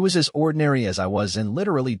 She was as ordinary as I was and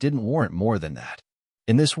literally didn't warrant more than that.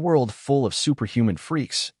 In this world full of superhuman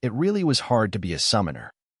freaks, it really was hard to be a summoner.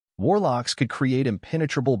 Warlocks could create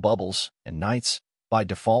impenetrable bubbles, and knights, by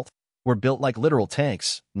default, were built like literal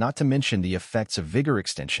tanks, not to mention the effects of vigor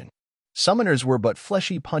extension. Summoners were but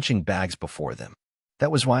fleshy punching bags before them.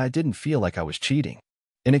 That was why I didn't feel like I was cheating.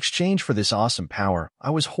 In exchange for this awesome power, I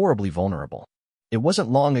was horribly vulnerable. It wasn't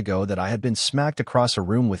long ago that I had been smacked across a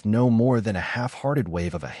room with no more than a half-hearted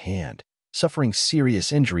wave of a hand, suffering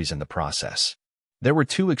serious injuries in the process. There were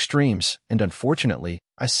 2 extremes, and unfortunately,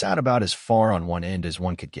 I sat about as far on one end as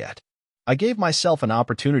one could get. I gave myself an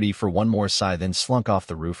opportunity for one more sigh, then slunk off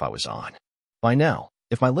the roof I was on. By now,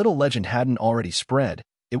 if my little legend hadn't already spread,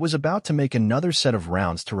 it was about to make another set of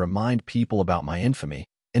rounds to remind people about my infamy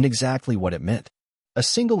and exactly what it meant. A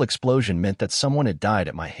single explosion meant that someone had died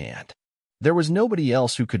at my hand. There was nobody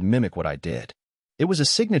else who could mimic what I did. It was a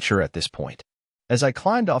signature at this point. As I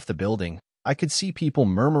climbed off the building, I could see people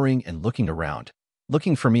murmuring and looking around,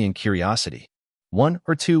 looking for me in curiosity. 1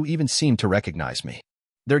 or 2 even seemed to recognize me.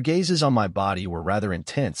 Their gazes on my body were rather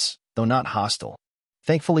intense, though not hostile.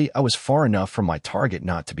 Thankfully, I was far enough from my target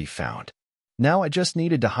not to be found. Now I just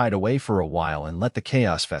needed to hide away for a while and let the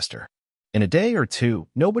chaos fester. In a day or 2,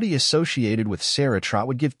 nobody associated with Sarah Trott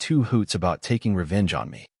would give 2 hoots about taking revenge on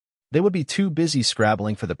me. They would be too busy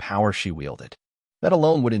scrabbling for the power she wielded. That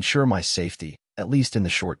alone would ensure my safety, at least in the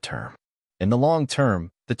short term. In the long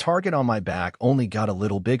term, the target on my back only got a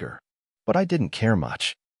little bigger. But I didn't care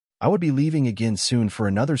much. I would be leaving again soon for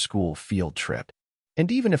another school field trip.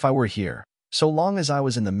 And even if I were here, so long as I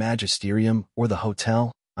was in the Magisterium or the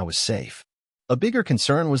hotel, I was safe. A bigger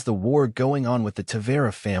concern was the war going on with the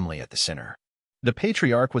Tavera family at the center. The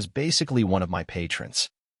patriarch was basically one of my patrons.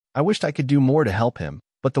 I wished I could do more to help him,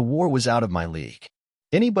 but the war was out of my league.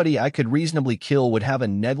 Anybody I could reasonably kill would have a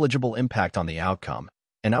negligible impact on the outcome,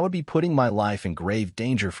 and I would be putting my life in grave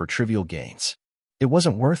danger for trivial gains. It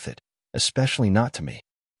wasn't worth it. especially not to me.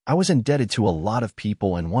 I was indebted to a lot of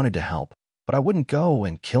people and wanted to help, but I wouldn't go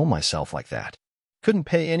and kill myself like that. Couldn't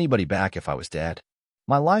pay anybody back if I was dead.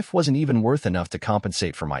 My life wasn't even worth enough to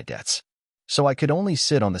compensate for my debts, so I could only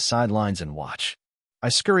sit on the sidelines and watch. I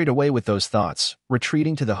scurried away with those thoughts,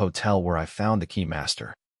 retreating to the hotel where I found the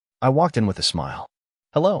keymaster. I walked in with a smile.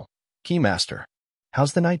 "Hello, keymaster.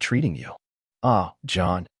 How's the night treating you?" "Ah,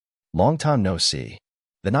 John. Long time no see.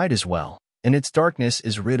 The night is well, and its darkness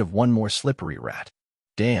is rid of one more slippery rat.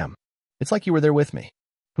 Damn, it's like you were there with me."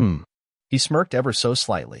 He smirked ever so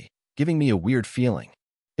slightly, giving me a weird feeling.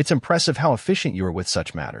 "It's impressive how efficient you are with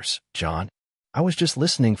such matters, John. I was just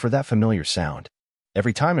listening for that familiar sound.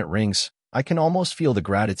 Every time it rings, I can almost feel the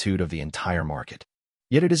gratitude of the entire market.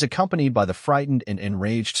 Yet it is accompanied by the frightened and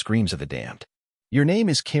enraged screams of the damned. Your name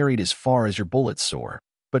is carried as far as your bullets soar,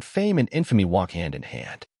 but fame and infamy walk hand in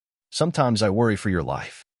hand. Sometimes I worry for your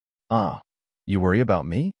life." "Ah, you worry about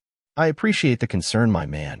me? I appreciate the concern, my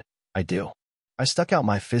man. I do." I stuck out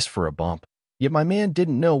my fist for a bump, yet my man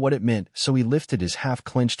didn't know what it meant, so he lifted his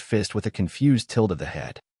half-clenched fist with a confused tilt of the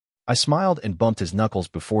head. I smiled and bumped his knuckles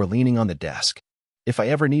before leaning on the desk. "If I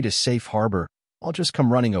ever need a safe harbor, I'll just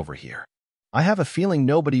come running over here. I have a feeling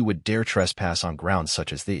nobody would dare trespass on grounds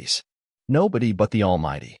such as these. Nobody but the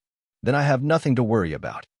Almighty. Then I have nothing to worry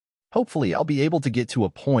about. Hopefully I'll be able to get to a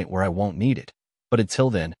point where I won't need it. But until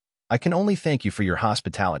then, I can only thank you for your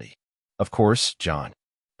hospitality." "Of course, John.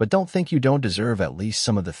 But don't think you don't deserve at least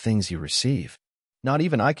some of the things you receive. Not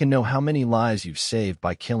even I can know how many lives you've saved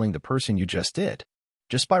by killing the person you just did.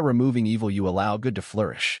 Just by removing evil, you allow good to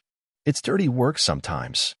flourish. It's dirty work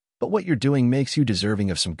sometimes, but what you're doing makes you deserving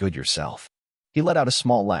of some good yourself." He let out a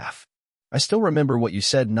small laugh. "I still remember what you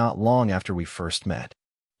said not long after we first met.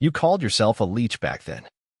 You called yourself a leech back then.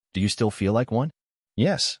 Do you still feel like one?"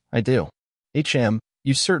 "Yes, I do.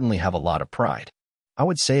 You certainly have a lot of pride. I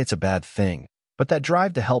would say it's a bad thing, but that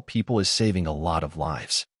drive to help people is saving a lot of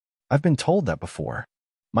lives. I've been told that before.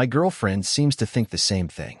 My girlfriend seems to think the same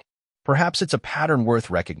thing. Perhaps it's a pattern worth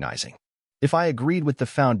recognizing. If I agreed with the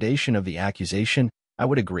foundation of the accusation, I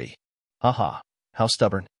would agree." "Haha, how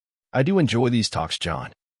stubborn. I do enjoy these talks,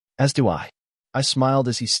 John." "As do I." I smiled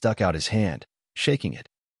as he stuck out his hand, shaking it.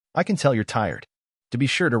 "I can tell you're tired. To be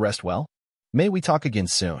sure to rest well. May we talk again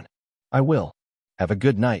soon?" "I will. Have a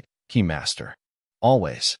good night, Keymaster."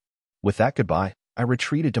 "Always." With that goodbye, I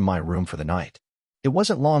retreated to my room for the night. It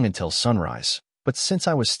wasn't long until sunrise, but since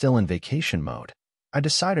I was still in vacation mode, I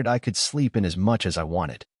decided I could sleep in as much as I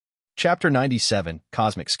wanted. Chapter 97,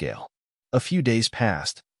 Cosmic Scale. A few days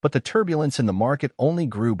passed, but the turbulence in the market only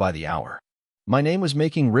grew by the hour. My name was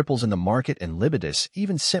making ripples in the market, and Libidus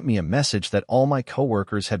even sent me a message that all my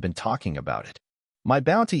coworkers had been talking about it. My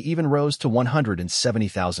bounty even rose to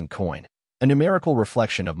 170,000 coin, a numerical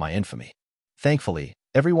reflection of my infamy. Thankfully,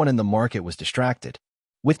 everyone in the market was distracted.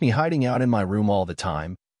 With me hiding out in my room all the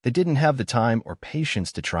time, they didn't have the time or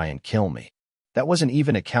patience to try and kill me. That wasn't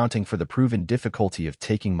even accounting for the proven difficulty of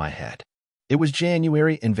taking my head. It was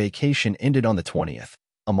January and vacation ended on the 20th.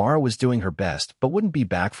 Amara was doing her best but wouldn't be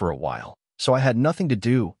back for a while, so I had nothing to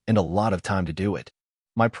do and a lot of time to do it.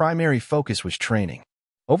 My primary focus was training.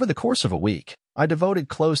 Over the course of a week, I devoted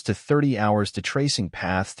close to 30 hours to tracing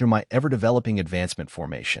paths through my ever-developing advancement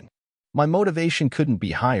formation. My motivation couldn't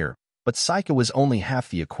be higher, but Psyche was only half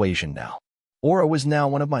the equation now. Aura was now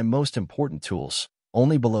one of my most important tools,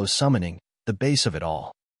 only below summoning, the base of it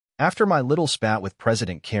all. After my little spat with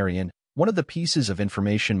President Carrion, one of the pieces of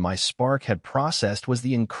information my spark had processed was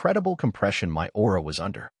the incredible compression my aura was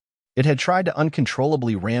under. It had tried to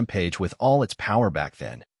uncontrollably rampage with all its power back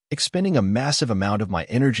then, expending a massive amount of my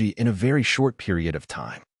energy in a very short period of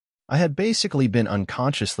time. I had basically been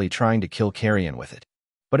unconsciously trying to kill Carrion with it,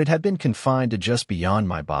 but it had been confined to just beyond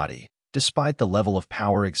my body, despite the level of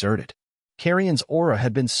power exerted. Carrion's aura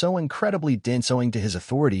had been so incredibly dense owing to his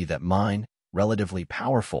authority that mine, relatively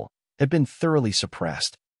powerful, had been thoroughly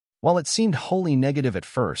suppressed. While it seemed wholly negative at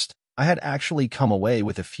first, I had actually come away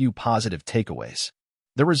with a few positive takeaways.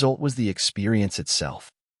 The result was the experience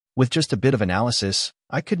itself. With just a bit of analysis,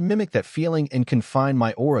 I could mimic that feeling and confine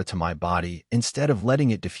my aura to my body instead of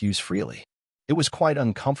letting it diffuse freely. It was quite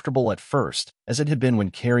uncomfortable at first, as it had been when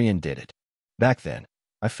Carrion did it. Back then,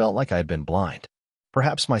 I felt like I had been blind.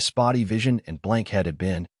 Perhaps my spotty vision and blank head had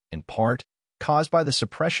been, in part, caused by the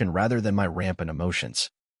suppression rather than my rampant emotions.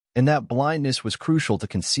 And that blindness was crucial to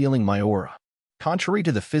concealing my aura. Contrary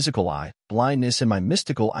to the physical eye, blindness in my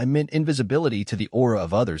mystical eye meant invisibility to the aura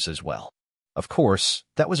of others as well. Of course,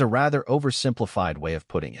 that was a rather oversimplified way of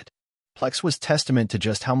putting it. Plex was testament to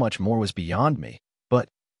just how much more was beyond me, but,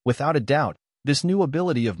 without a doubt, this new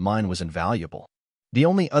ability of mine was invaluable. The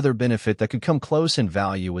only other benefit that could come close in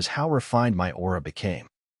value was how refined my aura became,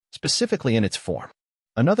 specifically in its form.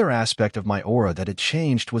 Another aspect of my aura that had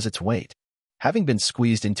changed was its weight. Having been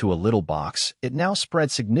squeezed into a little box, it now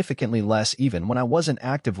spread significantly less even when I wasn't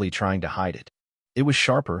actively trying to hide it. It was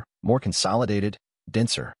sharper, more consolidated,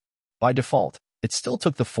 denser. By default, it still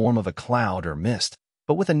took the form of a cloud or mist,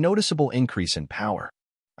 but with a noticeable increase in power.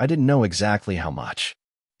 I didn't know exactly how much.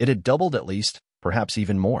 It had doubled at least, perhaps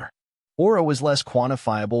even more. Aura was less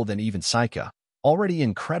quantifiable than even Isekai, already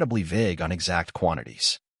incredibly vague on exact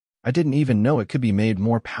quantities. I didn't even know it could be made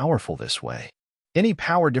more powerful this way. Any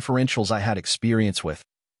power differentials I had experience with,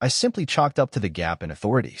 I simply chalked up to the gap in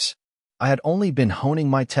authorities. I had only been honing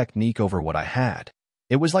my technique over what I had.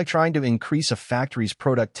 It was like trying to increase a factory's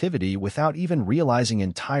productivity without even realizing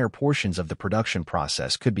entire portions of the production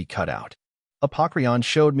process could be cut out. Apocryon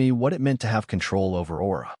showed me what it meant to have control over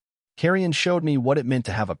aura. Carrion showed me what it meant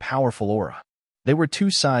to have a powerful aura. They were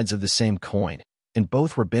two sides of the same coin, and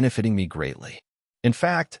both were benefiting me greatly. In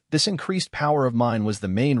fact, this increased power of mine was the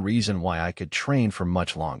main reason why I could train for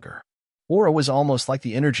much longer. Aura was almost like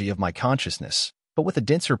the energy of my consciousness, but with a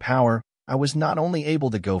denser power, I was not only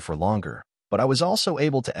able to go for longer, but I was also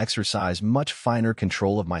able to exercise much finer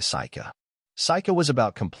control of my Psyche. Psyche was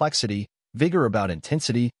about complexity, vigor about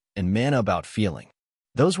intensity, and mana about feeling.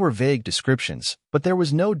 Those were vague descriptions, but there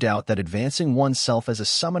was no doubt that advancing oneself as a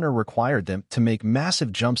summoner required them to make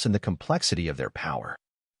massive jumps in the complexity of their power.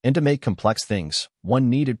 And to make complex things, one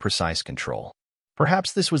needed precise control.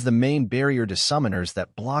 Perhaps this was the main barrier to summoners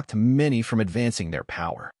that blocked many from advancing their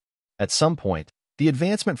power. At some point, the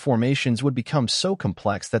advancement formations would become so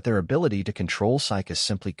complex that their ability to control Psyche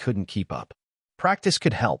simply couldn't keep up. Practice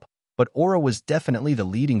could help, but aura was definitely the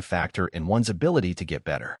leading factor in one's ability to get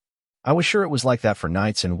better. I was sure it was like that for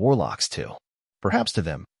knights and warlocks too. Perhaps to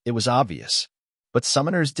them, it was obvious. But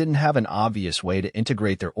summoners didn't have an obvious way to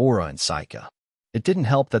integrate their aura and Psyche. It didn't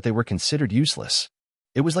help that they were considered useless.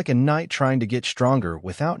 It was like a knight trying to get stronger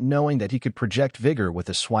without knowing that he could project vigor with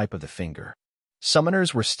a swipe of the finger.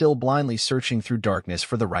 Summoners were still blindly searching through darkness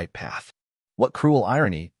for the right path. What cruel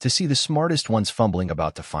irony to see the smartest ones fumbling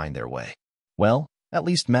about to find their way. Well, at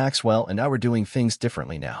least Maxwell and I were doing things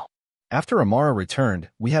differently now. After Amara returned,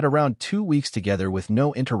 we had around 2 weeks together with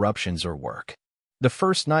no interruptions or work. The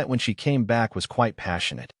first night when she came back was quite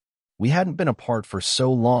passionate. We hadn't been apart for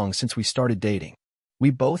so long since we started dating. We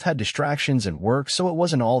both had distractions and work, so it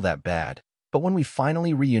wasn't all that bad. But when we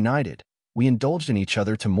finally reunited, we indulged in each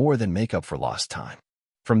other to more than make up for lost time.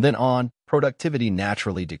 From then on, productivity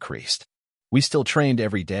naturally decreased. We still trained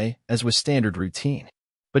every day, as was standard routine.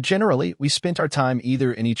 But generally, we spent our time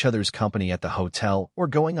either in each other's company at the hotel or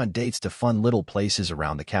going on dates to fun little places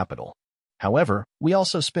around the capital. However, we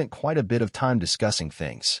also spent quite a bit of time discussing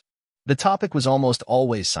things. The topic was almost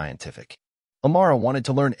always scientific. Amara wanted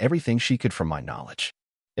to learn everything she could from my knowledge.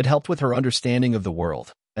 It helped with her understanding of the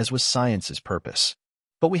world, as was science's purpose.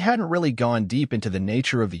 But we hadn't really gone deep into the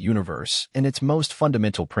nature of the universe and its most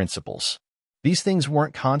fundamental principles. These things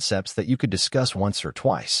weren't concepts that you could discuss once or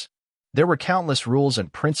twice. There were countless rules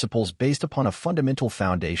and principles based upon a fundamental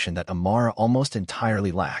foundation that Amara almost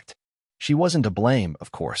entirely lacked. She wasn't to blame,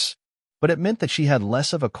 of course, but it meant that she had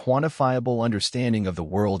less of a quantifiable understanding of the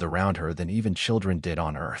world around her than even children did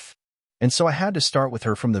on Earth. And so I had to start with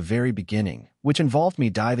her from the very beginning, which involved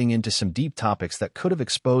me diving into some deep topics that could have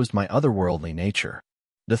exposed my otherworldly nature.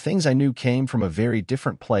 The things I knew came from a very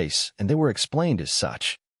different place, and they were explained as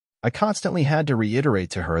such. I constantly had to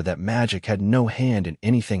reiterate to her that magic had no hand in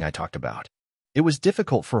anything I talked about. It was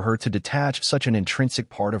difficult for her to detach such an intrinsic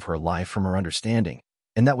part of her life from her understanding,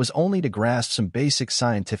 and that was only to grasp some basic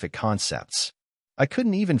scientific concepts. I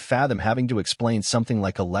couldn't even fathom having to explain something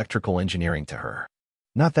like electrical engineering to her.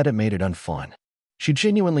 Not that it made it unfun. She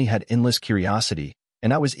genuinely had endless curiosity,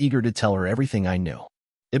 and I was eager to tell her everything I knew.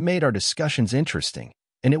 It made our discussions interesting,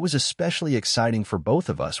 and it was especially exciting for both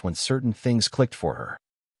of us when certain things clicked for her.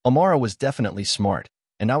 Amara was definitely smart,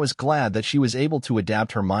 and I was glad that she was able to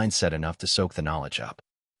adapt her mindset enough to soak the knowledge up.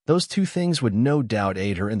 Those two things would no doubt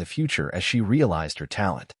aid her in the future as she realized her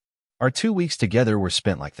talent. Our 2 weeks together were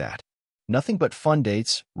spent like that. Nothing but fun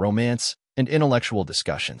dates, romance, and intellectual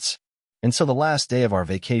discussions. And so the last day of our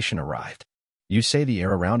vacation arrived. You say the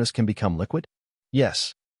air around us can become liquid?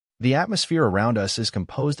 Yes. The atmosphere around us is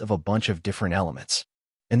composed of a bunch of different elements.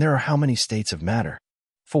 And there are how many states of matter?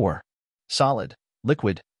 4. Solid,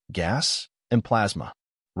 liquid, gas, and plasma.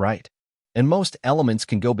 Right. And most elements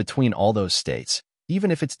can go between all those states,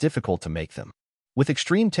 even if it's difficult to make them. With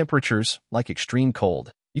extreme temperatures, like extreme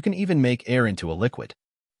cold, you can even make air into a liquid.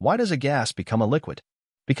 Why does a gas become a liquid?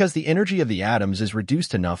 Because the energy of the atoms is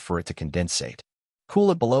reduced enough for it to condensate.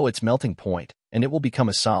 Cool it below its melting point, and it will become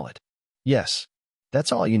a solid. Yes,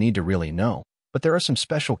 that's all you need to really know, but there are some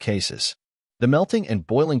special cases. The melting and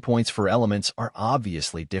boiling points for elements are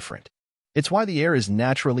obviously different. It's why the air is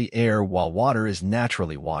naturally air while water is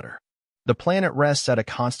naturally water. The planet rests at a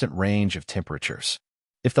constant range of temperatures.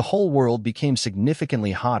 If the whole world became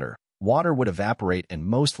significantly hotter, water would evaporate and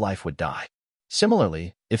most life would die.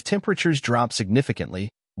 Similarly, if temperatures drop significantly,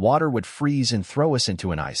 water would freeze and throw us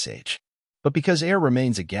into an ice age. But because air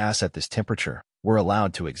remains a gas at this temperature, we're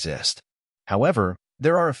allowed to exist. However,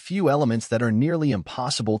 there are a few elements that are nearly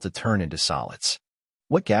impossible to turn into solids.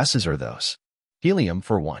 What gases are those? Helium,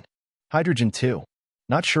 for one. Hydrogen, too.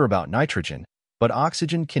 Not sure about nitrogen, but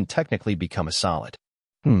oxygen can technically become a solid.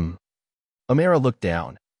 Amara looked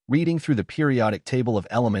down, reading through the periodic table of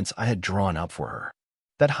elements I had drawn up for her.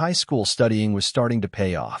 That high school studying was starting to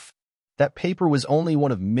pay off. That paper was only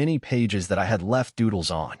one of many pages that I had left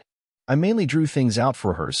doodles on. I mainly drew things out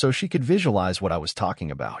for her so she could visualize what I was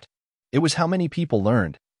talking about. It was how many people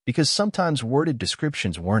learned, because sometimes worded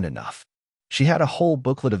descriptions weren't enough. She had a whole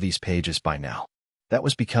booklet of these pages by now. That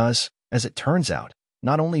was because, as it turns out,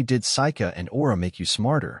 not only did Psyche and Aura make you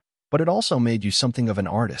smarter, but it also made you something of an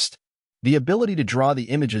artist. The ability to draw the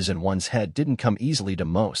images in one's head didn't come easily to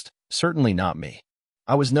most, certainly not me.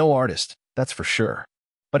 I was no artist, that's for sure.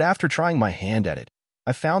 But after trying my hand at it,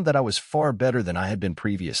 I found that I was far better than I had been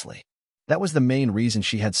previously. That was the main reason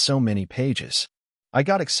she had so many pages. I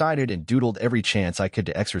got excited and doodled every chance I could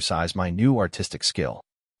to exercise my new artistic skill.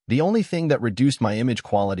 The only thing that reduced my image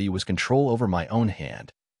quality was control over my own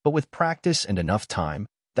hand, but with practice and enough time,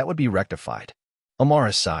 that would be rectified.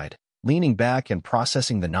 Amara sighed, leaning back and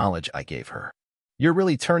processing the knowledge I gave her. You're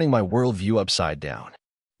really turning my worldview upside down.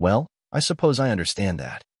 Well, I suppose I understand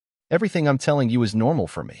that. Everything I'm telling you is normal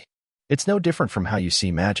for me. It's no different from how you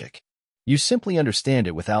see magic. You simply understand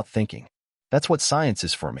it without thinking. That's what science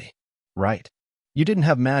is for me. Right. You didn't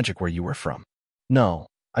have magic where you were from. No,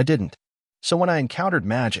 I didn't. So when I encountered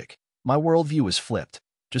magic, my worldview was flipped,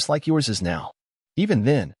 just like yours is now. Even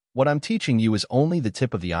then, what I'm teaching you is only the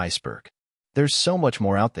tip of the iceberg. There's so much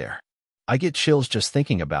more out there. I get chills just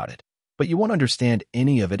thinking about it, but you won't understand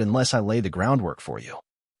any of it unless I lay the groundwork for you.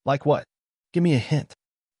 Like what? Give me a hint.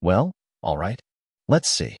 Well, all right. Let's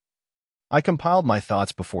see. I compiled my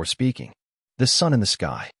thoughts before speaking. The sun in the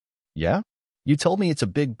sky. Yeah? You told me it's a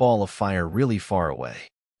big ball of fire really far away.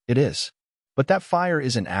 It is. But that fire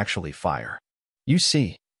isn't actually fire. You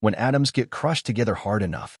see, when atoms get crushed together hard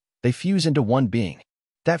enough, they fuse into one being.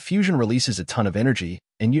 That fusion releases a ton of energy,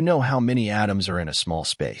 and you know how many atoms are in a small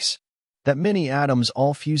space. That many atoms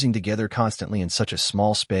all fusing together constantly in such a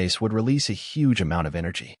small space would release a huge amount of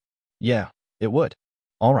energy. Yeah, it would.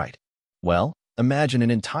 All right. Well, imagine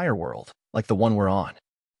an entire world, like the one we're on.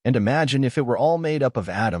 And imagine if it were all made up of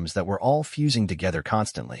atoms that were all fusing together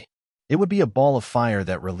constantly. It would be a ball of fire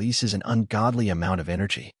that releases an ungodly amount of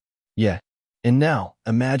energy. Yeah. And now,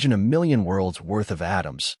 imagine 1,000,000 worlds worth of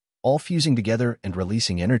atoms, all fusing together and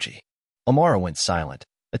releasing energy. Amara went silent,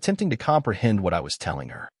 attempting to comprehend what I was telling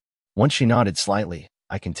her. Once she nodded slightly,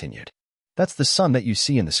 I continued. That's the sun that you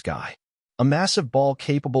see in the sky. A massive ball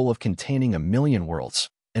capable of containing 1,000,000 worlds,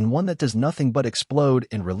 and one that does nothing but explode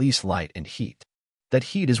and release light and heat. That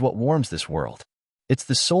heat is what warms this world. It's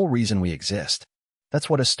the sole reason we exist. That's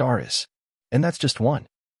what a star is. And that's just one.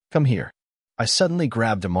 Come here. I suddenly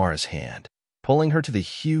grabbed Amara's hand, pulling her to the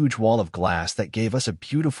huge wall of glass that gave us a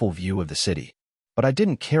beautiful view of the city. But I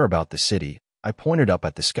didn't care about the city. I pointed up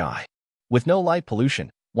at the sky. With no light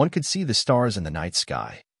pollution, one could see the stars in the night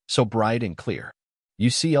sky, so bright and clear. You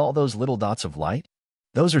see all those little dots of light?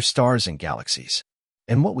 Those are stars and galaxies.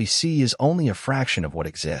 And what we see is only a fraction of what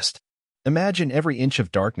exists. Imagine every inch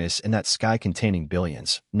of darkness in that sky containing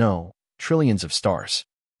billions, no, trillions of stars.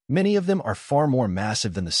 Many of them are far more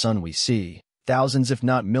massive than the sun we see, thousands if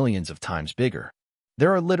not millions of times bigger.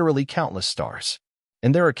 There are literally countless stars.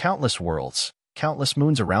 And there are countless worlds, countless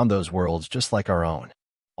moons around those worlds just like our own.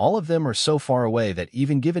 All of them are so far away that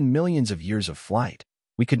even given millions of years of flight,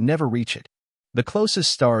 we could never reach it. The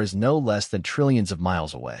closest star is no less than trillions of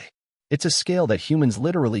miles away. It's a scale that humans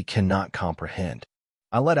literally cannot comprehend.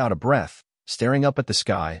 I let out a breath, staring up at the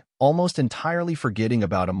sky, almost entirely forgetting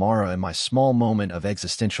about Amara and my small moment of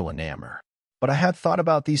existential enamor. But I had thought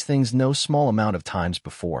about these things no small amount of times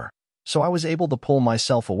before, so I was able to pull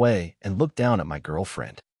myself away and look down at my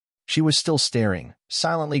girlfriend. She was still staring,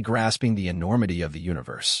 silently grasping the enormity of the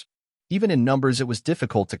universe. Even in numbers, it was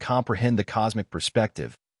difficult to comprehend the cosmic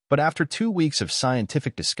perspective, but after 2 weeks of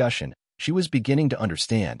scientific discussion, she was beginning to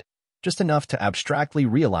understand, just enough to abstractly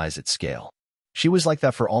realize its scale. She was like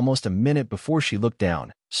that for almost a minute before she looked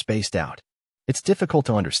down, spaced out. It's difficult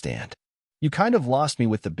to understand. You kind of lost me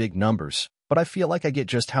with the big numbers, but I feel like I get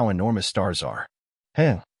just how enormous stars are.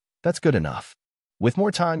 Hey, that's good enough. With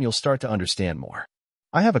more time, you'll start to understand more.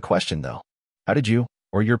 I have a question, though. How did you,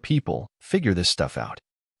 or your people, figure this stuff out?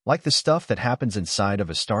 Like the stuff that happens inside of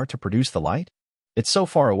a star to produce the light? It's so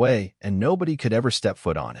far away, and nobody could ever step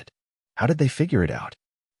foot on it. How did they figure it out?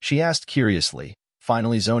 She asked curiously,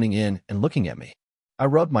 finally zoning in and looking at me. I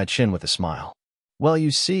rubbed my chin with a smile. Well,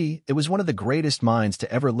 you see, it was one of the greatest minds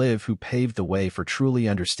to ever live who paved the way for truly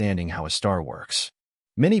understanding how a star works.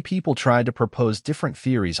 Many people tried to propose different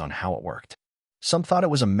theories on how it worked. Some thought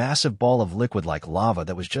it was a massive ball of liquid like lava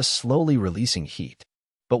that was just slowly releasing heat.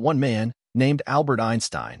 But one man, named Albert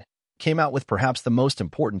Einstein, came out with perhaps the most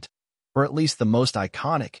important, or at least the most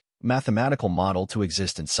iconic, mathematical model to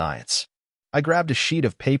exist in science. I grabbed a sheet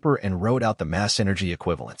of paper and wrote out the mass energy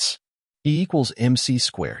equivalence. E equals mc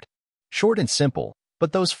squared. Short and simple,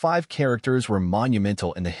 but those 5 characters were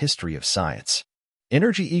monumental in the history of science.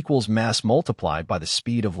 Energy equals mass multiplied by the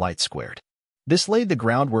speed of light squared. This laid the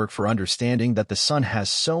groundwork for understanding that the sun has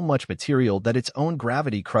so much material that its own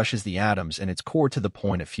gravity crushes the atoms in its core to the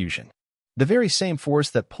point of fusion. The very same force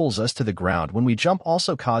that pulls us to the ground when we jump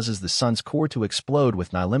also causes the sun's core to explode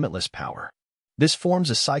with limitless power. This forms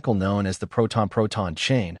a cycle known as the proton-proton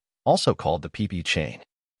chain, also called the PP chain.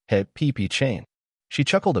 Hey, PP chain. She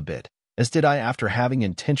chuckled a bit, as did I after having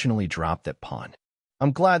intentionally dropped that pun.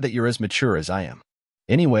 I'm glad that you're as mature as I am.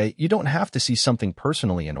 Anyway, you don't have to see something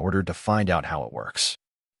personally in order to find out how it works.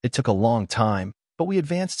 It took a long time, but we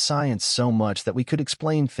advanced science so much that we could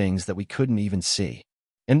explain things that we couldn't even see.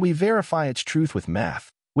 And we verify its truth with math,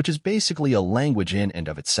 which is basically a language in and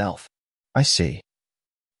of itself. I see.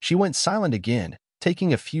 She went silent again,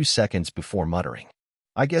 taking a few seconds before muttering.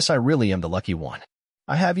 I guess I really am the lucky one.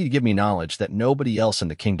 I have you to give me knowledge that nobody else in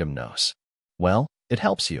the kingdom knows. Well, it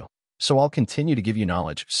helps you, so I'll continue to give you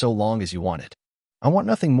knowledge so long as you want it. I want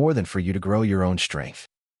nothing more than for you to grow your own strength.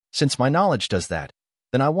 Since my knowledge does that,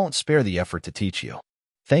 then I won't spare the effort to teach you.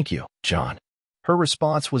 Thank you, John. Her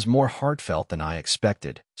response was more heartfelt than I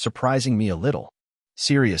expected, surprising me a little.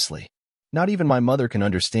 Seriously, not even my mother can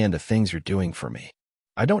understand the things you're doing for me.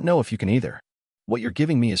 I don't know if you can either. What you're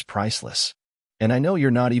giving me is priceless. And I know you're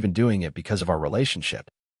not even doing it because of our relationship.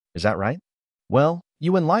 Is that right? Well,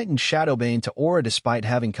 you enlightened Shadowbane to Aura despite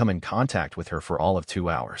having come in contact with her for all of 2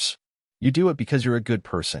 hours. You do it because you're a good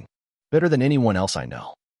person, better than anyone else I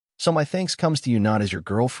know. So my thanks comes to you not as your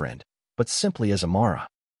girlfriend, but simply as Amara.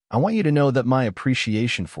 I want you to know that my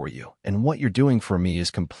appreciation for you and what you're doing for me is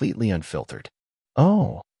completely unfiltered.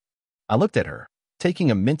 Oh. I looked at her, taking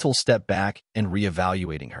a mental step back and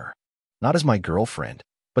reevaluating her. Not as my girlfriend,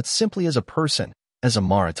 but simply as a person, as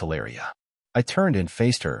Amara Teleria. I turned and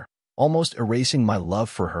faced her, almost erasing my love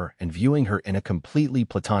for her and viewing her in a completely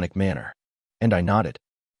platonic manner. And I nodded.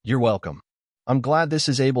 You're welcome. I'm glad this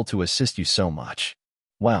is able to assist you so much.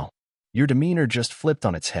 Wow. Your demeanor just flipped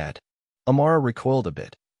on its head. Amara recoiled a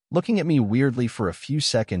bit, looking at me weirdly for a few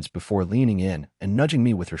seconds before leaning in and nudging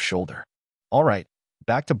me with her shoulder. All right,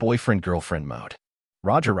 back to boyfriend-girlfriend mode.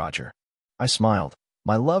 Roger, Roger. I smiled,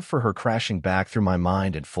 my love for her crashing back through my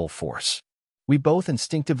mind in full force. We both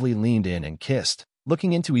instinctively leaned in and kissed,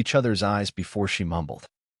 looking into each other's eyes before she mumbled.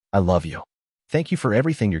 I love you. Thank you for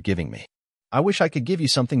everything you're giving me. I wish I could give you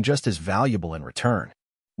something just as valuable in return.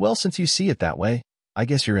 Well, since you see it that way, I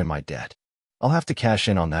guess you're in my debt. I'll have to cash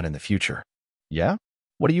in on that in the future. Yeah?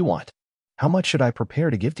 What do you want? How much should I prepare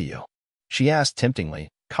to give to you? She asked temptingly,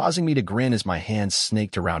 causing me to grin as my hands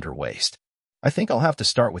snaked around her waist. I think I'll have to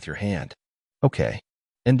start with your hand. Okay.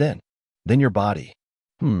 And then? Then your body.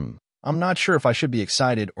 I'm not sure if I should be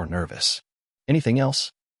excited or nervous. Anything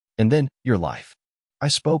else? And then your life. I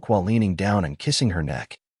spoke while leaning down and kissing her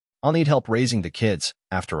neck. I'll need help raising the kids,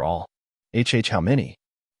 after all. How many?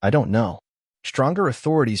 I don't know. Stronger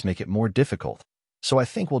authorities make it more difficult, so I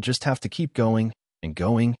think we'll just have to keep going and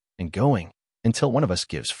going and going until one of us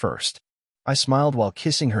gives first. I smiled while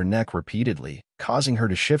kissing her neck repeatedly, causing her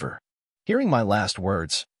to shiver. Hearing my last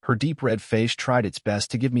words, her deep red face tried its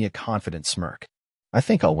best to give me a confident smirk. I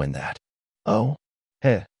think I'll win that. Oh?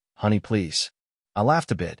 Hey, honey, please. I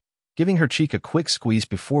laughed a bit, giving her cheek a quick squeeze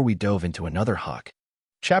before we dove into another hug.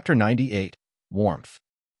 Chapter 98, Warmth.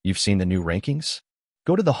 You've seen the new rankings?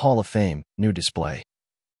 Go to the Hall of Fame, new display.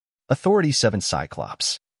 Authority 7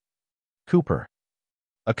 Cyclops. Cooper.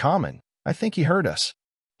 A common, I think he heard us.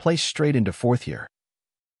 Placed straight into 4th year.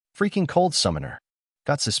 Freaking cold summoner.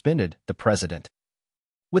 Got suspended, the president.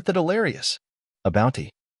 With the Delirious. A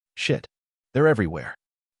bounty. Shit. They're everywhere.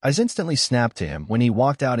 I instantly snapped to him when he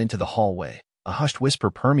walked out into the hallway, a hushed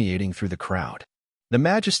whisper permeating through the crowd. The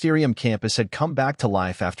Magisterium campus had come back to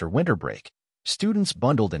life after winter break, Students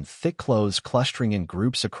bundled in thick clothes clustering in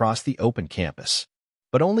groups across the open campus.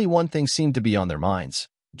 But only one thing seemed to be on their minds: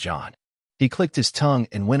 John. He clicked his tongue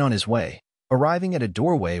and went on his way, arriving at a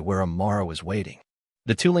doorway where Amara was waiting.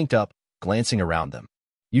 The two linked up, glancing around them.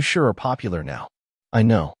 "You sure are popular now." "I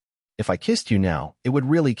know. If I kissed you now, it would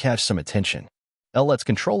really catch some attention." Let's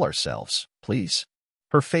control ourselves, please."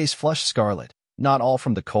 Her face flushed scarlet, not all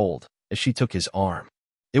from the cold, as she took his arm.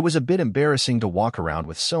 It was a bit embarrassing to walk around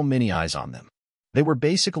with so many eyes on them. They were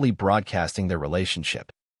basically broadcasting their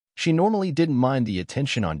relationship. She normally didn't mind the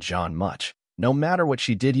attention on John much. No matter what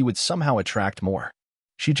she did, he would somehow attract more.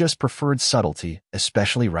 She just preferred subtlety,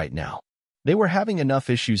 especially right now. They were having enough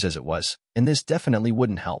issues as it was, and this definitely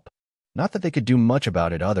wouldn't help. Not that they could do much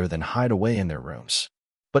about it other than hide away in their rooms.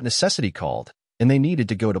 But necessity called, and they needed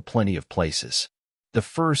to go to plenty of places. The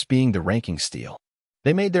first being the ranking steal.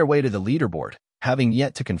 They made their way to the leaderboard, having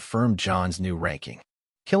yet to confirm John's new ranking.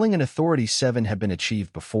 Killing an Authority 7 had been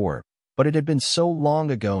achieved before, but it had been so long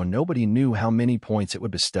ago and nobody knew how many points it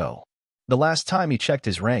would bestow. The last time he checked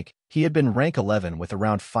his rank, he had been rank 11 with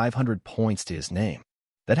around 500 points to his name.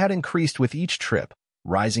 That had increased with each trip,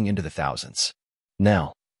 rising into the thousands.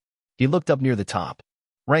 Now, he looked up near the top.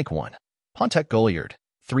 Rank 1, Pontek Goliard,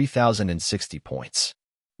 3,060 points.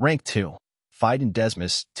 Rank 2, Fiden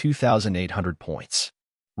Desmus, 2,800 points.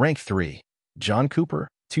 Rank 3, John Cooper,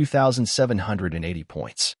 2,780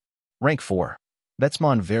 points. Rank 4,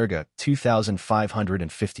 Betsman Verga,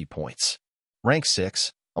 2,550 points. Rank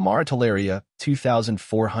 6, Amara Talaria,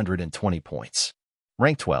 2,420 points.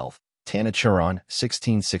 Rank 12, Tana Churon,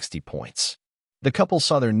 1,660 points. The couple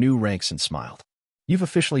saw their new ranks and smiled. "You've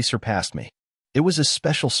officially surpassed me." It was a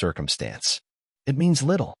special circumstance. "It means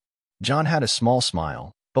little." John had a small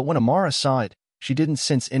smile, but when Amara saw it, she didn't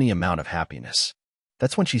sense any amount of happiness.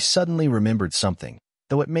 That's when she suddenly remembered something,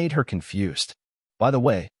 though it made her confused. "By the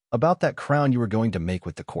way, about that crown you were going to make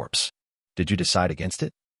with the corpse. Did you decide against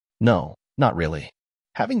it?" "No, not really.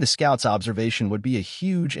 Having the scout's observation would be a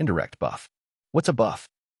huge indirect buff." "What's a buff?"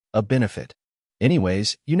 "A benefit.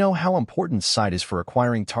 Anyways, you know how important sight is for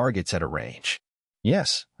acquiring targets at a range."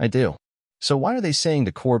 "Yes, I do." "So why are they saying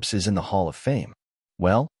the corpse is in the Hall of Fame?"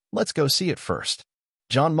 "Well, let's go see it first."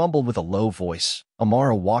 John mumbled with a low voice,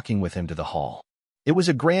 Amara walking with him to the hall. It was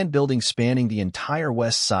a grand building spanning the entire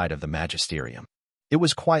west side of the Magisterium. It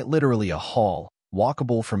was quite literally a hall,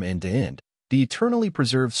 walkable from end to end. The eternally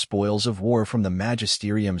preserved spoils of war from the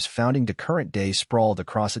Magisterium's founding to current day sprawled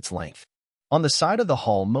across its length. On the side of the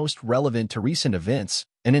hall most relevant to recent events,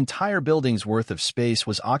 an entire building's worth of space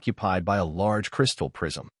was occupied by a large crystal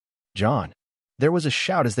prism. "John!" There was a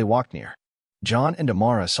shout as they walked near. John and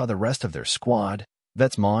Amara saw the rest of their squad,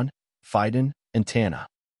 Vetsmon, Fiden, and Tana.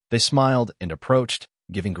 They smiled and approached,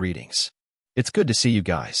 giving greetings. "It's good to see you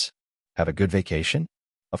guys. Have a good vacation?"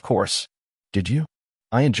 "Of course. Did you?"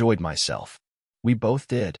 "I enjoyed myself." "We both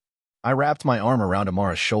did." I wrapped my arm around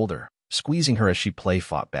Amara's shoulder, squeezing her as she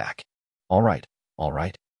play-fought back. All right.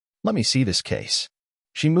 Let me see this case."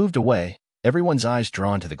 She moved away, everyone's eyes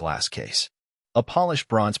drawn to the glass case. A polished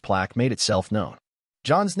bronze plaque made itself known.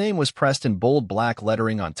 John's name was pressed in bold black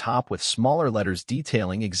lettering on top with smaller letters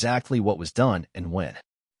detailing exactly what was done and when.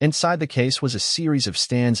 Inside the case was a series of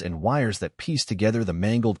stands and wires that pieced together the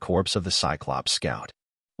mangled corpse of the Cyclops scout.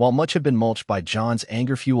 While much had been mulched by John's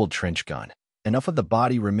anger-fueled trench gun, enough of the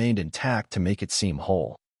body remained intact to make it seem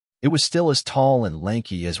whole. It was still as tall and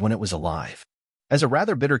lanky as when it was alive. As a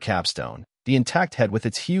rather bitter capstone, the intact head with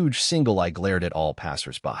its huge single eye glared at all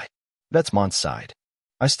passers-by. Vetsmont sighed.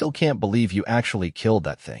 "I still can't believe you actually killed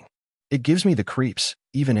that thing. It gives me the creeps,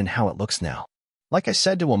 even in how it looks now." Like I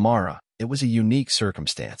said to Amara, it was a unique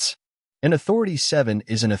circumstance. An Authority 7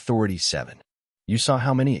 is an Authority 7. You saw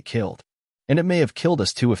how many it killed. And it may have killed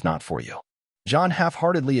us too if not for you. John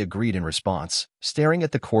half-heartedly agreed in response, staring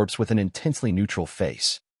at the corpse with an intensely neutral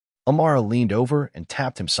face. Amara leaned over and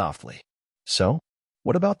tapped him softly. "So?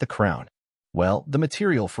 What about the crown?" "Well, the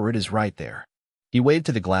material for it is right there." He waved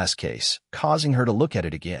to the glass case, causing her to look at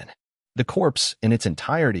it again. The corpse, in its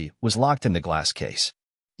entirety, was locked in the glass case.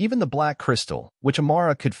 Even the black crystal, which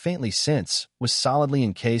Amara could faintly sense, was solidly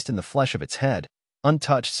encased in the flesh of its head,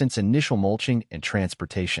 untouched since initial mulching and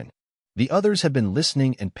transportation. The others had been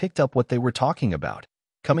listening and picked up what they were talking about,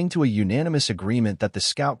 coming to a unanimous agreement that the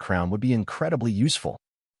scout crown would be incredibly useful.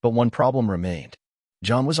 But one problem remained.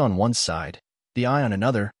 John was on one side, the eye on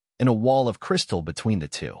another, and a wall of crystal between the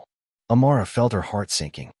two. Amara felt her heart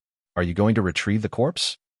sinking. "Are you going to retrieve the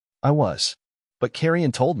corpse?" "I was. But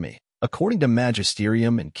Carrion told me, according to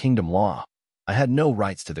Magisterium and Kingdom law, I had no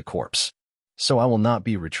rights to the corpse. So I will not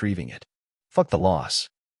be retrieving it." "Fuck the laws."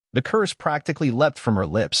 The curse practically leapt from her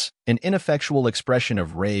lips, an ineffectual expression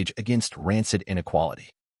of rage against rancid inequality.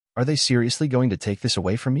 Are they seriously going to take this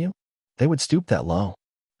away from you? They would stoop that low.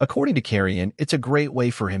 According to Carrion, it's a great way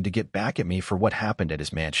for him to get back at me for what happened at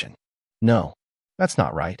his mansion. No, that's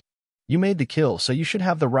not right. You made the kill, so you should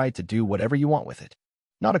have the right to do whatever you want with it.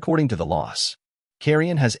 Not according to the laws.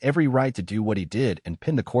 Carrion has every right to do what he did and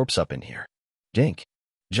pin the corpse up in here. Dink.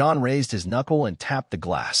 John raised his knuckle and tapped the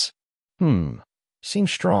glass.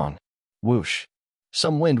 Seems strong. Whoosh.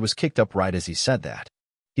 Some wind was kicked up right as he said that.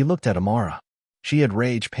 He looked at Amara. She had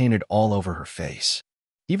rage painted all over her face.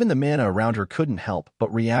 Even the mana around her couldn't help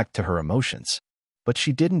but react to her emotions. But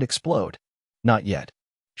she didn't explode. Not yet.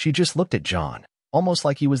 She just looked at John, almost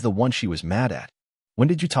like he was the one she was mad at. When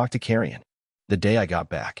did you talk to Carrion? The day I got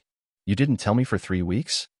back. You didn't tell me for 3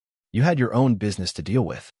 weeks? You had your own business to deal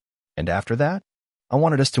with. And after that, I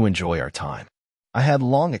wanted us to enjoy our time. I had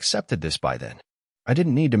long accepted this by then. I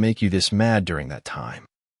didn't need to make you this mad during that time.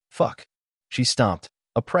 Fuck. She stomped,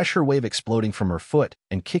 a pressure wave exploding from her foot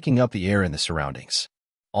and kicking up the air in the surroundings.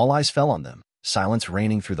 All eyes fell on them, silence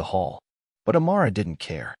reigning through the hall. But Amara didn't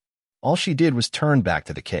care. All she did was turn back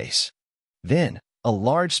to the case. Then, a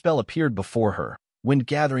large spell appeared before her, wind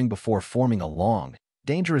gathering before forming a long,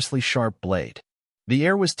 dangerously sharp blade. The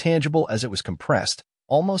air was tangible as it was compressed,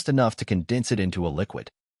 almost enough to condense it into a liquid.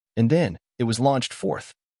 And then, it was launched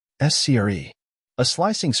forth. SCRE. A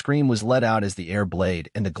slicing scream was let out as the air blade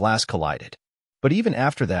and the glass collided. But even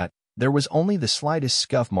after that, there was only the slightest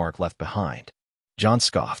scuff mark left behind. John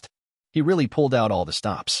scoffed. He really pulled out all the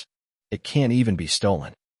stops. It can't even be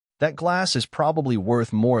stolen. That glass is probably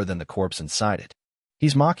worth more than the corpse inside it.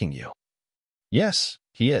 He's mocking you. Yes,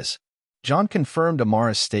 he is. John confirmed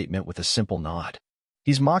Amara's statement with a simple nod.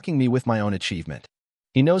 He's mocking me with my own achievement.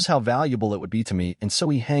 He knows how valuable it would be to me, and so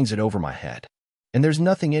he hangs it over my head. And there's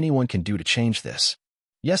nothing anyone can do to change this.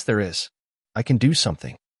 Yes, there is. I can do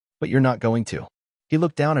something. But you're not going to. He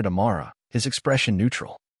looked down at Amara, his expression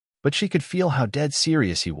neutral. But she could feel how dead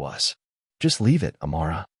serious he was. Just leave it,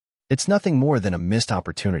 Amara. It's nothing more than a missed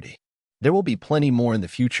opportunity. There will be plenty more in the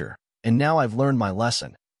future, and now I've learned my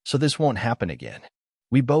lesson, so this won't happen again.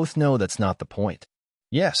 We both know that's not the point.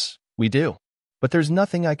 Yes, we do. But there's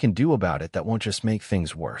nothing I can do about it that won't just make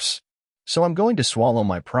things worse. So I'm going to swallow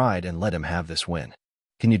my pride and let him have this win.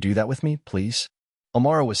 Can you do that with me, please?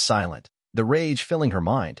 Amara was silent, the rage filling her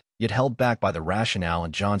mind, yet held back by the rationale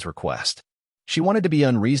in John's request. She wanted to be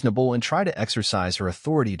unreasonable and try to exercise her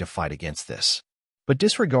authority to fight against this. But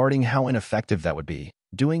disregarding how ineffective that would be,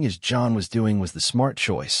 doing as John was doing was the smart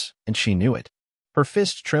choice, and she knew it. Her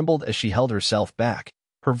fist trembled as she held herself back,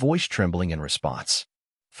 her voice trembling in response.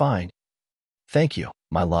 Fine. Thank you,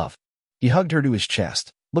 my love. He hugged her to his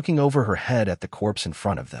chest, looking over her head at the corpse in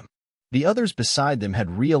front of them. The others beside them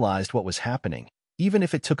had realized what was happening, even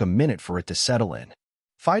if it took a minute for it to settle in.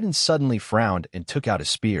 Phaidon suddenly frowned and took out a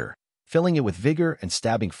spear, filling it with vigor and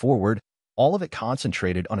stabbing forward, all of it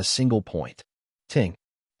concentrated on a single point. Ting.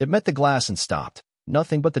 It met the glass and stopped,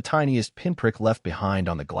 nothing but the tiniest pinprick left behind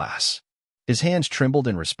on the glass. His hands trembled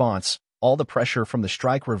in response, all the pressure from the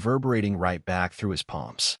strike reverberating right back through his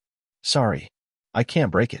palms. Sorry. I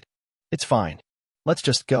can't break it. It's fine. Let's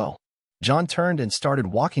just go. John turned and started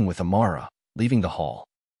walking with Amara, leaving the hall.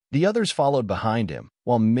 The others followed behind him,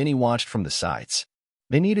 while many watched from the sides.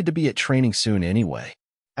 They needed to be at training soon anyway.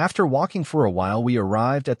 After walking for a while, we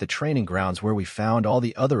arrived at the training grounds where we found all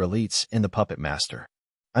the other elites and the puppet master.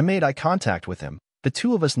 I made eye contact with him, the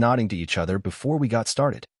two of us nodding to each other before we got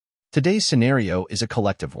started. Today's scenario is a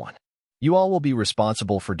collective one. You all will be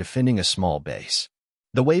responsible for defending a small base.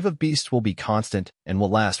 The wave of beasts will be constant and will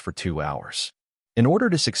last for 2 hours. In order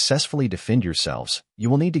to successfully defend yourselves, you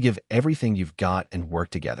will need to give everything you've got and work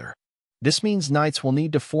together. This means knights will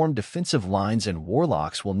need to form defensive lines and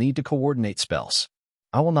warlocks will need to coordinate spells.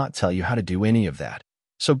 I will not tell you how to do any of that,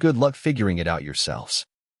 so good luck figuring it out yourselves.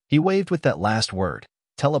 He waved with that last word,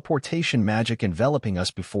 teleportation magic enveloping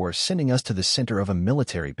us before sending us to the center of a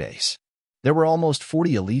military base. There were almost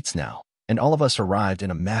 40 elites now, and all of us arrived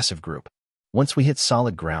in a massive group. Once we hit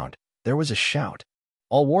solid ground, there was a shout.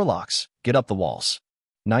 All warlocks, get up the walls.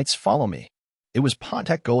 Knights, follow me. It was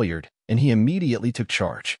Pontek Goliard, and he immediately took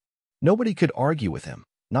charge. Nobody could argue with him,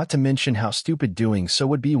 not to mention how stupid doing so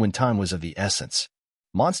would be when time was of the essence.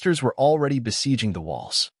 Monsters were already besieging the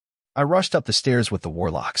walls. I rushed up the stairs with the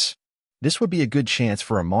warlocks. This would be a good chance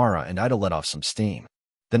for Amara and I to let off some steam.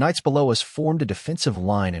 The knights below us formed a defensive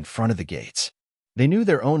line in front of the gates. They knew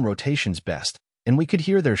their own rotations best, and we could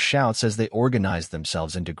hear their shouts as they organized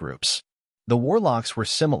themselves into groups. The warlocks were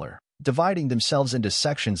similar, dividing themselves into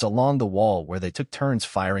sections along the wall where they took turns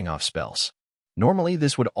firing off spells. Normally,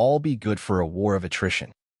 this would all be good for a war of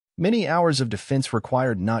attrition. Many hours of defense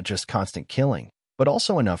required not just constant killing, but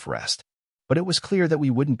also enough rest. But it was clear that we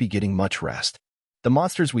wouldn't be getting much rest. The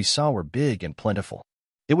monsters we saw were big and plentiful.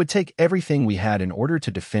 It would take everything we had in order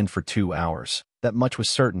to defend for 2 hours. That much was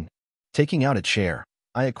certain. Taking out a chair,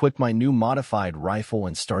 I equipped my new modified rifle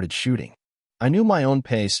and started shooting. I knew my own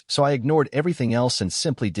pace, so I ignored everything else and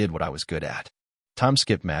simply did what I was good at. Time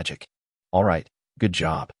skip magic. All right, good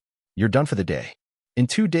job. You're done for the day. In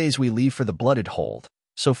 2 days we leave for the Blooded Hold,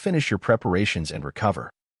 so finish your preparations and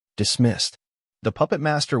recover. Dismissed. The puppet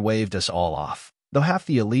master waved us all off, though half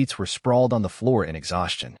the elites were sprawled on the floor in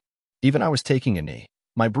exhaustion. Even I was taking a knee,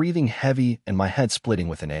 my breathing heavy and my head splitting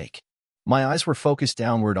with an ache. My eyes were focused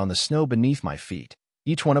downward on the snow beneath my feet,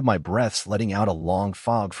 each one of my breaths letting out a long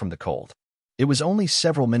fog from the cold. It was only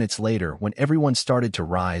several minutes later when everyone started to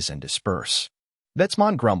rise and disperse.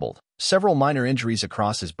 Vetsmon grumbled, several minor injuries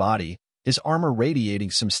across his body, his armor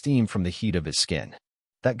radiating some steam from the heat of his skin.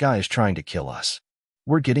 That guy is trying to kill us.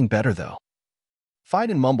 We're getting better, though.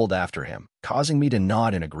 Fiden mumbled after him, causing me to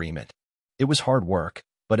nod in agreement. It was hard work,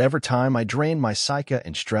 but every time I drained my psyche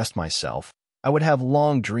and stressed myself, I would have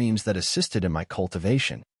long dreams that assisted in my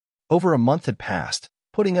cultivation. Over a month had passed,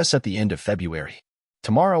 putting us at the end of February.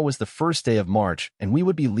 Tomorrow was the first day of March, and we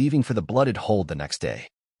would be leaving for the Blooded Hold the next day.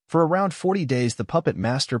 For around 40 days, the puppet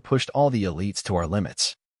master pushed all the elites to our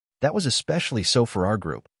limits. That was especially so for our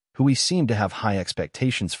group, who we seemed to have high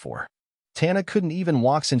expectations for. Tana couldn't even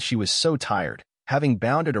walk since she was so tired, having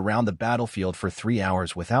bounded around the battlefield for 3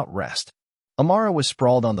 hours without rest. Amara was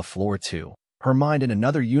sprawled on the floor too, her mind in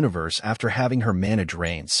another universe after having her mana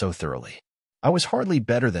drained so thoroughly. I was hardly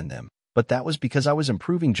better than them, but that was because I was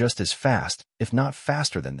improving just as fast, if not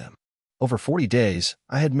faster than them. Over 40 days,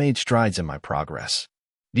 I had made strides in my progress.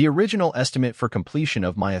 The original estimate for completion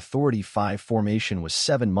of my Authority 5 formation was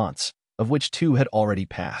 7 months, of which 2 had already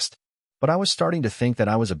passed. But I was starting to think that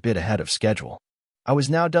I was a bit ahead of schedule. I was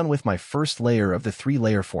now done with my first layer of the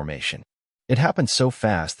 3-layer formation. It happened so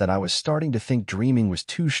fast that I was starting to think dreaming was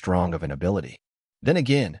too strong of an ability. Then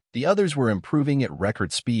again, the others were improving at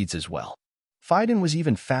record speeds as well. Fiden was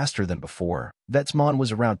even faster than before, Vetsmon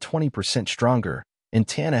was around 20% stronger, and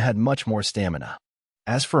Tana had much more stamina.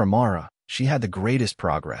 As for Amara, she had the greatest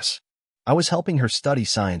progress. I was helping her study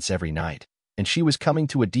science every night, and she was coming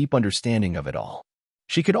to a deep understanding of it all.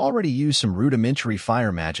 She could already use some rudimentary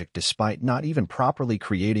fire magic despite not even properly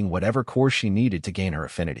creating whatever core she needed to gain her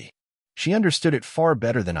affinity. She understood it far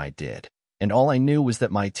better than I did, and all I knew was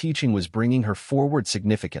that my teaching was bringing her forward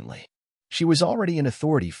significantly. She was already an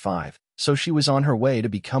Authority 5, so she was on her way to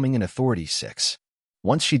becoming an Authority 6.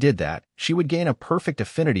 Once she did that, she would gain a perfect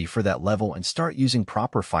affinity for that level and start using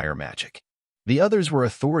proper fire magic. The others were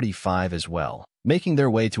Authority 5 as well, making their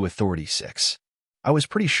way to Authority 6. I was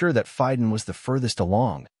pretty sure that Fiden was the furthest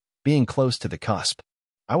along, being close to the cusp.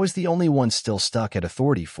 I was the only one still stuck at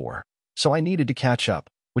Authority 4, so I needed to catch up,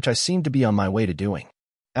 which I seemed to be on my way to doing.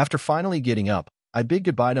 After finally getting up, I bid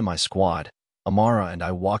goodbye to my squad, Amara and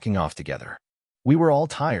I walking off together. We were all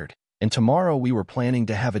tired, and tomorrow we were planning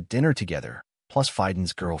to have a dinner together, plus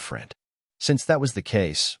Fiden's girlfriend. Since that was the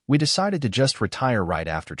case, we decided to just retire right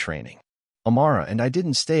after training. Amara and I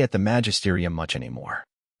didn't stay at the Magisterium much anymore.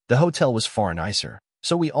 The hotel was far nicer,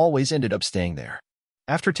 so we always ended up staying there.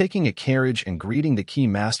 After taking a carriage and greeting the key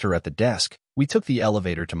master at the desk, we took the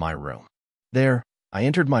elevator to my room. There, I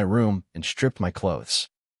entered my room and stripped my clothes.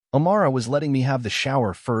 Amara was letting me have the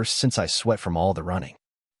shower first since I sweat from all the running.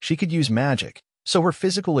 She could use magic, so her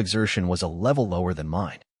physical exertion was a level lower than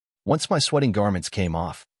mine. Once my sweating garments came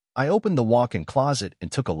off, I opened the walk-in closet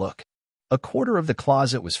and took a look. A quarter of the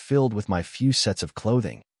closet was filled with my few sets of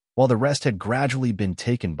clothing, while the rest had gradually been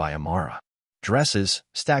taken by Amara. Dresses,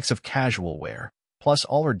 stacks of casual wear, plus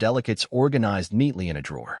all her delicates organized neatly in a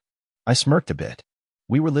drawer. I smirked a bit.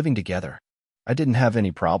 We were living together. I didn't have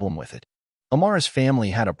any problem with it. Amara's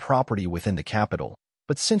family had a property within the capital,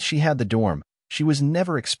 but since she had the dorm, she was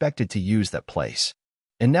never expected to use that place.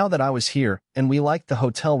 And now that I was here, and we liked the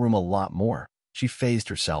hotel room a lot more, she phased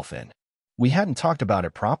herself in. We hadn't talked about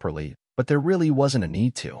it properly, but there really wasn't a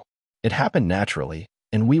need to. It happened naturally,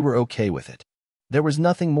 and we were okay with it. There was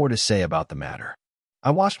nothing more to say about the matter.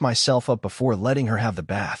 I washed myself up before letting her have the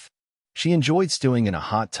bath. She enjoyed stewing in a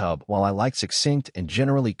hot tub while I liked succinct and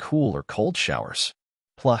generally cool or cold showers.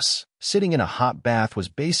 Plus, sitting in a hot bath was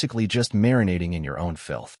basically just marinating in your own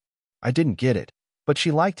filth. I didn't get it, but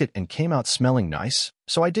she liked it and came out smelling nice,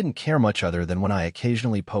 so I didn't care much other than when I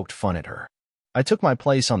occasionally poked fun at her. I took my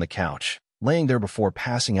place on the couch, laying there before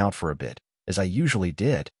passing out for a bit, as I usually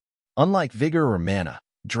did. Unlike vigor or mana,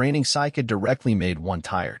 draining psyche directly made one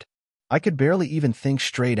tired. I could barely even think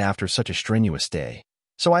straight after such a strenuous day,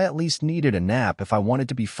 so I at least needed a nap if I wanted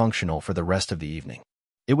to be functional for the rest of the evening.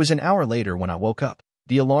 It was an hour later when I woke up,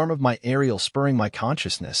 the alarm of my aerial spurring my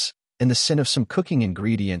consciousness, and the scent of some cooking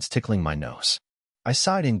ingredients tickling my nose. I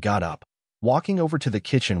sighed and got up, walking over to the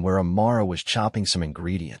kitchen where Amara was chopping some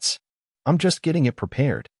ingredients. I'm just getting it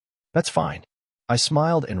prepared. That's fine. I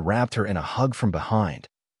smiled and wrapped her in a hug from behind,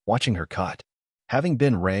 watching her cut. Having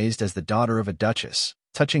been raised as the daughter of a duchess,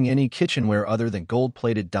 touching any kitchenware other than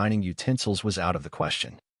gold-plated dining utensils was out of the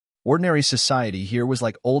question. Ordinary society here was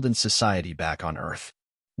like olden society back on Earth.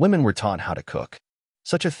 Women were taught how to cook.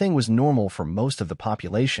 Such a thing was normal for most of the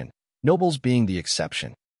population, nobles being the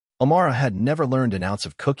exception. Amara had never learned an ounce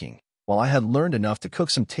of cooking, while I had learned enough to cook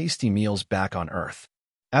some tasty meals back on Earth.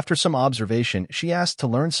 After some observation, she asked to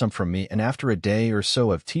learn some from me, and after a day or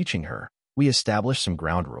so of teaching her, we established some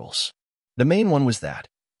ground rules. The main one was that,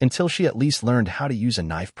 until she at least learned how to use a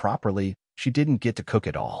knife properly, she didn't get to cook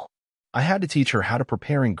at all. I had to teach her how to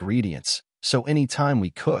prepare ingredients, so any time we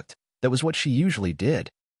cooked, that was what she usually did,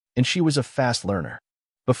 and she was a fast learner.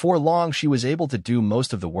 Before long, she was able to do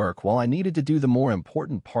most of the work while I needed to do the more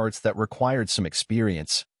important parts that required some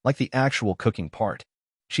experience, like the actual cooking part.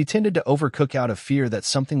 She tended to overcook out of fear that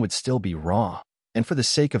something would still be raw, and for the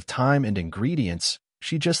sake of time and ingredients,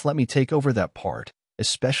 she just let me take over that part,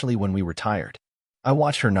 especially when we were tired. I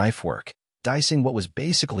watched her knife work, dicing what was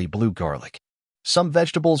basically blue garlic. Some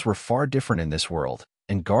vegetables were far different in this world,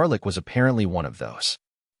 and garlic was apparently one of those.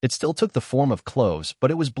 It still took the form of cloves,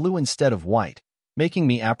 but it was blue instead of white, making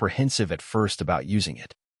me apprehensive at first about using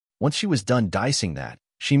it. Once she was done dicing that,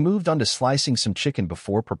 she moved on to slicing some chicken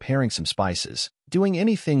before preparing some spices, doing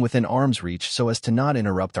anything within arm's reach so as to not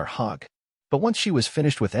interrupt our hug. But once she was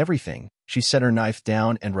finished with everything, she set her knife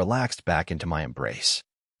down and relaxed back into my embrace.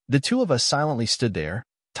 The two of us silently stood there,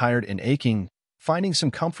 tired and aching, finding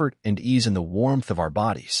some comfort and ease in the warmth of our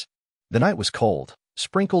bodies. The night was cold,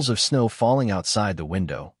 sprinkles of snow falling outside the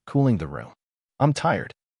window, cooling the room. I'm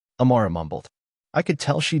tired, Amara mumbled. I could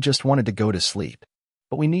tell she just wanted to go to sleep,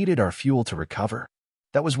 but we needed our fuel to recover.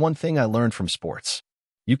 That was one thing I learned from sports.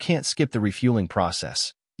 You can't skip the refueling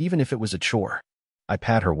process, even if it was a chore. I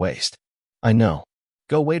pat her waist. I know.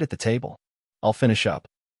 Go wait at the table. I'll finish up.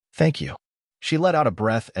 Thank you. She let out a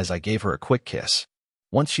breath as I gave her a quick kiss.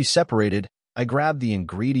 Once she separated, I grabbed the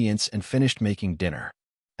ingredients and finished making dinner.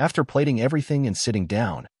 After plating everything and sitting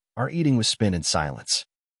down, our eating was spent in silence.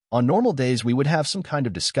 On normal days, we would have some kind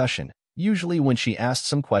of discussion, usually when she asked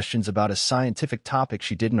some questions about a scientific topic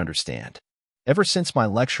she didn't understand. Ever since my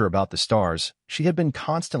lecture about the stars, she had been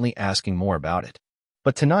constantly asking more about it.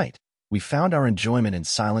 But tonight, we found our enjoyment in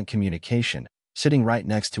silent communication, sitting right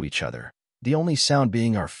next to each other, the only sound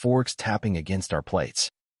being our forks tapping against our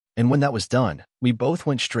plates. And when that was done, we both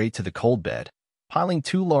went straight to the cold bed, piling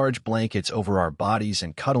 2 large blankets over our bodies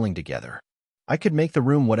and cuddling together. I could make the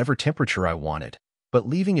room whatever temperature I wanted, but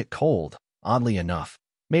leaving it cold, oddly enough,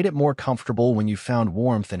 made it more comfortable when you found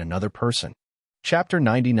warmth in another person. Chapter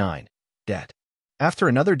 99. Debt. After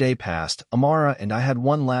another day passed, Amara and I had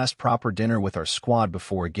one last proper dinner with our squad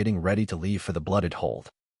before getting ready to leave for the Blooded Hold.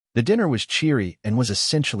 The dinner was cheery and was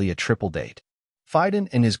essentially a triple date. Fiden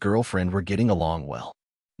and his girlfriend were getting along well.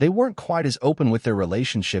 They weren't quite as open with their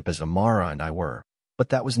relationship as Amara and I were, but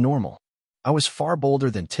that was normal. I was far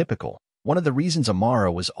bolder than typical, one of the reasons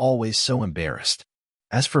Amara was always so embarrassed.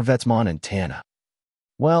 As for Vetsmon and Tana,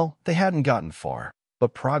 well, they hadn't gotten far,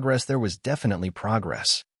 but there was definitely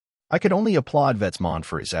progress. I could only applaud Vetsmon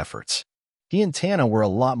for his efforts. He and Tana were a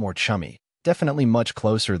lot more chummy, definitely much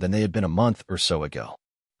closer than they had been a month or so ago.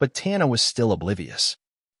 But Tana was still oblivious.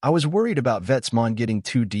 I was worried about Vetsmon getting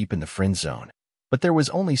too deep in the friend zone, but there was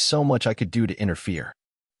only so much I could do to interfere.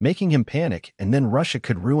 Making him panic and then rush it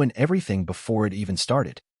could ruin everything before it even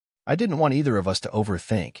started. I didn't want either of us to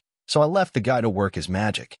overthink, so I left the guy to work his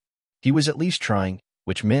magic. He was at least trying,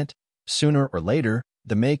 which meant, sooner or later,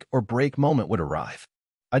 the make or break moment would arrive.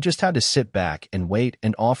 I just had to sit back and wait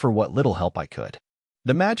and offer what little help I could.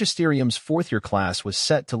 The Magisterium's 4th-year class was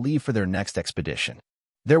set to leave for their next expedition.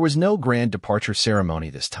 There was no grand departure ceremony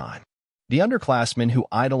this time. The underclassmen who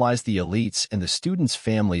idolized the elites and the students'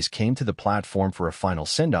 families came to the platform for a final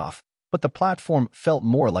send-off, but the platform felt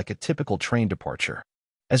more like a typical train departure.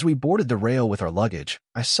 As we boarded the rail with our luggage,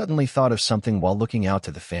 I suddenly thought of something while looking out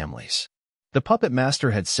to the families. The puppet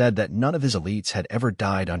master had said that none of his elites had ever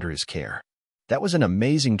died under his care. That was an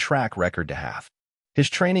amazing track record to have. His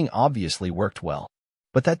training obviously worked well,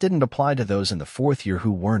 but that didn't apply to those in the 4th year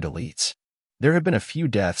who weren't elites. There had been a few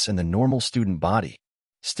deaths in the normal student body.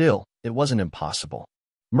 Still, it wasn't impossible.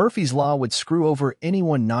 Murphy's Law would screw over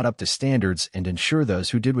anyone not up to standards and ensure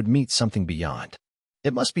those who did would meet something beyond.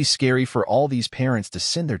 It must be scary for all these parents to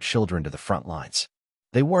send their children to the front lines.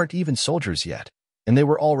 They weren't even soldiers yet, and they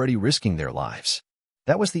were already risking their lives.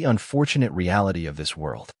 That was the unfortunate reality of this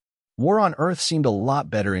world. War on Earth seemed a lot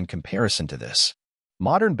better in comparison to this.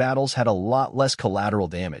 Modern battles had a lot less collateral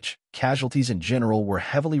damage, casualties in general were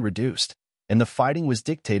heavily reduced, and the fighting was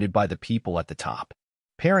dictated by the people at the top.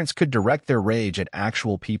 Parents could direct their rage at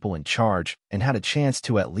actual people in charge and had a chance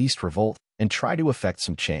to at least revolt and try to effect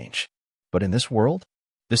some change. But in this world,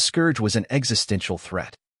 the scourge was an existential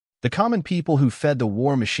threat. The common people who fed the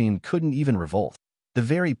war machine couldn't even revolt. The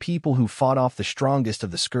very people who fought off the strongest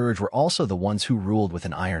of the scourge were also the ones who ruled with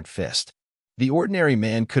an iron fist. The ordinary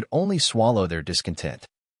man could only swallow their discontent.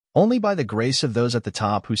 Only by the grace of those at the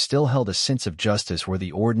top who still held a sense of justice were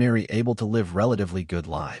the ordinary able to live relatively good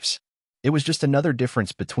lives. It was just another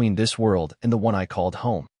difference between this world and the one I called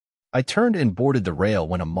home. I turned and boarded the rail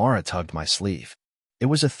when Amara tugged my sleeve. It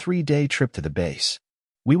was a 3-day trip to the base.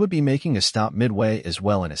 We would be making a stop midway as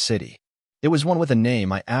well in a city. It was one with a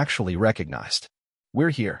name I actually recognized.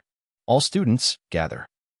 We're here. All students, gather.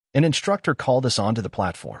 An instructor called us onto the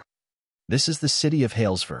platform. This is the city of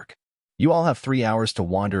Halesburg. You all have 3 hours to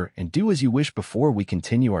wander and do as you wish before we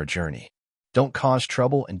continue our journey. Don't cause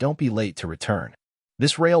trouble and don't be late to return.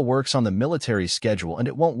 This rail works on the military schedule and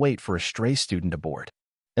it won't wait for a stray student aboard.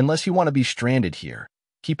 Unless you want to be stranded here,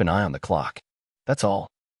 keep an eye on the clock. That's all.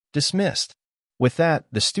 Dismissed. With that,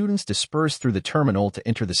 the students dispersed through the terminal to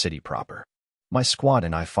enter the city proper. My squad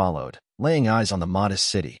and I followed, laying eyes on the modest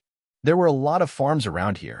city. There were a lot of farms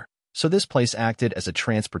around here, so this place acted as a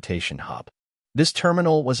transportation hub. This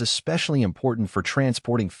terminal was especially important for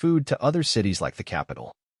transporting food to other cities like the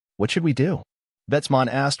capital. What should we do? Betsman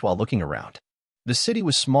asked while looking around. The city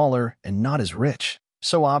was smaller and not as rich,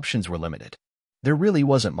 so options were limited. There really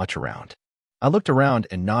wasn't much around. I looked around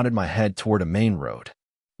and nodded my head toward a main road.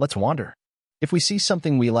 Let's wander. If we see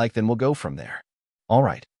something we like, then we'll go from there. All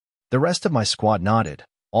right. The rest of my squad nodded,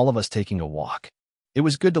 all of us taking a walk. It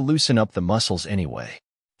was good to loosen up the muscles anyway.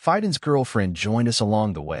 Fiden's girlfriend joined us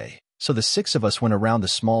along the way, so the 6 of us went around the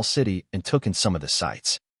small city and took in some of the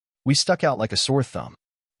sights. We stuck out like a sore thumb.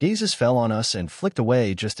 Gazes fell on us and flicked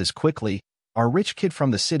away just as quickly. Our rich kid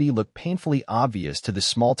from the city looked painfully obvious to the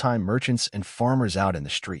small-time merchants and farmers out in the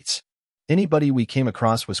streets. Anybody we came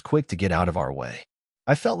across was quick to get out of our way.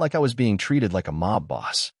 I felt like I was being treated like a mob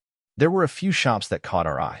boss. There were a few shops that caught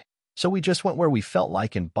our eye, so we just went where we felt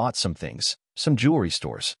like and bought some things, some jewelry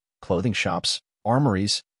stores, clothing shops,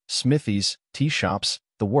 armories, smithies, tea shops,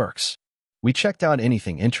 the works. We checked out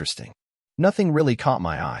anything interesting. Nothing really caught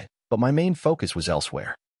my eye, but my main focus was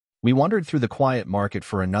elsewhere. We wandered through the quiet market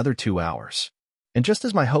for another 2 hours. And just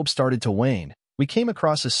as my hopes started to wane, we came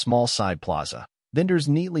across a small side plaza, vendors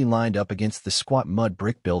neatly lined up against the squat mud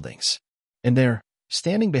brick buildings. And there,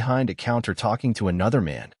 standing behind a counter talking to another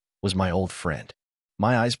man, was my old friend.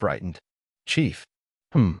 My eyes brightened. Chief.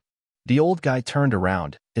 The old guy turned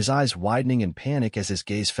around, his eyes widening in panic as his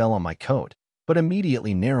gaze fell on my coat, but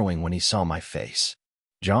immediately narrowing when he saw my face.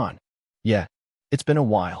 John. Yeah, it's been a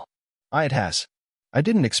while. It has. I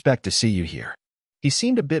didn't expect to see you here. He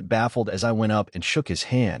seemed a bit baffled as I went up and shook his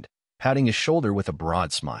hand, patting his shoulder with a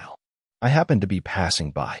broad smile. I happened to be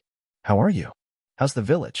passing by. How are you? How's the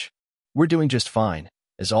village? We're doing just fine,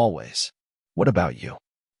 as always. What about you?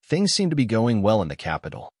 Things seem to be going well in the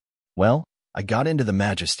capital. Well, I got into the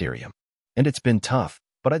magisterium, and it's been tough,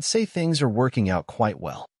 but I'd say things are working out quite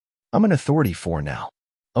well. I'm an authority for now.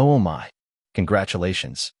 Oh my.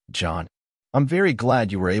 Congratulations, John. I'm very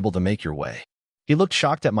glad you were able to make your way. He looked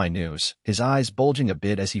shocked at my news, his eyes bulging a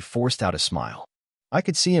bit as he forced out a smile. I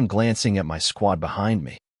could see him glancing at my squad behind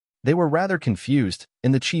me. They were rather confused,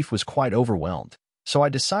 and the chief was quite overwhelmed, so I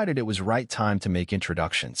decided it was right time to make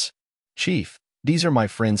introductions. Chief, these are my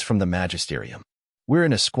friends from the magisterium. We're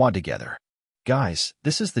in a squad together. Guys,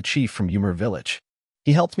 this is the chief from Humor Village.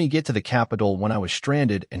 He helped me get to the capital when I was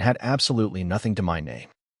stranded and had absolutely nothing to my name.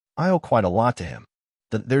 I owe quite a lot to him.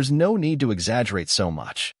 There's no need to exaggerate so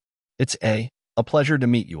much. It's a pleasure to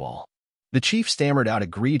meet you all. The chief stammered out a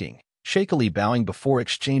greeting, shakily bowing before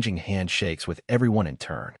exchanging handshakes with everyone in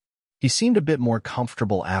turn. He seemed a bit more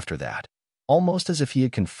comfortable after that, almost as if he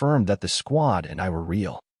had confirmed that the squad and I were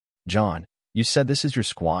real. John, you said this is your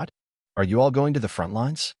squad? Are you all going to the front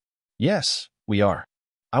lines? Yes, we are.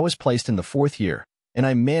 I was placed in the 4th year, and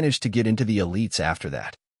I managed to get into the elites after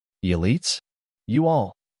that. The elites? You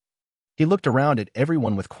all. He looked around at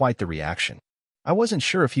everyone with quite the reaction. I wasn't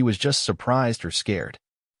sure if he was just surprised or scared.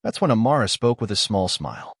 That's when Amara spoke with a small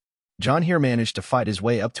smile. John here managed to fight his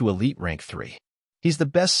way up to elite rank 3. He's the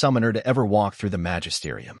best summoner to ever walk through the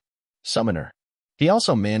magisterium. Summoner. He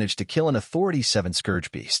also managed to kill an Authority 7 Scourge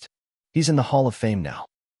Beast. He's in the Hall of Fame now.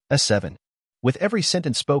 S7. With every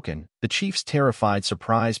sentence spoken, the chief's terrified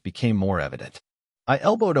surprise became more evident. I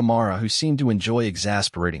elbowed Amara, who seemed to enjoy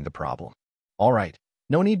exasperating the problem. All right,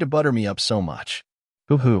 no need to butter me up so much.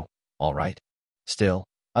 Hoo-hoo, all right. Still,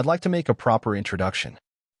 I'd like to make a proper introduction.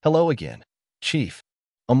 Hello again, Chief.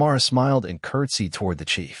 Amara smiled and curtsied toward the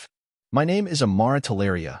chief. My name is Amara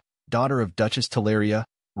Teleria, daughter of Duchess Teleria,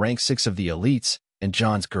 rank 6 of the elites, and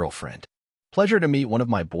John's girlfriend. Pleasure to meet one of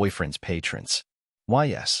my boyfriend's patrons. Why,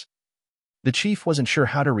 yes. The chief wasn't sure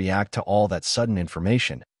how to react to all that sudden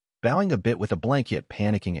information, bowing a bit with a blank yet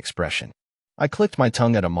panicking expression. I clicked my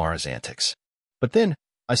tongue at Amara's antics. But then,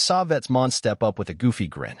 I saw Vetsmon step up with a goofy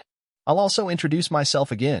grin. I'll also introduce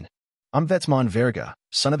myself again. I'm Vetsmon Verga,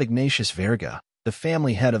 son of Ignatius Verga, the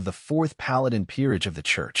family head of the 4th Paladin Peerage of the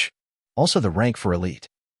Church. Also the rank for elite.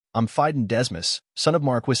 I'm Phaidon Desmus, son of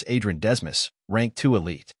Marquis Adrian Desmus, rank 2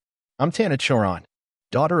 elite. I'm Tana Choron,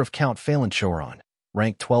 daughter of Count Phelan Choron,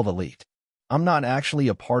 rank 12 elite. I'm not actually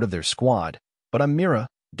a part of their squad, but I'm Mira,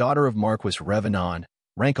 daughter of Marquis Revenon,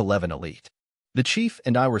 rank 11 elite. The chief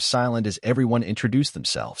and I were silent as everyone introduced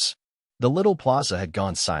themselves. The little plaza had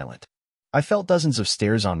gone silent. I felt dozens of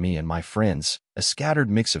stares on me and my friends, a scattered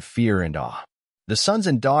mix of fear and awe. The sons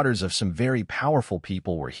and daughters of some very powerful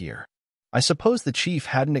people were here. I suppose the chief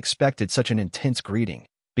hadn't expected such an intense greeting,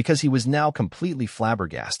 because he was now completely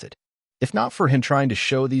flabbergasted. If not for him trying to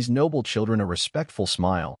show these noble children a respectful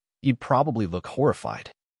smile, he'd probably look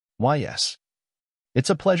horrified. Why, yes. It's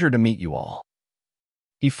a pleasure to meet you all.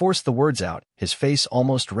 He forced the words out, his face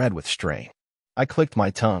almost red with strain. I clicked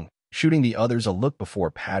my tongue, shooting the others a look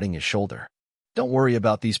before patting his shoulder. Don't worry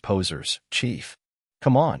about these posers, Chief.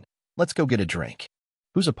 Come on, let's go get a drink.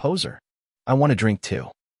 Who's a poser? I want a drink too.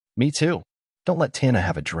 Me too. Don't let Tana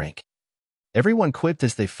have a drink. Everyone quipped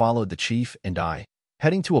as they followed the chief and I,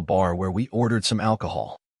 heading to a bar where we ordered some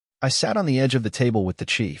alcohol. I sat on the edge of the table with the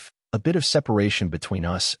chief, a bit of separation between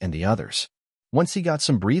us and the others. Once he got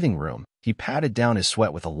some breathing room, he patted down his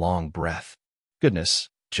sweat with a long breath. Goodness,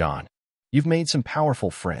 John. You've made some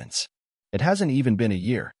powerful friends. It hasn't even been a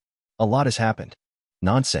year. A lot has happened.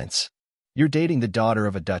 Nonsense. You're dating the daughter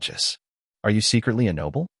of a duchess. Are you secretly a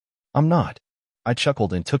noble? I'm not. I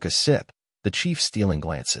chuckled and took a sip, the chief stealing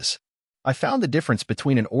glances. I found the difference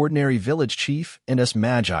between an ordinary village chief and us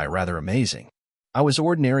magi rather amazing. I was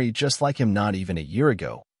ordinary just like him not even a year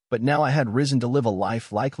ago, but now I had risen to live a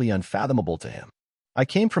life likely unfathomable to him. I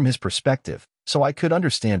came from his perspective, so I could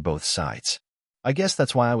understand both sides. I guess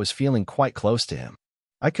that's why I was feeling quite close to him.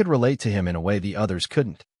 I could relate to him in a way the others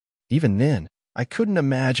couldn't. Even then, I couldn't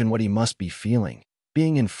imagine what he must be feeling,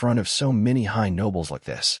 being in front of so many high nobles like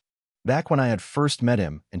this. Back when I had first met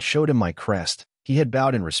him and showed him my crest, he had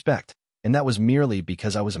bowed in respect, and that was merely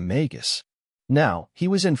because I was a magus. Now, he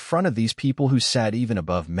was in front of these people who sat even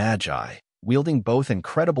above magi, wielding both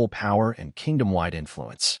incredible power and kingdom-wide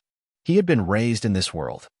influence. He had been raised in this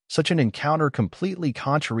world. Such an encounter completely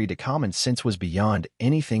contrary to common sense was beyond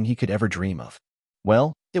anything he could ever dream of.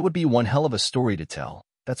 Well, it would be one hell of a story to tell,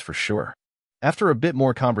 that's for sure. After a bit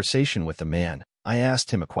more conversation with the man, I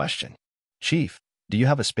asked him a question. Chief, do you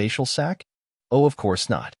have a spatial sack? Oh, of course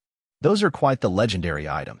not. Those are quite the legendary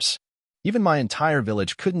items. Even my entire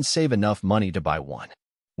village couldn't save enough money to buy one.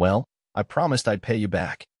 Well, I promised I'd pay you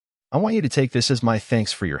back. I want you to take this as my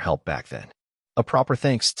thanks for your help back then. A proper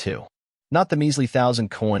thanks, too. Not the measly 1,000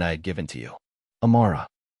 coin I had given to you. Amara.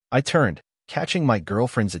 I turned, catching my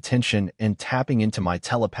girlfriend's attention and tapping into my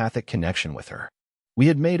telepathic connection with her. We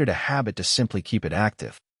had made it a habit to simply keep it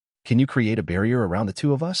active. Can you create a barrier around the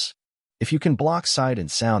two of us? If you can block sight and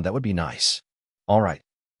sound, that would be nice. All right.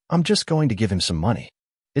 I'm just going to give him some money.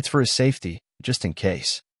 It's for his safety, just in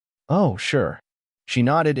case. Oh, sure. She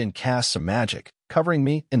nodded and cast some magic, covering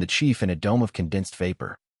me and the chief in a dome of condensed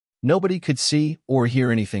vapor. Nobody could see or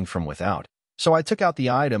hear anything from without, so I took out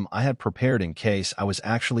the item I had prepared in case I was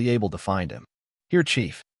actually able to find him. Here,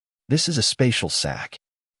 Chief. This is a spatial sack.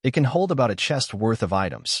 It can hold about a chest worth of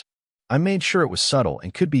items. I made sure it was subtle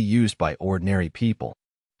and could be used by ordinary people.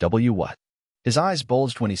 What? His eyes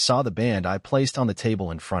bulged when he saw the band I placed on the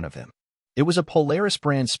table in front of him. It was a Polaris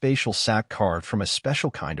brand spatial sack carved from a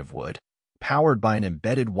special kind of wood, powered by an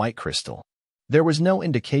embedded white crystal. There was no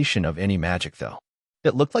indication of any magic, though.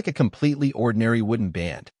 It looked like a completely ordinary wooden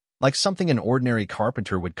band, like something an ordinary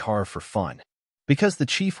carpenter would carve for fun. Because the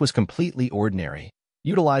chief was completely ordinary,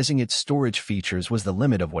 utilizing its storage features was the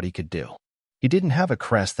limit of what he could do. He didn't have a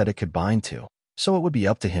crest that it could bind to, so it would be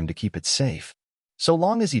up to him to keep it safe. So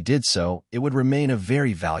long as he did so, it would remain a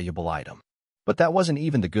very valuable item. But that wasn't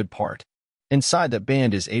even the good part. Inside that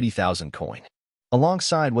band is 80,000 coin.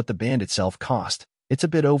 Alongside what the band itself cost, it's a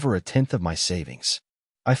bit over 1/10 of my savings.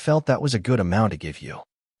 I felt that was a good amount to give you.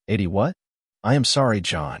 80 what? I am sorry,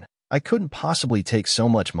 John. I couldn't possibly take so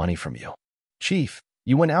much money from you. Chief,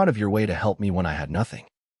 you went out of your way to help me when I had nothing.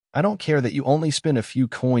 I don't care that you only spent a few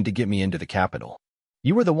coin to get me into the capital.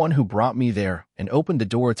 You were the one who brought me there and opened the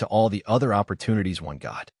door to all the other opportunities one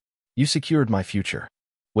got. You secured my future.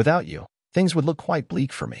 Without you, things would look quite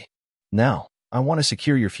bleak for me. Now, I want to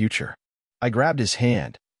secure your future. I grabbed his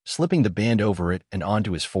hand, slipping the band over it and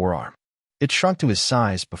onto his forearm. It shrunk to his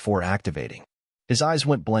size before activating. His eyes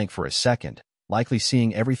went blank for a second, likely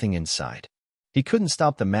seeing everything inside. He couldn't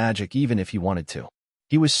stop the magic even if he wanted to.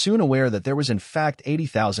 He was soon aware that there was in fact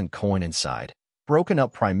 80,000 coin inside, broken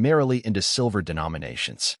up primarily into silver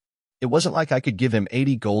denominations. It wasn't like I could give him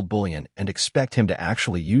 80 gold bullion and expect him to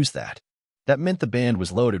actually use that. That meant the band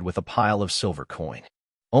was loaded with a pile of silver coin.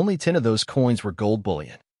 Only 10 of those coins were gold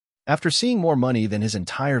bullion. After seeing more money than his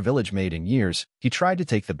entire village made in years, he tried to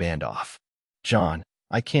take the band off. John,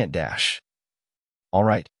 I can't dash. All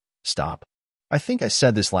right, stop. I think I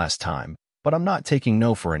said this last time, but I'm not taking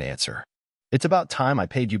no for an answer. It's about time I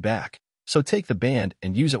paid you back, so take the band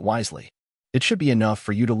and use it wisely. It should be enough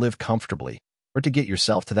for you to live comfortably, or to get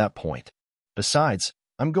yourself to that point. Besides,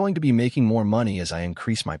 I'm going to be making more money as I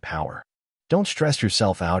increase my power. Don't stress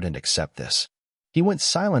yourself out and accept this. He went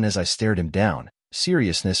silent as I stared him down,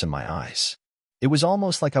 seriousness in my eyes. It was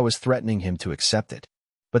almost like I was threatening him to accept it.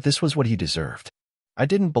 But this was what he deserved. I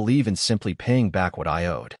didn't believe in simply paying back what I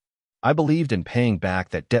owed. I believed in paying back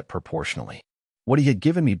that debt proportionally. What he had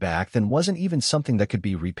given me back then wasn't even something that could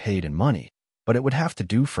be repaid in money, but it would have to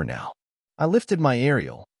do for now. I lifted my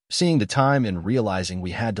aerial, seeing the time and realizing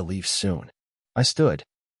we had to leave soon. I stood.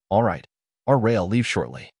 All right, our rail leaves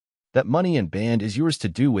shortly. That money and band is yours to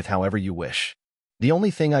do with however you wish. The only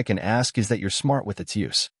thing I can ask is that you're smart with its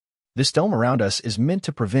use. This dome around us is meant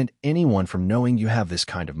to prevent anyone from knowing you have this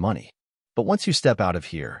kind of money. But once you step out of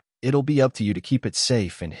here, it'll be up to you to keep it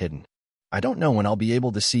safe and hidden. I don't know when I'll be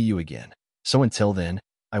able to see you again. So until then,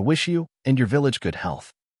 I wish you and your village good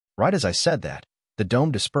health. Right as I said that, the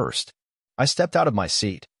dome dispersed. I stepped out of my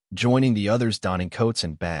seat, joining the others donning coats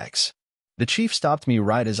and bags. The chief stopped me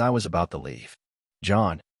right as I was about to leave.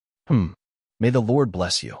 John, may the Lord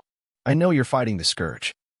bless you. I know you're fighting the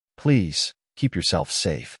scourge. Please, keep yourself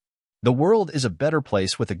safe. The world is a better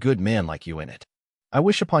place with a good man like you in it. I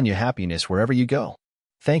wish upon you happiness wherever you go.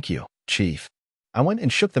 Thank you, Chief. I went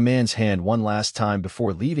and shook the man's hand one last time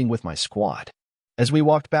before leaving with my squad. As we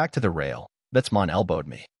walked back to the rail, Betsman elbowed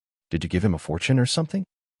me. Did you give him a fortune or something?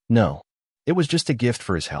 No. It was just a gift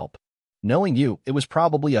for his help. Knowing you, it was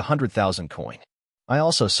probably 100,000 coin. I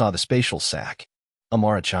also saw the spatial sack.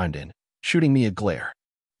 Amara chimed in, shooting me a glare.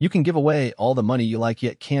 You can give away all the money you like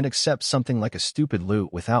yet can't accept something like a stupid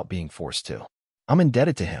loot without being forced to. I'm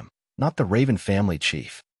indebted to him, not the Raven family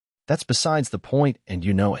chief. That's besides the point, and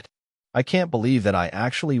you know it. I can't believe that I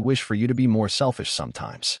actually wish for you to be more selfish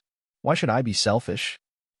sometimes. Why should I be selfish?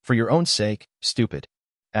 For your own sake, stupid.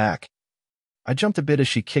 Ack. I jumped a bit as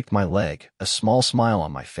she kicked my leg, a small smile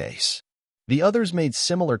on my face. The others made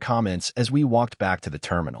similar comments as we walked back to the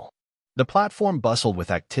terminal. The platform bustled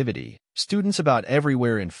with activity, students about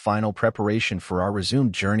everywhere in final preparation for our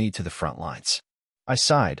resumed journey to the front lines. I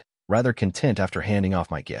sighed, rather content after handing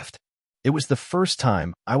off my gift. It was the first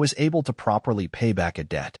time I was able to properly pay back a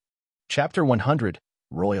debt. Chapter 100,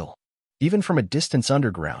 Royal. Even from a distance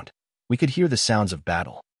underground, we could hear the sounds of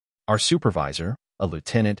battle. Our supervisor, a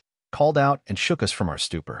lieutenant, called out and shook us from our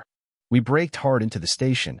stupor. We braked hard into the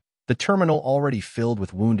station, the terminal already filled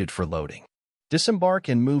with wounded for loading. Disembark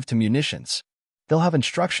and move to munitions. They'll have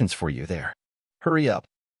instructions for you there. Hurry up.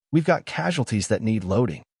 We've got casualties that need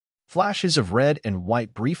loading. Flashes of red and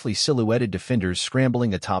white briefly silhouetted defenders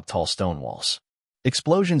scrambling atop tall stone walls.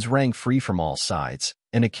 Explosions rang free from all sides,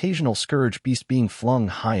 an occasional scourge beast being flung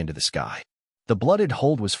high into the sky. The blooded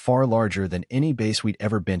hold was far larger than any base we'd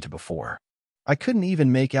ever been to before. I couldn't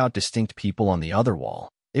even make out distinct people on the other wall.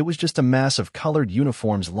 It was just a mass of colored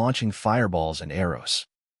uniforms launching fireballs and arrows.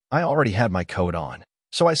 I already had my coat on,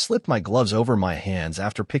 so I slipped my gloves over my hands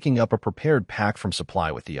after picking up a prepared pack from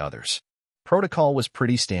supply with the others. Protocol was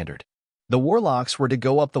pretty standard. The warlocks were to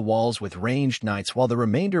go up the walls with ranged knights while the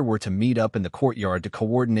remainder were to meet up in the courtyard to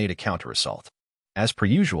coordinate a counter-assault. As per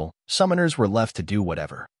usual, summoners were left to do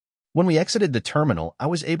whatever. When we exited the terminal, I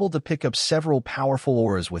was able to pick up several powerful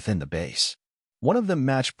auras within the base. One of them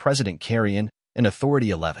matched President Carrion and Authority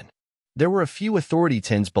 11. There were a few Authority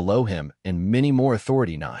 10s below him and many more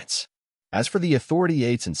Authority 9s. As for the Authority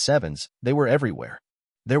 8s and 7s, they were everywhere.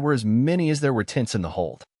 There were as many as there were tents in the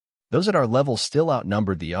hold. Those at our level still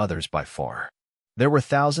outnumbered the others by far. There were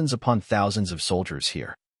thousands upon thousands of soldiers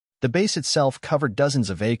here. The base itself covered dozens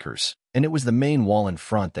of acres, and it was the main wall in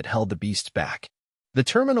front that held the beasts back. The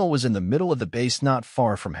terminal was in the middle of the base not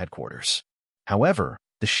far from headquarters. However,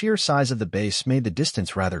 the sheer size of the base made the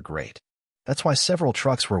distance rather great. That's why several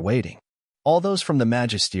trucks were waiting. All those from the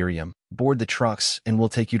Magisterium, board the trucks and we'll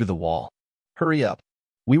take you to the wall. Hurry up.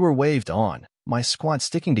 We were waved on, my squad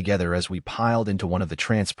sticking together as we piled into one of the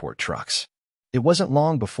transport trucks. It wasn't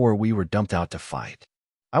long before we were dumped out to fight.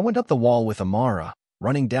 I went up the wall with Amara,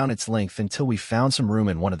 running down its length until we found some room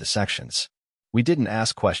in one of the sections. We didn't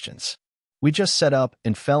ask questions. We just set up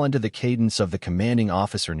and fell into the cadence of the commanding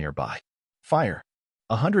officer nearby. Fire.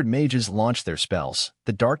 100 mages launched their spells,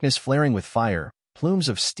 the darkness flaring with fire, plumes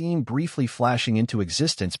of steam briefly flashing into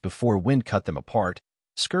existence before wind cut them apart,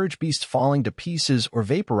 scourge beasts falling to pieces or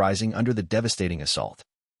vaporizing under the devastating assault.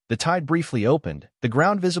 The tide briefly opened, the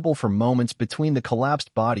ground visible for moments between the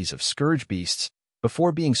collapsed bodies of scourge beasts,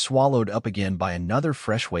 before being swallowed up again by another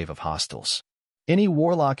fresh wave of hostiles. Any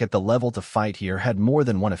warlock at the level to fight here had more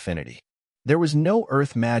than one affinity. There was no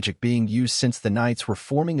earth magic being used since the knights were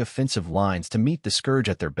forming offensive lines to meet the scourge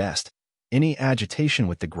at their best. Any agitation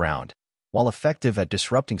with the ground, while effective at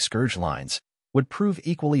disrupting scourge lines, would prove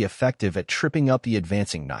equally effective at tripping up the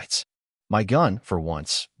advancing knights. My gun, for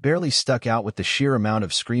once, barely stuck out with the sheer amount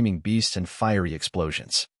of screaming beasts and fiery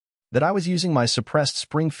explosions. That I was using my suppressed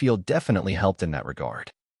Springfield definitely helped in that regard.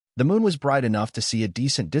 The moon was bright enough to see a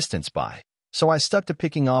decent distance by, so I stuck to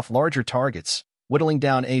picking off larger targets, whittling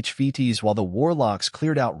down HVTs while the warlocks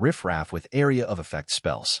cleared out riffraff with area of effect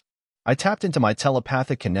spells. I tapped into my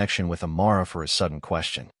telepathic connection with Amara for a sudden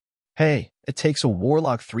question. Hey, it takes a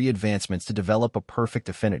warlock 3 advancements to develop a perfect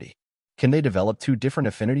affinity. Can they develop 2 different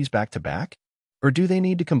affinities back to back? Or do they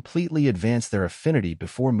need to completely advance their affinity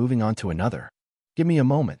before moving on to another? Give me a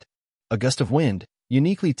moment. A gust of wind,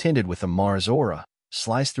 uniquely tinted with Amara's aura,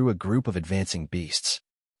 sliced through a group of advancing beasts.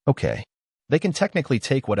 Okay. They can technically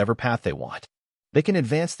take whatever path they want. They can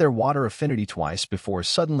advance their water affinity twice before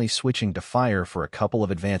suddenly switching to fire for a couple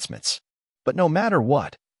of advancements. But no matter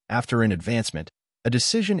what, after an advancement, a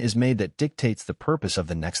decision is made that dictates the purpose of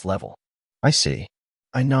the next level. I see.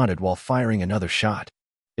 I nodded while firing another shot.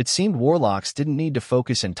 It seemed warlocks didn't need to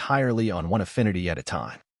focus entirely on one affinity at a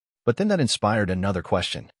time. But then that inspired another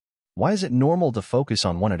question. Why is it normal to focus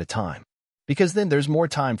on one at a time? Because then there's more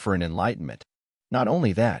time for an enlightenment. Not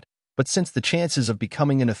only that, but since the chances of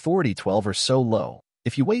becoming an authority 12 are so low,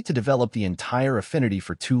 if you wait to develop the entire affinity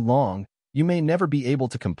for too long, you may never be able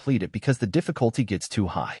to complete it because the difficulty gets too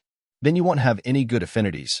high. Then you won't have any good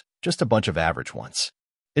affinities, just a bunch of average ones.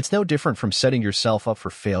 It's no different from setting yourself up for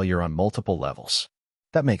failure on multiple levels.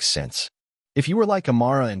 That makes sense. If you were like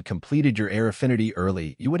Amara and completed your air affinity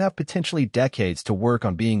early, you would have potentially decades to work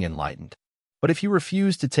on being enlightened. But if you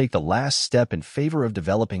refused to take the last step in favor of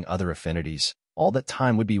developing other affinities, all that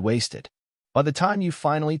time would be wasted. By the time you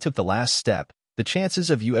finally took the last step, the chances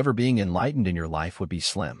of you ever being enlightened in your life would be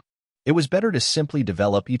slim. It was better to simply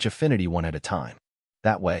develop each affinity one at a time.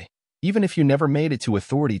 That way, even if you never made it to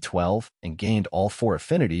Authority 12 and gained all 4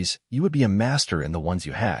 affinities, you would be a master in the ones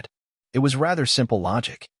you had. It was rather simple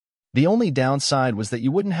logic. The only downside was that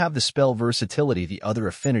you wouldn't have the spell versatility the other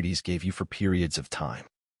affinities gave you for periods of time.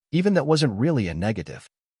 Even that wasn't really a negative.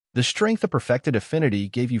 The strength of perfected affinity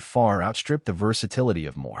gave you far outstripped the versatility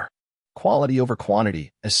of more. Quality over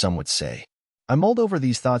quantity, as some would say. I mulled over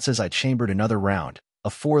these thoughts as I chambered another round, a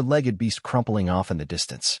 4-legged beast crumpling off in the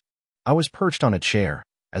distance. I was perched on a chair,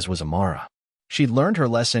 as was Amara. She'd learned her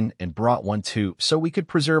lesson and brought one too, so we could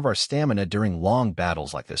preserve our stamina during long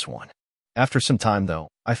battles like this one. After some time, though,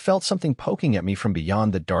 I felt something poking at me from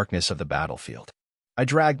beyond the darkness of the battlefield. I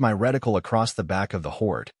dragged my reticle across the back of the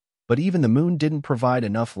horde, but even the moon didn't provide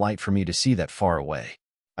enough light for me to see that far away.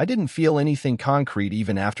 I didn't feel anything concrete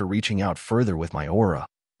even after reaching out further with my aura,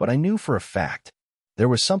 but I knew for a fact there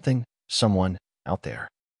was someone, out there.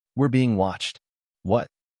 We're being watched. What?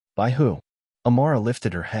 By who? Amara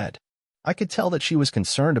lifted her head. I could tell that she was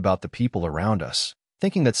concerned about the people around us,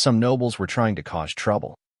 thinking that some nobles were trying to cause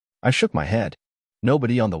trouble. I shook my head.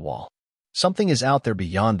 Nobody on the wall. Something is out there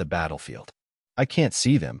beyond the battlefield. I can't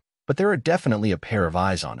see them, but there are definitely a pair of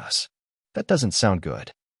eyes on us. That doesn't sound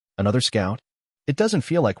good. Another scout? It doesn't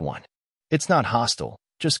feel like one. It's not hostile,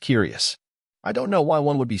 just curious. I don't know why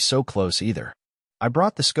one would be so close either. I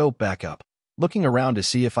brought the scope back up, looking around to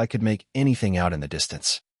see if I could make anything out in the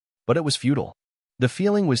distance. But it was futile. The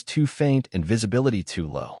feeling was too faint and visibility too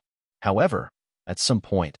low. However, at some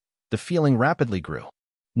point, the feeling rapidly grew.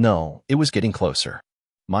 No, it was getting closer.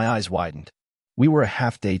 My eyes widened. We were a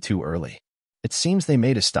half-day too early. It seems they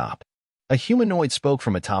made a stop. A humanoid spoke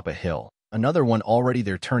from atop a hill, another one already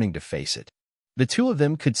there turning to face it. The two of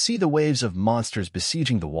them could see the waves of monsters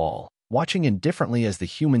besieging the wall, watching indifferently as the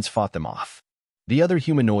humans fought them off. The other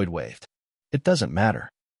humanoid waved. It doesn't matter.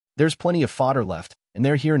 There's plenty of fodder left, and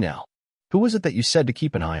they're here now. Who was it that you said to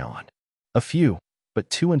keep an eye on? A few, but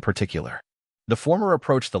two in particular. The former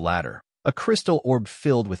approached the latter, a crystal orb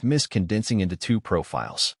filled with mist condensing into two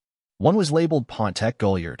profiles. One was labeled Pontek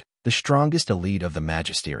Goliard, the strongest elite of the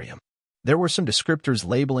Magisterium. There were some descriptors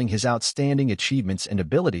labeling his outstanding achievements and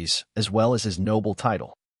abilities, as well as his noble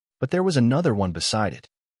title. But there was another one beside it.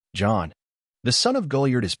 John. The son of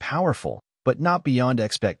Goliard is powerful, but not beyond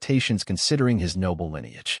expectations considering his noble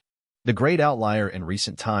lineage. The great outlier in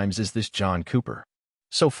recent times is this John Cooper.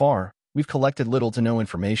 So far, we've collected little to no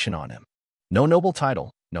information on him. No noble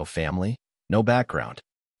title, no family, no background.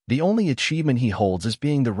 The only achievement he holds is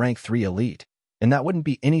being the rank 3 elite, and that wouldn't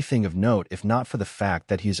be anything of note if not for the fact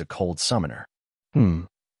that he's a cold summoner.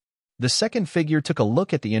 The second figure took a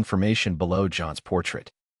look at the information below John's portrait.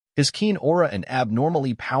 His keen aura and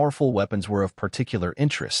abnormally powerful weapons were of particular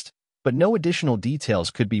interest, but no additional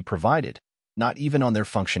details could be provided, not even on their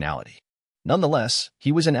functionality. Nonetheless,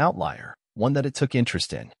 he was an outlier, one that it took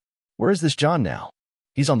interest in. Where is this John now?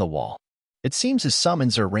 He's on the wall. It seems his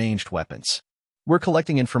summons are ranged weapons. We're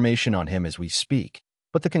collecting information on him as we speak,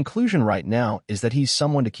 but the conclusion right now is that he's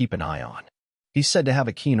someone to keep an eye on. He's said to have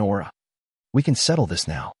a keen aura. We can settle this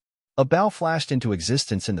now. A bow flashed into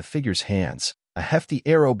existence in the figure's hands, a hefty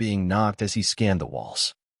arrow being knocked as he scanned the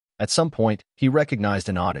walls. At some point, he recognized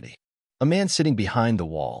an oddity. A man sitting behind the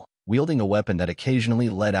wall, wielding a weapon that occasionally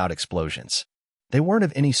let out explosions. They weren't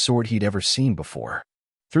of any sort he'd ever seen before.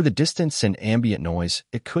 Through the distance and ambient noise,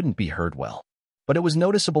 it couldn't be heard well. But it was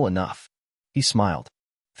noticeable enough. He smiled.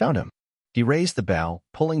 Found him. He raised the bow,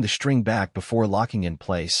 pulling the string back before locking in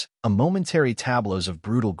place, a momentary tableaus of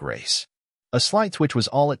brutal grace. A slight twitch was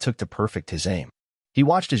all it took to perfect his aim. He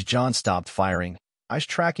watched as John stopped firing, eyes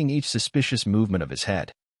tracking each suspicious movement of his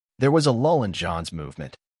head. There was a lull in John's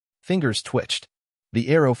movement. Fingers twitched. The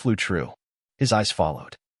arrow flew true. His eyes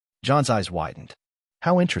followed. John's eyes widened.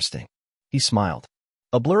 How interesting. He smiled.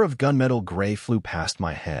 A blur of gunmetal gray flew past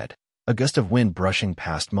my head, a gust of wind brushing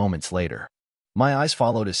past moments later. My eyes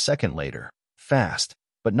followed a second later, fast,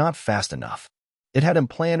 but not fast enough. It had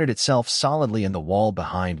implanted itself solidly in the wall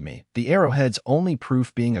behind me, the arrowhead's only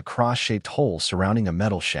proof being a cross-shaped hole surrounding a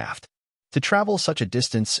metal shaft. To travel such a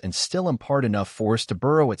distance and still impart enough force to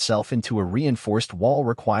burrow itself into a reinforced wall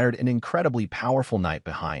required an incredibly powerful knight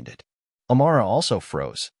behind it. Amara also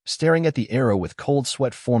froze, staring at the arrow with cold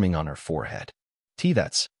sweat forming on her forehead.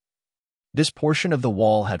 That's. This portion of the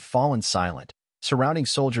wall had fallen silent, surrounding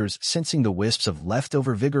soldiers sensing the wisps of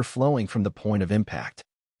leftover vigor flowing from the point of impact.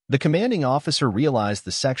 The commanding officer realized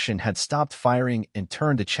the section had stopped firing and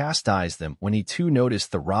turned to chastise them when he too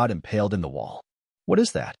noticed the rod impaled in the wall. What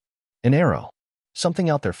is that? An arrow. Something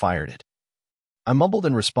out there fired it. I mumbled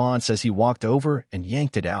in response as he walked over and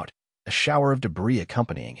yanked it out, a shower of debris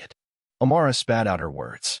accompanying it. Amara spat out her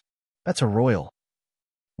words. That's a royal.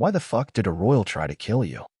 Why the fuck did a royal try to kill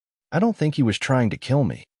you? I don't think he was trying to kill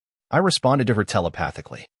me. I responded to her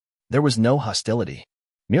telepathically. There was no hostility,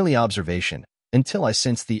 merely observation, until I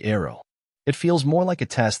sensed the arrow. It feels more like a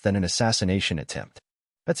test than an assassination attempt.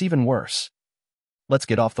 That's even worse. Let's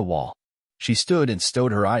get off the wall. She stood and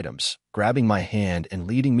stowed her items, grabbing my hand and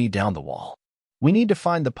leading me down the wall. We need to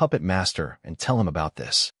find the puppet master and tell him about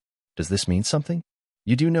this. Does this mean something?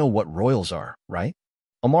 You do know what royals are, right?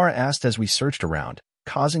 Amara asked as we searched around,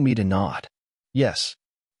 causing me to nod. Yes.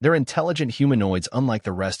 They're intelligent humanoids unlike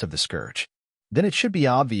the rest of the Scourge. Then it should be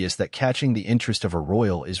obvious that catching the interest of a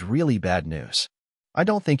royal is really bad news. I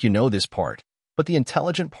don't think you know this part, but the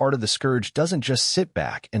intelligent part of the Scourge doesn't just sit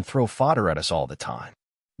back and throw fodder at us all the time.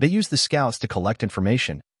 They use the scouts to collect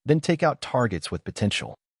information, then take out targets with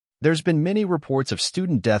potential. There's been many reports of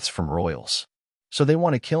student deaths from royals. So they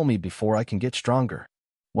want to kill me before I can get stronger.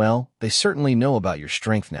 Well, they certainly know about your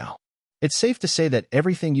strength now. It's safe to say that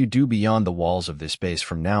everything you do beyond the walls of this base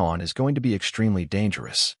from now on is going to be extremely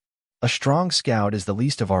dangerous. A strong scout is the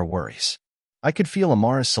least of our worries. I could feel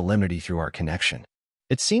Amara's solemnity through our connection.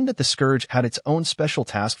 It seemed that the Scourge had its own special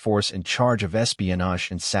task force in charge of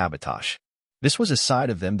espionage and sabotage. This was a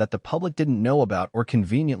side of them that the public didn't know about or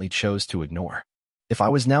conveniently chose to ignore. If I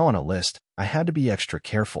was now on a list, I had to be extra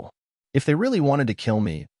careful. If they really wanted to kill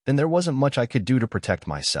me, then there wasn't much I could do to protect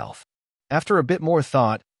myself. After a bit more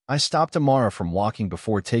thought, I stopped Amara from walking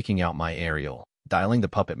before taking out my aerial, dialing the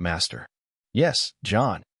puppet master. Yes,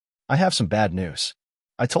 John. I have some bad news.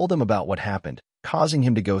 I told him about what happened, causing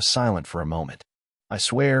him to go silent for a moment. I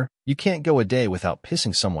swear, you can't go a day without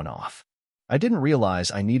pissing someone off. I didn't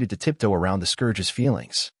realize I needed to tiptoe around the Scourge's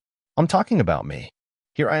feelings. I'm talking about me.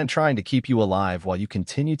 Here I am trying to keep you alive while you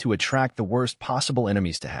continue to attract the worst possible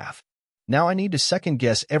enemies to have. Now I need to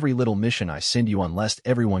second-guess every little mission I send you unless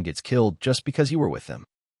everyone gets killed just because you were with them.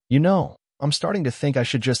 I'm starting to think I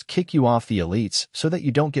should just kick you off the elites so that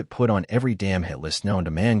you don't get put on every damn hit list known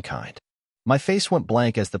to mankind." My face went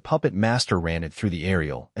blank as the puppet master ran it through the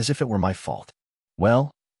aerial, as if it were my fault.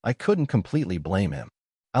 Well, I couldn't completely blame him.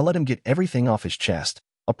 I let him get everything off his chest,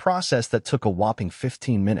 a process that took a whopping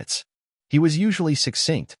 15 minutes. He was usually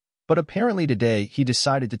succinct, but apparently today he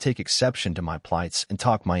decided to take exception to my plights and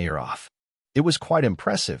talk my ear off. It was quite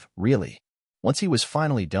impressive, really. Once he was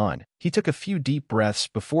finally done, he took a few deep breaths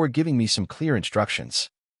before giving me some clear instructions.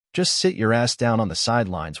 "Just sit your ass down on the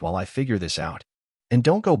sidelines while I figure this out. And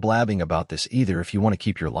don't go blabbing about this either if you want to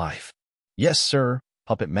keep your life." "Yes, sir,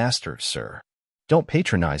 puppet master, sir." "Don't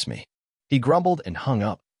patronize me." He grumbled and hung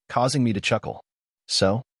up, causing me to chuckle.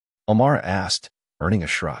 "So?" Amara asked, earning a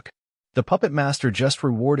shrug. "The puppet master just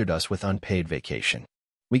rewarded us with unpaid vacation.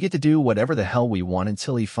 We get to do whatever the hell we want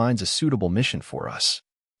until he finds a suitable mission for us,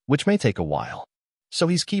 which may take a while. So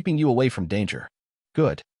he's keeping you away from danger.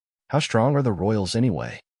 Good. How strong are the royals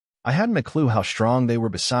anyway?" I hadn't a clue how strong they were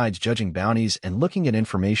besides judging bounties and looking at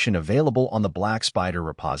information available on the Black Spider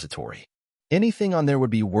repository. Anything on there would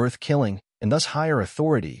be worth killing and thus higher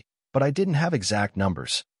authority, but I didn't have exact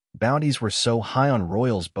numbers. Bounties were so high on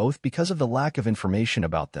royals both because of the lack of information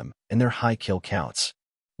about them and their high kill counts.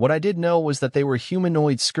 What I did know was that they were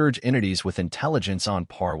humanoid scourge entities with intelligence on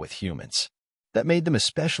par with humans. That made them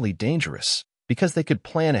especially dangerous, because they could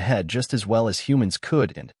plan ahead just as well as humans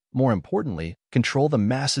could and, more importantly, control the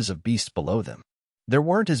masses of beasts below them. There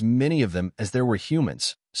weren't as many of them as there were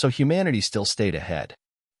humans, so humanity still stayed ahead.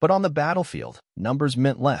 But on the battlefield, numbers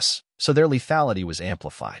meant less, so their lethality was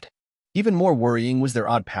amplified. Even more worrying was their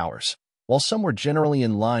odd powers. While some were generally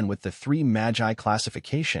in line with the 3 Magi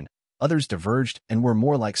classification, others diverged and were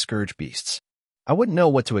more like scourge beasts. I wouldn't know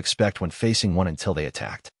what to expect when facing one until they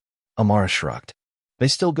attacked. Amara shrugged. "They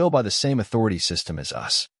still go by the same authority system as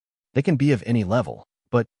us. They can be of any level,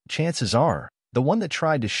 but chances are, the one that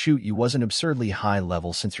tried to shoot you was an absurdly high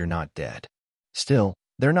level since you're not dead. Still,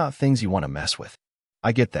 they're not things you want to mess with."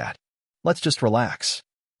 "I get that. Let's just relax.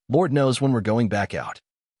 Lord knows when we're going back out.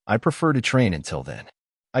 I prefer to train until then."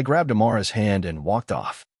 I grabbed Amara's hand and walked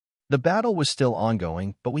off. The battle was still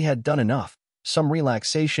ongoing, but we had done enough. Some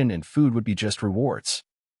relaxation and food would be just rewards.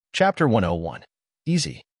 Chapter 101.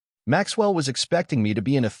 Easy. Maxwell was expecting me to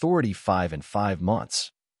be an Authority 5 in 5 months,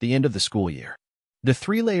 the end of the school year. The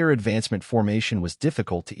 3-layer advancement formation was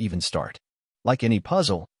difficult to even start. Like any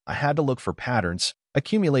puzzle, I had to look for patterns,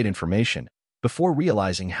 accumulate information, before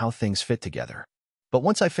realizing how things fit together. But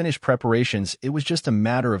once I finished preparations, it was just a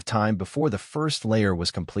matter of time before the first layer was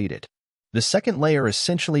completed. The second layer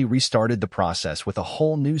essentially restarted the process with a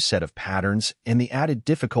whole new set of patterns and the added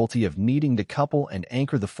difficulty of needing to couple and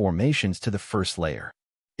anchor the formations to the first layer.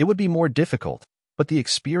 It would be more difficult, but the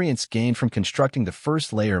experience gained from constructing the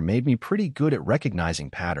first layer made me pretty good at recognizing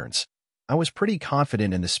patterns. I was pretty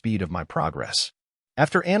confident in the speed of my progress.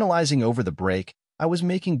 After analyzing over the break, I was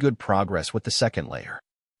making good progress with the second layer.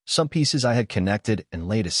 Some pieces I had connected and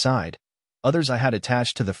laid aside, others I had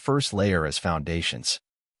attached to the first layer as foundations.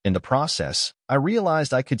 In the process, I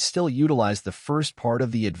realized I could still utilize the first part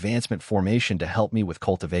of the advancement formation to help me with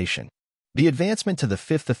cultivation. The advancement to the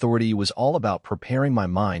 5th authority was all about preparing my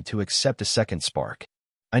mind to accept a second spark.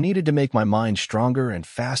 I needed to make my mind stronger and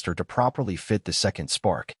faster to properly fit the second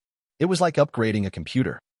spark. It was like upgrading a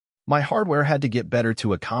computer. My hardware had to get better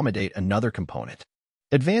to accommodate another component.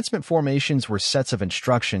 Advancement formations were sets of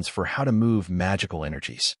instructions for how to move magical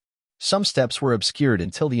energies. Some steps were obscured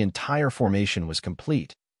until the entire formation was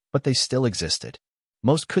complete, but they still existed.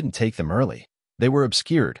 Most couldn't take them early. They were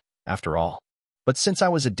obscured, after all. But since I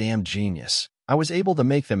was a damn genius, I was able to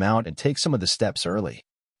make them out and take some of the steps early.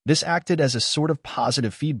 This acted as a sort of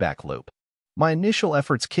positive feedback loop. My initial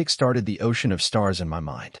efforts kick-started the ocean of stars in my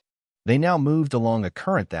mind. They now moved along a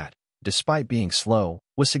current that, despite being slow,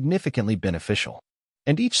 was significantly beneficial.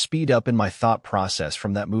 And each speed up in my thought process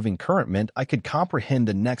from that moving current meant I could comprehend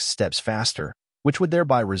the next steps faster, which would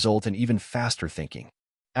thereby result in even faster thinking.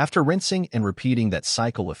 After rinsing and repeating that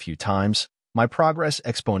cycle a few times, my progress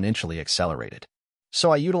exponentially accelerated.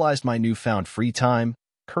 So I utilized my newfound free time,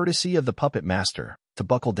 courtesy of the puppet master, to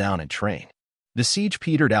buckle down and train. The siege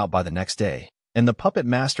petered out by the next day, and the puppet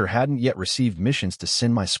master hadn't yet received missions to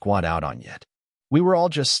send my squad out on yet. We were all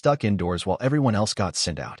just stuck indoors while everyone else got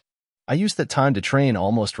sent out. I used that time to train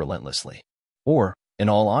almost relentlessly. Or, in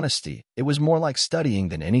all honesty, it was more like studying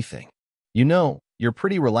than anything. You're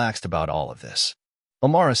pretty relaxed about all of this.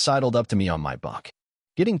 Amara sidled up to me on my bunk.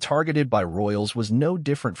 Getting targeted by royals was no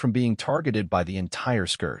different from being targeted by the entire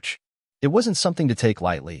scourge. It wasn't something to take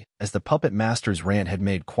lightly, as the puppet master's rant had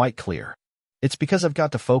made quite clear. It's because I've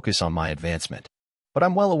got to focus on my advancement. But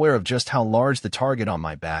I'm well aware of just how large the target on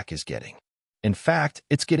my back is getting. In fact,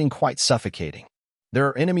 it's getting quite suffocating. There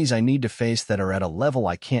are enemies I need to face that are at a level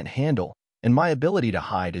I can't handle, and my ability to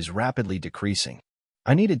hide is rapidly decreasing.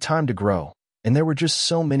 I needed time to grow, and there were just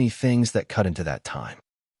so many things that cut into that time.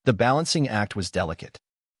 The balancing act was delicate.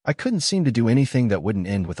 I couldn't seem to do anything that wouldn't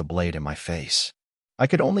end with a blade in my face. I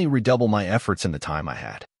could only redouble my efforts in the time I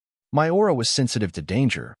had. My aura was sensitive to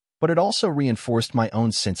danger, but it also reinforced my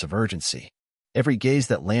own sense of urgency. Every gaze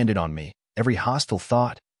that landed on me, every hostile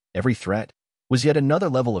thought, every threat, was yet another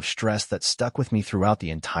level of stress that stuck with me throughout the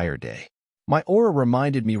entire day. My aura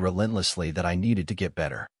reminded me relentlessly that I needed to get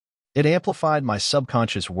better. It amplified my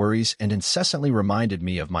subconscious worries and incessantly reminded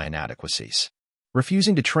me of my inadequacies.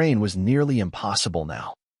 Refusing to train was nearly impossible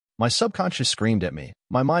now. My subconscious screamed at me.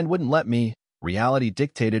 My mind wouldn't let me. Reality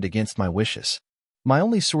dictated against my wishes. My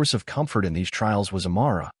only source of comfort in these trials was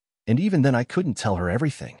Amara, and even then I couldn't tell her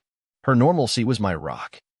everything. Her normalcy was my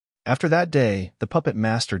rock. After that day, the puppet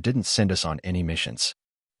master didn't send us on any missions.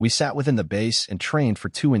 We sat within the base and trained for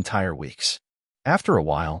 2 entire weeks. After a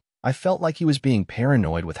while, I felt like he was being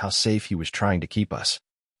paranoid with how safe he was trying to keep us.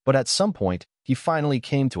 But at some point, he finally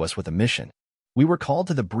came to us with a mission. We were called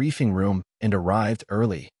to the briefing room and arrived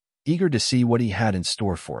early, eager to see what he had in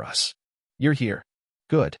store for us. "You're here.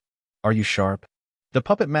 Good. Are you sharp?" The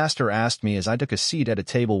puppet master asked me as I took a seat at a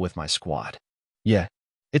table with my squad. "Yeah.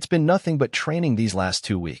 It's been nothing but training these last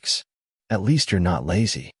 2 weeks. At least you're not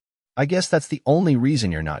lazy. I guess that's the only reason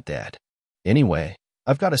you're not dead. Anyway,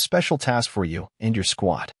 I've got a special task for you and your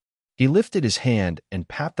squad." He lifted his hand and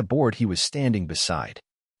patted the board he was standing beside.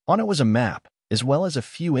 On it was a map, as well as a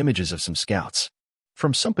few images of some scouts.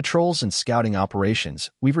 From some patrols and scouting operations,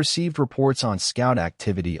 we've received reports on scout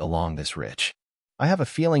activity along this ridge. I have a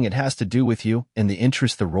feeling it has to do with you and the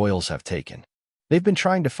interest the Royals have taken. They've been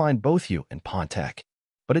trying to find both you and Pontek,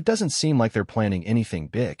 but it doesn't seem like they're planning anything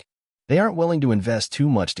big. They aren't willing to invest too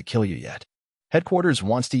much to kill you yet. Headquarters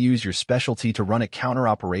wants to use your specialty to run a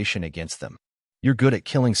counter-operation against them. You're good at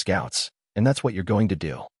killing scouts, and that's what you're going to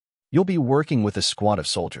do. You'll be working with a squad of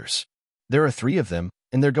soldiers. There are 3 of them,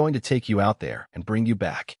 and they're going to take you out there and bring you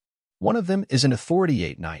back. One of them is an Authority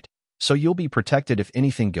 8 Knight, so you'll be protected if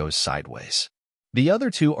anything goes sideways. The other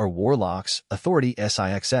 2 are Warlocks, Authority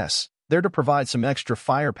SIXS. They're to provide some extra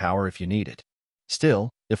firepower if you need it. Still,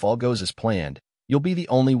 if all goes as planned, you'll be the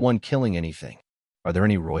only one killing anything. Are there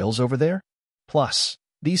any Royals over there? Plus,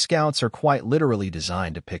 these scouts are quite literally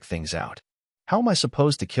designed to pick things out. How am I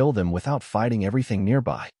supposed to kill them without fighting everything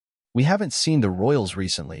nearby? We haven't seen the Royals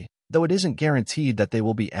recently, though it isn't guaranteed that they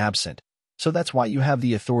will be absent, so that's why you have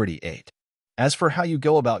the Authority 8. As for how you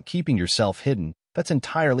go about keeping yourself hidden, that's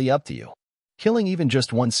entirely up to you. Killing even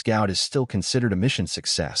just one scout is still considered a mission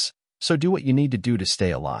success, so do what you need to do to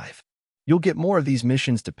stay alive. You'll get more of these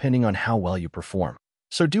missions depending on how well you perform,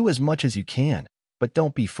 so do as much as you can, but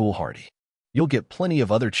don't be foolhardy. You'll get plenty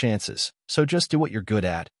of other chances, so just do what you're good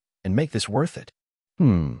at, and make this worth it.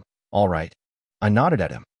 All right. I nodded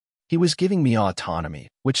at him. He was giving me autonomy,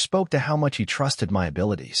 which spoke to how much he trusted my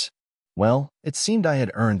abilities. Well, it seemed I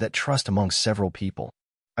had earned that trust among several people.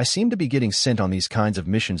 I seemed to be getting sent on these kinds of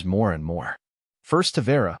missions more and more. First to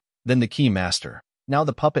Vera, then the Key Master, now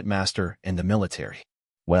the Puppet Master and the military.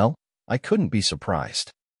 Well, I couldn't be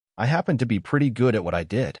surprised. I happened to be pretty good at what I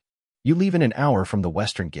did. You leave in an hour from the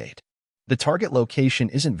Western Gate. The target location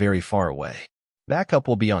isn't very far away. Backup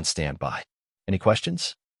will be on standby. Any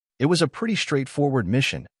questions? It was a pretty straightforward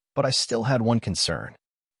mission, but I still had one concern.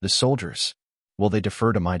 The soldiers. Will they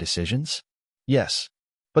defer to my decisions? Yes.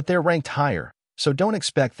 But they're ranked higher, so don't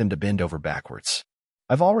expect them to bend over backwards.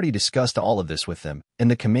 I've already discussed all of this with them,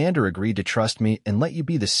 and the commander agreed to trust me and let you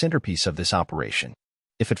be the centerpiece of this operation.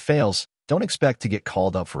 If it fails, don't expect to get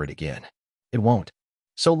called up for it again. It won't.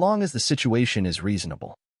 So long as the situation is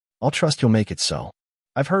reasonable. I'll trust you'll make it so.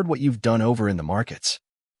 I've heard what you've done over in the markets.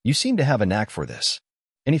 You seem to have a knack for this.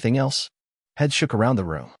 Anything else? Heads shook around the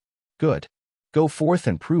room. Good. Go forth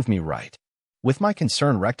and prove me right. With my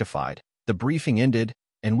concern rectified, the briefing ended,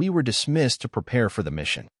 and we were dismissed to prepare for the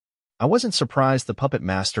mission. I wasn't surprised the Puppet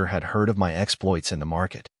Master had heard of my exploits in the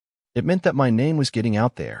market. It meant that my name was getting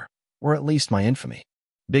out there, or at least my infamy.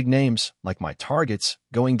 Big names, like my targets,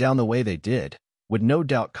 going down the way they did, would no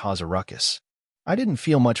doubt cause a ruckus. I didn't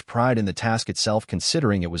feel much pride in the task itself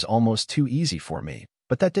considering it was almost too easy for me,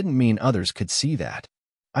 but that didn't mean others could see that.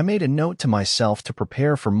 I made a note to myself to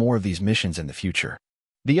prepare for more of these missions in the future.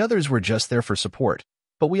 The others were just there for support,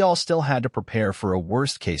 but we all still had to prepare for a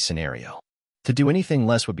worst-case scenario. To do anything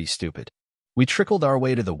less would be stupid. We trickled our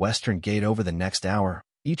way to the Western Gate over the next hour,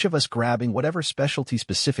 each of us grabbing whatever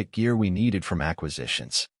specialty-specific gear we needed from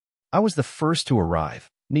acquisitions. I was the first to arrive,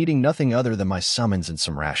 needing nothing other than my summons and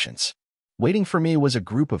some rations. Waiting for me was a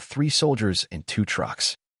group of 3 soldiers in 2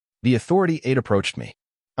 trucks. The Authority 8 approached me.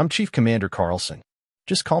 "I'm Chief Commander Carlson.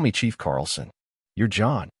 Just call me Chief Carlson." "You're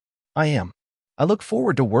John." "I am. I look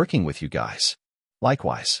forward to working with you guys."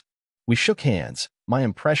 "Likewise." We shook hands, my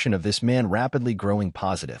impression of this man rapidly growing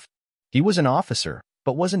positive. He was an officer,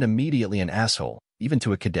 but wasn't immediately an asshole, even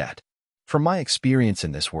to a cadet. From my experience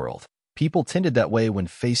in this world, people tended that way when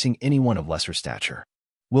facing anyone of lesser stature.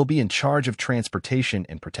 "We'll be in charge of transportation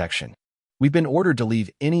and protection. We've been ordered to leave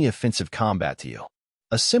any offensive combat to you.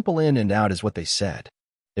 A simple in and out is what they said.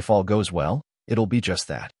 If all goes well, it'll be just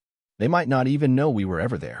that. They might not even know we were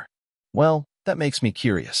ever there." "Well, that makes me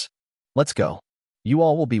curious. Let's go. You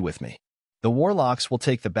all will be with me. The Warlocks will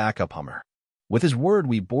take the backup Hummer." With his word,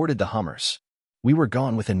 we boarded the Hummers. We were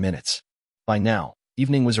gone within minutes. By now,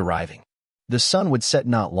 evening was arriving. The sun would set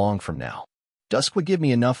not long from now. Dusk would give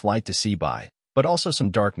me enough light to see by, but also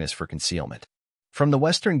some darkness for concealment. From the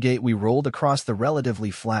western gate, we rolled across the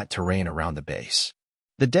relatively flat terrain around the base.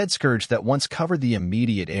 The dead scourge that once covered the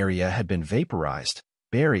immediate area had been vaporized,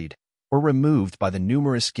 buried, or removed by the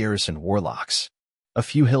numerous garrison warlocks. A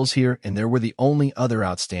few hills here and there were the only other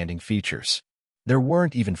outstanding features. There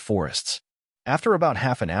weren't even forests. After about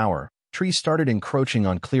half an hour, trees started encroaching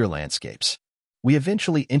on clear landscapes. We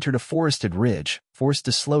eventually entered a forested ridge, forced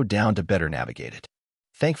to slow down to better navigate it.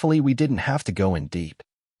 Thankfully, we didn't have to go in deep.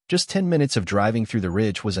 Just 10 minutes of driving through the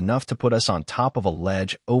ridge was enough to put us on top of a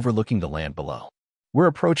ledge overlooking the land below. We're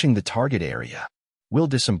approaching the target area. We'll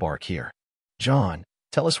disembark here. "John,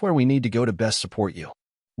 tell us where we need to go to best support you."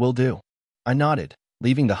 "Will do." I nodded,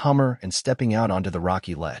 leaving the Hummer and stepping out onto the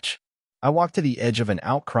rocky ledge. I walked to the edge of an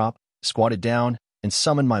outcrop, squatted down, and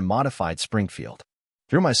summoned my modified Springfield.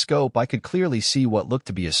 Through my scope, I could clearly see what looked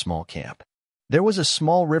to be a small camp. There was a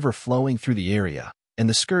small river flowing through the area, and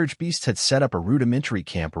the Scourge beasts had set up a rudimentary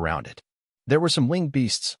camp around it. There were some winged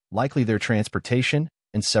beasts, likely their transportation,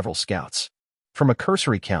 and several scouts. From a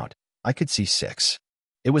cursory count, I could see 6.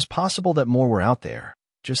 It was possible that more were out there,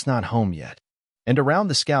 just not home yet. And around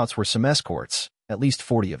the scouts were some escorts, at least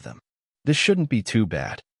 40 of them. This shouldn't be too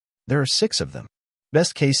bad. There are 6 of them.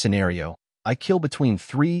 Best case scenario, I kill between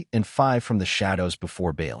 3 and 5 from the shadows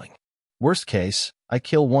before bailing. Worst case, I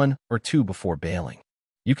kill 1 or 2 before bailing.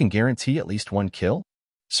 You can guarantee at least 1 kill?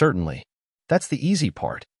 Certainly. That's the easy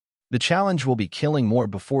part. The challenge will be killing more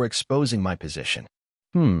before exposing my position.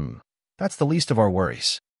 That's the least of our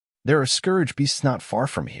worries. There are Scourge beasts not far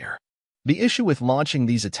from here. The issue with launching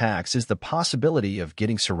these attacks is the possibility of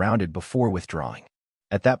getting surrounded before withdrawing.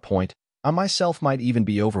 At that point, I myself might even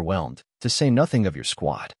be overwhelmed, to say nothing of your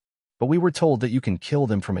squad. But we were told that you can kill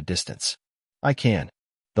them from a distance. I can,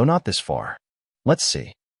 though not this far. Let's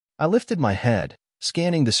see. I lifted my head,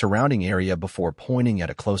 scanning the surrounding area before pointing at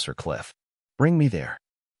a closer cliff. Bring me there.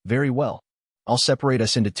 Very well. I'll separate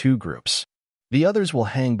us into 2 groups. The others will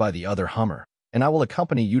hang by the other Hummer, and I will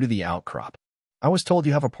accompany you to the outcrop. I was told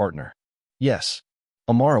you have a partner. Yes.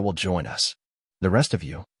 Amara will join us. The rest of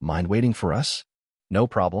you, mind waiting for us? No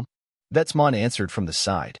problem. Vetsmon answered from the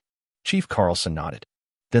side. Chief Carlson nodded.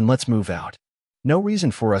 Then let's move out. No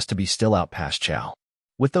reason for us to be still out past chow.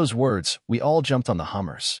 With those words, we all jumped on the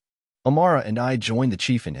Hummers. Amara and I joined the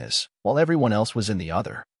chief in his, while everyone else was in the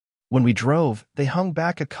other. When we drove, they hung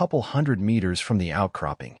back a couple 100 meters from the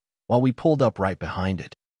outcropping, while we pulled up right behind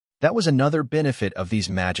it. That was another benefit of these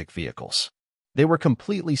magic vehicles. They were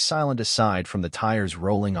completely silent aside from the tires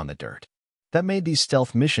rolling on the dirt. That made these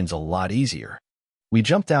stealth missions a lot easier. We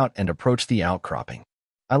jumped out and approached the outcropping.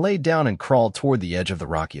 I laid down and crawled toward the edge of the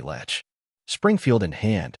rocky ledge. Springfield in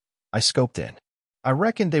hand, I scoped in. I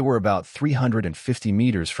reckoned they were about 350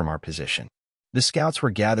 meters from our position. The scouts were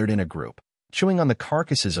gathered in a group, chewing on the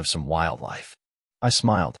carcasses of some wildlife. I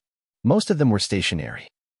smiled. Most of them were stationary.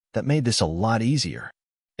 That made this a lot easier.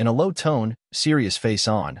 In a low tone, serious face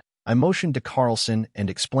on, I motioned to Carlson and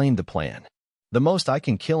explained the plan. The most I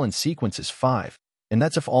can kill in sequence is 5, and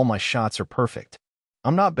that's if all my shots are perfect.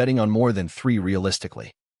 I'm not betting on more than 3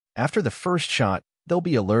 realistically. After the first shot, they'll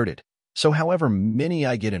be alerted, so however many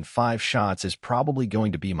I get in 5 shots is probably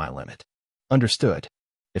going to be my limit. Understood.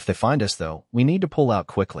 If they find us, though, we need to pull out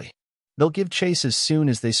quickly. They'll give chase as soon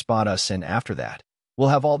as they spot us, and after that, we'll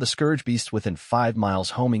have all the Scourge beasts within 5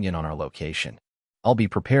 miles homing in on our location. I'll be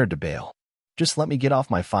prepared to bail. Just let me get off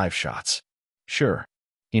my 5 shots. Sure.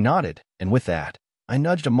 He nodded, and with that, I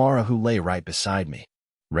nudged Amara, who lay right beside me.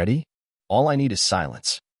 Ready? All I need is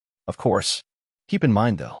silence. Of course. Keep in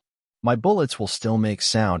mind, though, my bullets will still make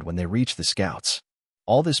sound when they reach the scouts.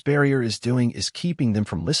 All this barrier is doing is keeping them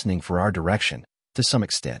from listening for our direction, to some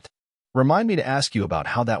extent. Remind me to ask you about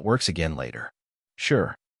how that works again later.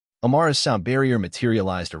 Sure. Amara's sound barrier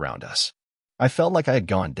materialized around us. I felt like I had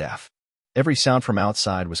gone deaf. Every sound from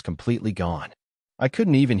outside was completely gone. I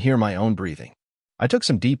couldn't even hear my own breathing. I took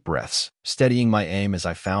some deep breaths, steadying my aim as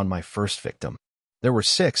I found my first victim. There were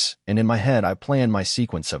 6, and in my head I planned my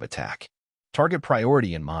sequence of attack. Target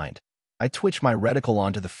priority in mind, I twitched my reticle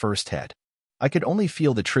onto the first head. I could only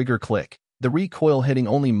feel the trigger click, the recoil hitting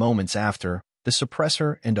only moments after, the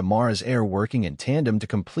suppressor and Amara's air working in tandem to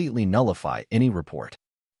completely nullify any report.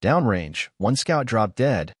 Downrange, one scout dropped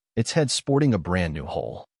dead, its head sporting a brand new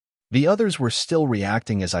hole. The others were still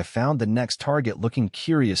reacting as I found the next target looking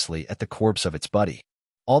curiously at the corpse of its buddy.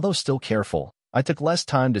 Although still careful, I took less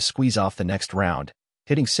time to squeeze off the next round,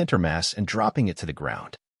 hitting center mass and dropping it to the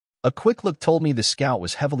ground. A quick look told me the scout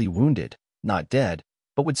was heavily wounded, not dead,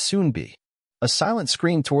 but would soon be. A silent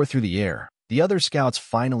scream tore through the air, the other scouts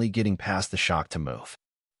finally getting past the shock to move.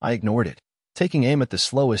 I ignored it, taking aim at the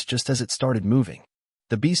slowest just as it started moving.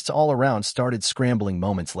 The beasts all around started scrambling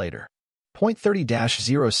moments later.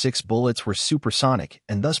 .30-06 bullets were supersonic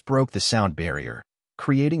and thus broke the sound barrier,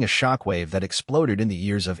 creating a shockwave that exploded in the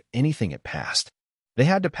ears of anything it passed. They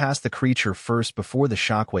had to pass the creature first before the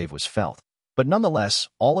shockwave was felt, but nonetheless,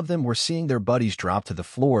 all of them were seeing their buddies drop to the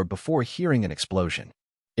floor before hearing an explosion.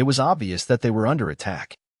 It was obvious that they were under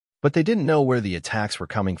attack, but they didn't know where the attacks were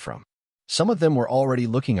coming from. Some of them were already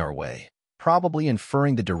looking our way, probably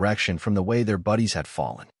inferring the direction from the way their buddies had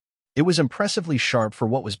fallen. It was impressively sharp for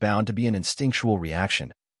what was bound to be an instinctual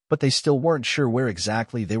reaction, but they still weren't sure where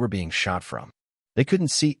exactly they were being shot from. They couldn't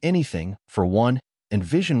see anything, for one, and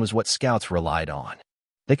vision was what scouts relied on.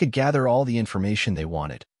 They could gather all the information they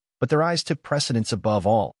wanted, but their eyes took precedence above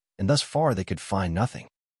all, and thus far they could find nothing.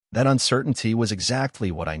 That uncertainty was exactly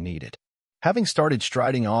what I needed. Having started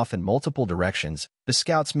striding off in multiple directions, the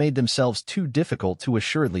scouts made themselves too difficult to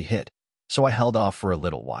assuredly hit, so I held off for a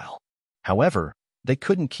little while. However, they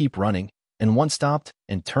couldn't keep running, and one stopped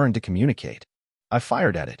and turned to communicate. I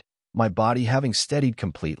fired at it, my body having steadied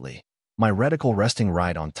completely, my reticle resting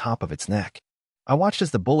right on top of its neck. I watched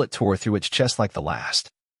as the bullet tore through its chest like the last.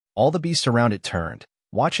 All the beasts around it turned,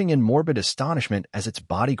 watching in morbid astonishment as its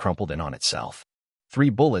body crumpled in on itself. 3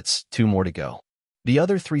 bullets, 2 more to go. The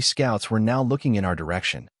other 3 scouts were now looking in our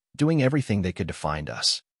direction, doing everything they could to find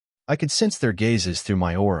us. I could sense their gazes through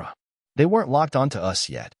my aura. They weren't locked onto us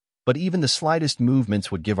yet, but even the slightest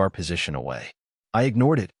movements would give our position away. I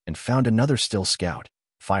ignored it and found another still scout,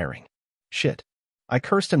 firing. Shit. I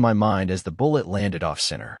cursed in my mind as the bullet landed off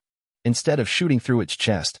center. Instead of shooting through its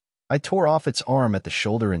chest, I tore off its arm at the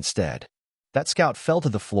shoulder instead. That scout fell to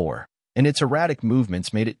the floor, and its erratic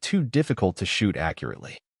movements made it too difficult to shoot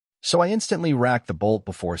accurately. So I instantly racked the bolt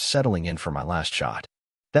before settling in for my last shot.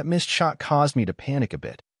 That missed shot caused me to panic a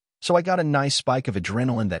bit, so I got a nice spike of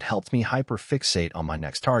adrenaline that helped me hyper-fixate on my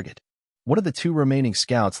next target. One of the 2 remaining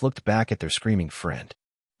scouts looked back at their screaming friend.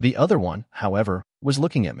 The other one, however, was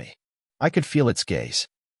looking at me. I could feel its gaze.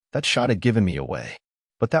 That shot had given me away.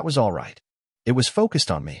 But that was all right. It was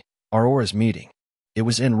focused on me, our auras meeting. It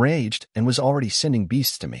was enraged and was already sending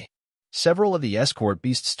beasts to me. Several of the escort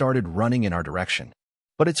beasts started running in our direction,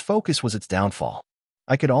 but its focus was its downfall.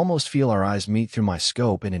 I could almost feel our eyes meet through my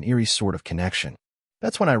scope in an eerie sort of connection.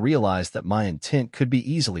 That's when I realized that my intent could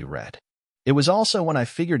be easily read. It was also when I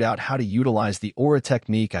figured out how to utilize the aura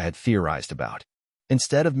technique I had theorized about.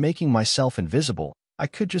 Instead of making myself invisible, I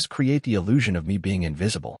could just create the illusion of me being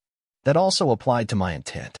invisible. That also applied to my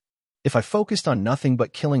intent. If I focused on nothing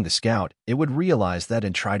but killing the scout, it would realize that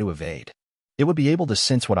and try to evade. It would be able to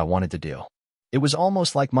sense what I wanted to do. It was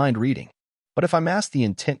almost like mind reading. But if I masked the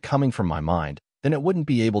intent coming from my mind, then it wouldn't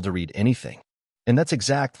be able to read anything. And that's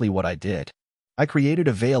exactly what I did. I created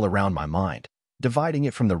a veil around my mind, dividing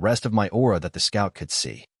it from the rest of my aura that the scout could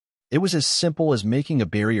see. It was as simple as making a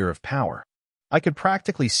barrier of power. I could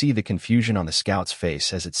practically see the confusion on the scout's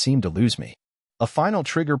face as it seemed to lose me. A final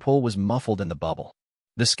trigger pull was muffled in the bubble.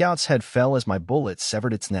 The scout's head fell as my bullet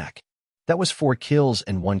severed its neck. That was 4 kills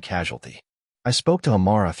and 1 casualty. I spoke to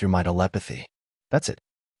Amara through my telepathy. That's it.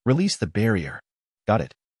 Release the barrier. Got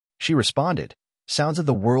it. She responded, sounds of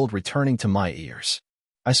the world returning to my ears.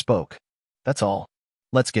 I spoke. That's all.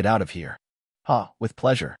 Let's get out of here. Ha, with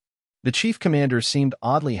pleasure. The chief commander seemed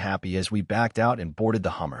oddly happy as we backed out and boarded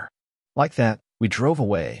the Hummer. Like that, we drove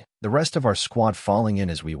away, the rest of our squad falling in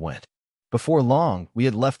as we went. Before long, we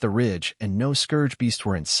had left the ridge and no scourge beasts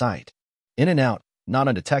were in sight. In and out, not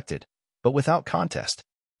undetected, but without contest.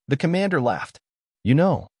 The commander laughed. You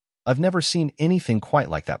know, I've never seen anything quite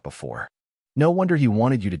like that before. No wonder he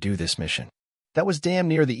wanted you to do this mission. That was damn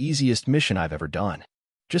near the easiest mission I've ever done.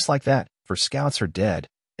 Just like that, for scouts are dead,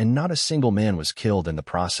 and not a single man was killed in the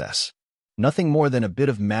process. Nothing more than a bit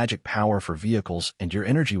of magic power for vehicles and your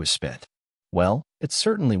energy was spent. Well, it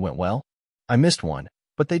certainly went well. I missed one,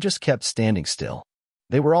 but they just kept standing still.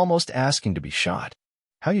 They were almost asking to be shot.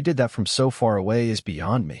 How you did that from so far away is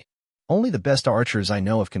beyond me. Only the best archers I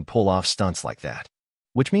know of can pull off stunts like that.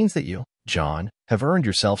 Which means that you, John, have earned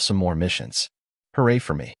yourself some more missions. Hooray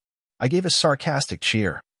for me. I gave a sarcastic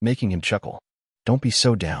cheer, making him chuckle. Don't be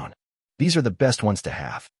so down. These are the best ones to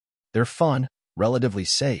have. They're fun, relatively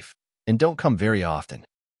safe, and don't come very often.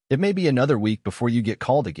 It may be another week before you get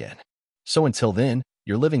called again. So until then,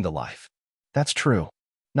 you're living the life. That's true.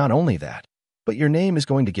 Not only that, but your name is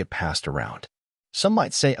going to get passed around. Some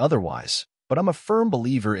might say otherwise, but I'm a firm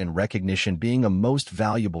believer in recognition being a most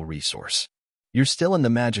valuable resource. You're still in the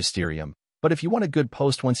magisterium, but if you want a good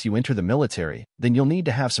post once you enter the military, then you'll need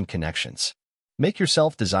to have some connections. Make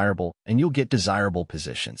yourself desirable, and you'll get desirable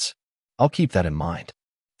positions. I'll keep that in mind.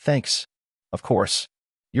 Thanks. Of course.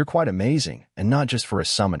 You're quite amazing, and not just for a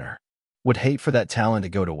summoner. Would hate for that talent to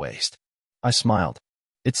go to waste. I smiled.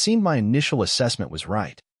 It seemed my initial assessment was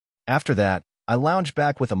right. After that, I lounged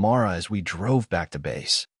back with Amara as we drove back to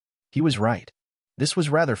base. He was right. This was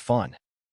rather fun,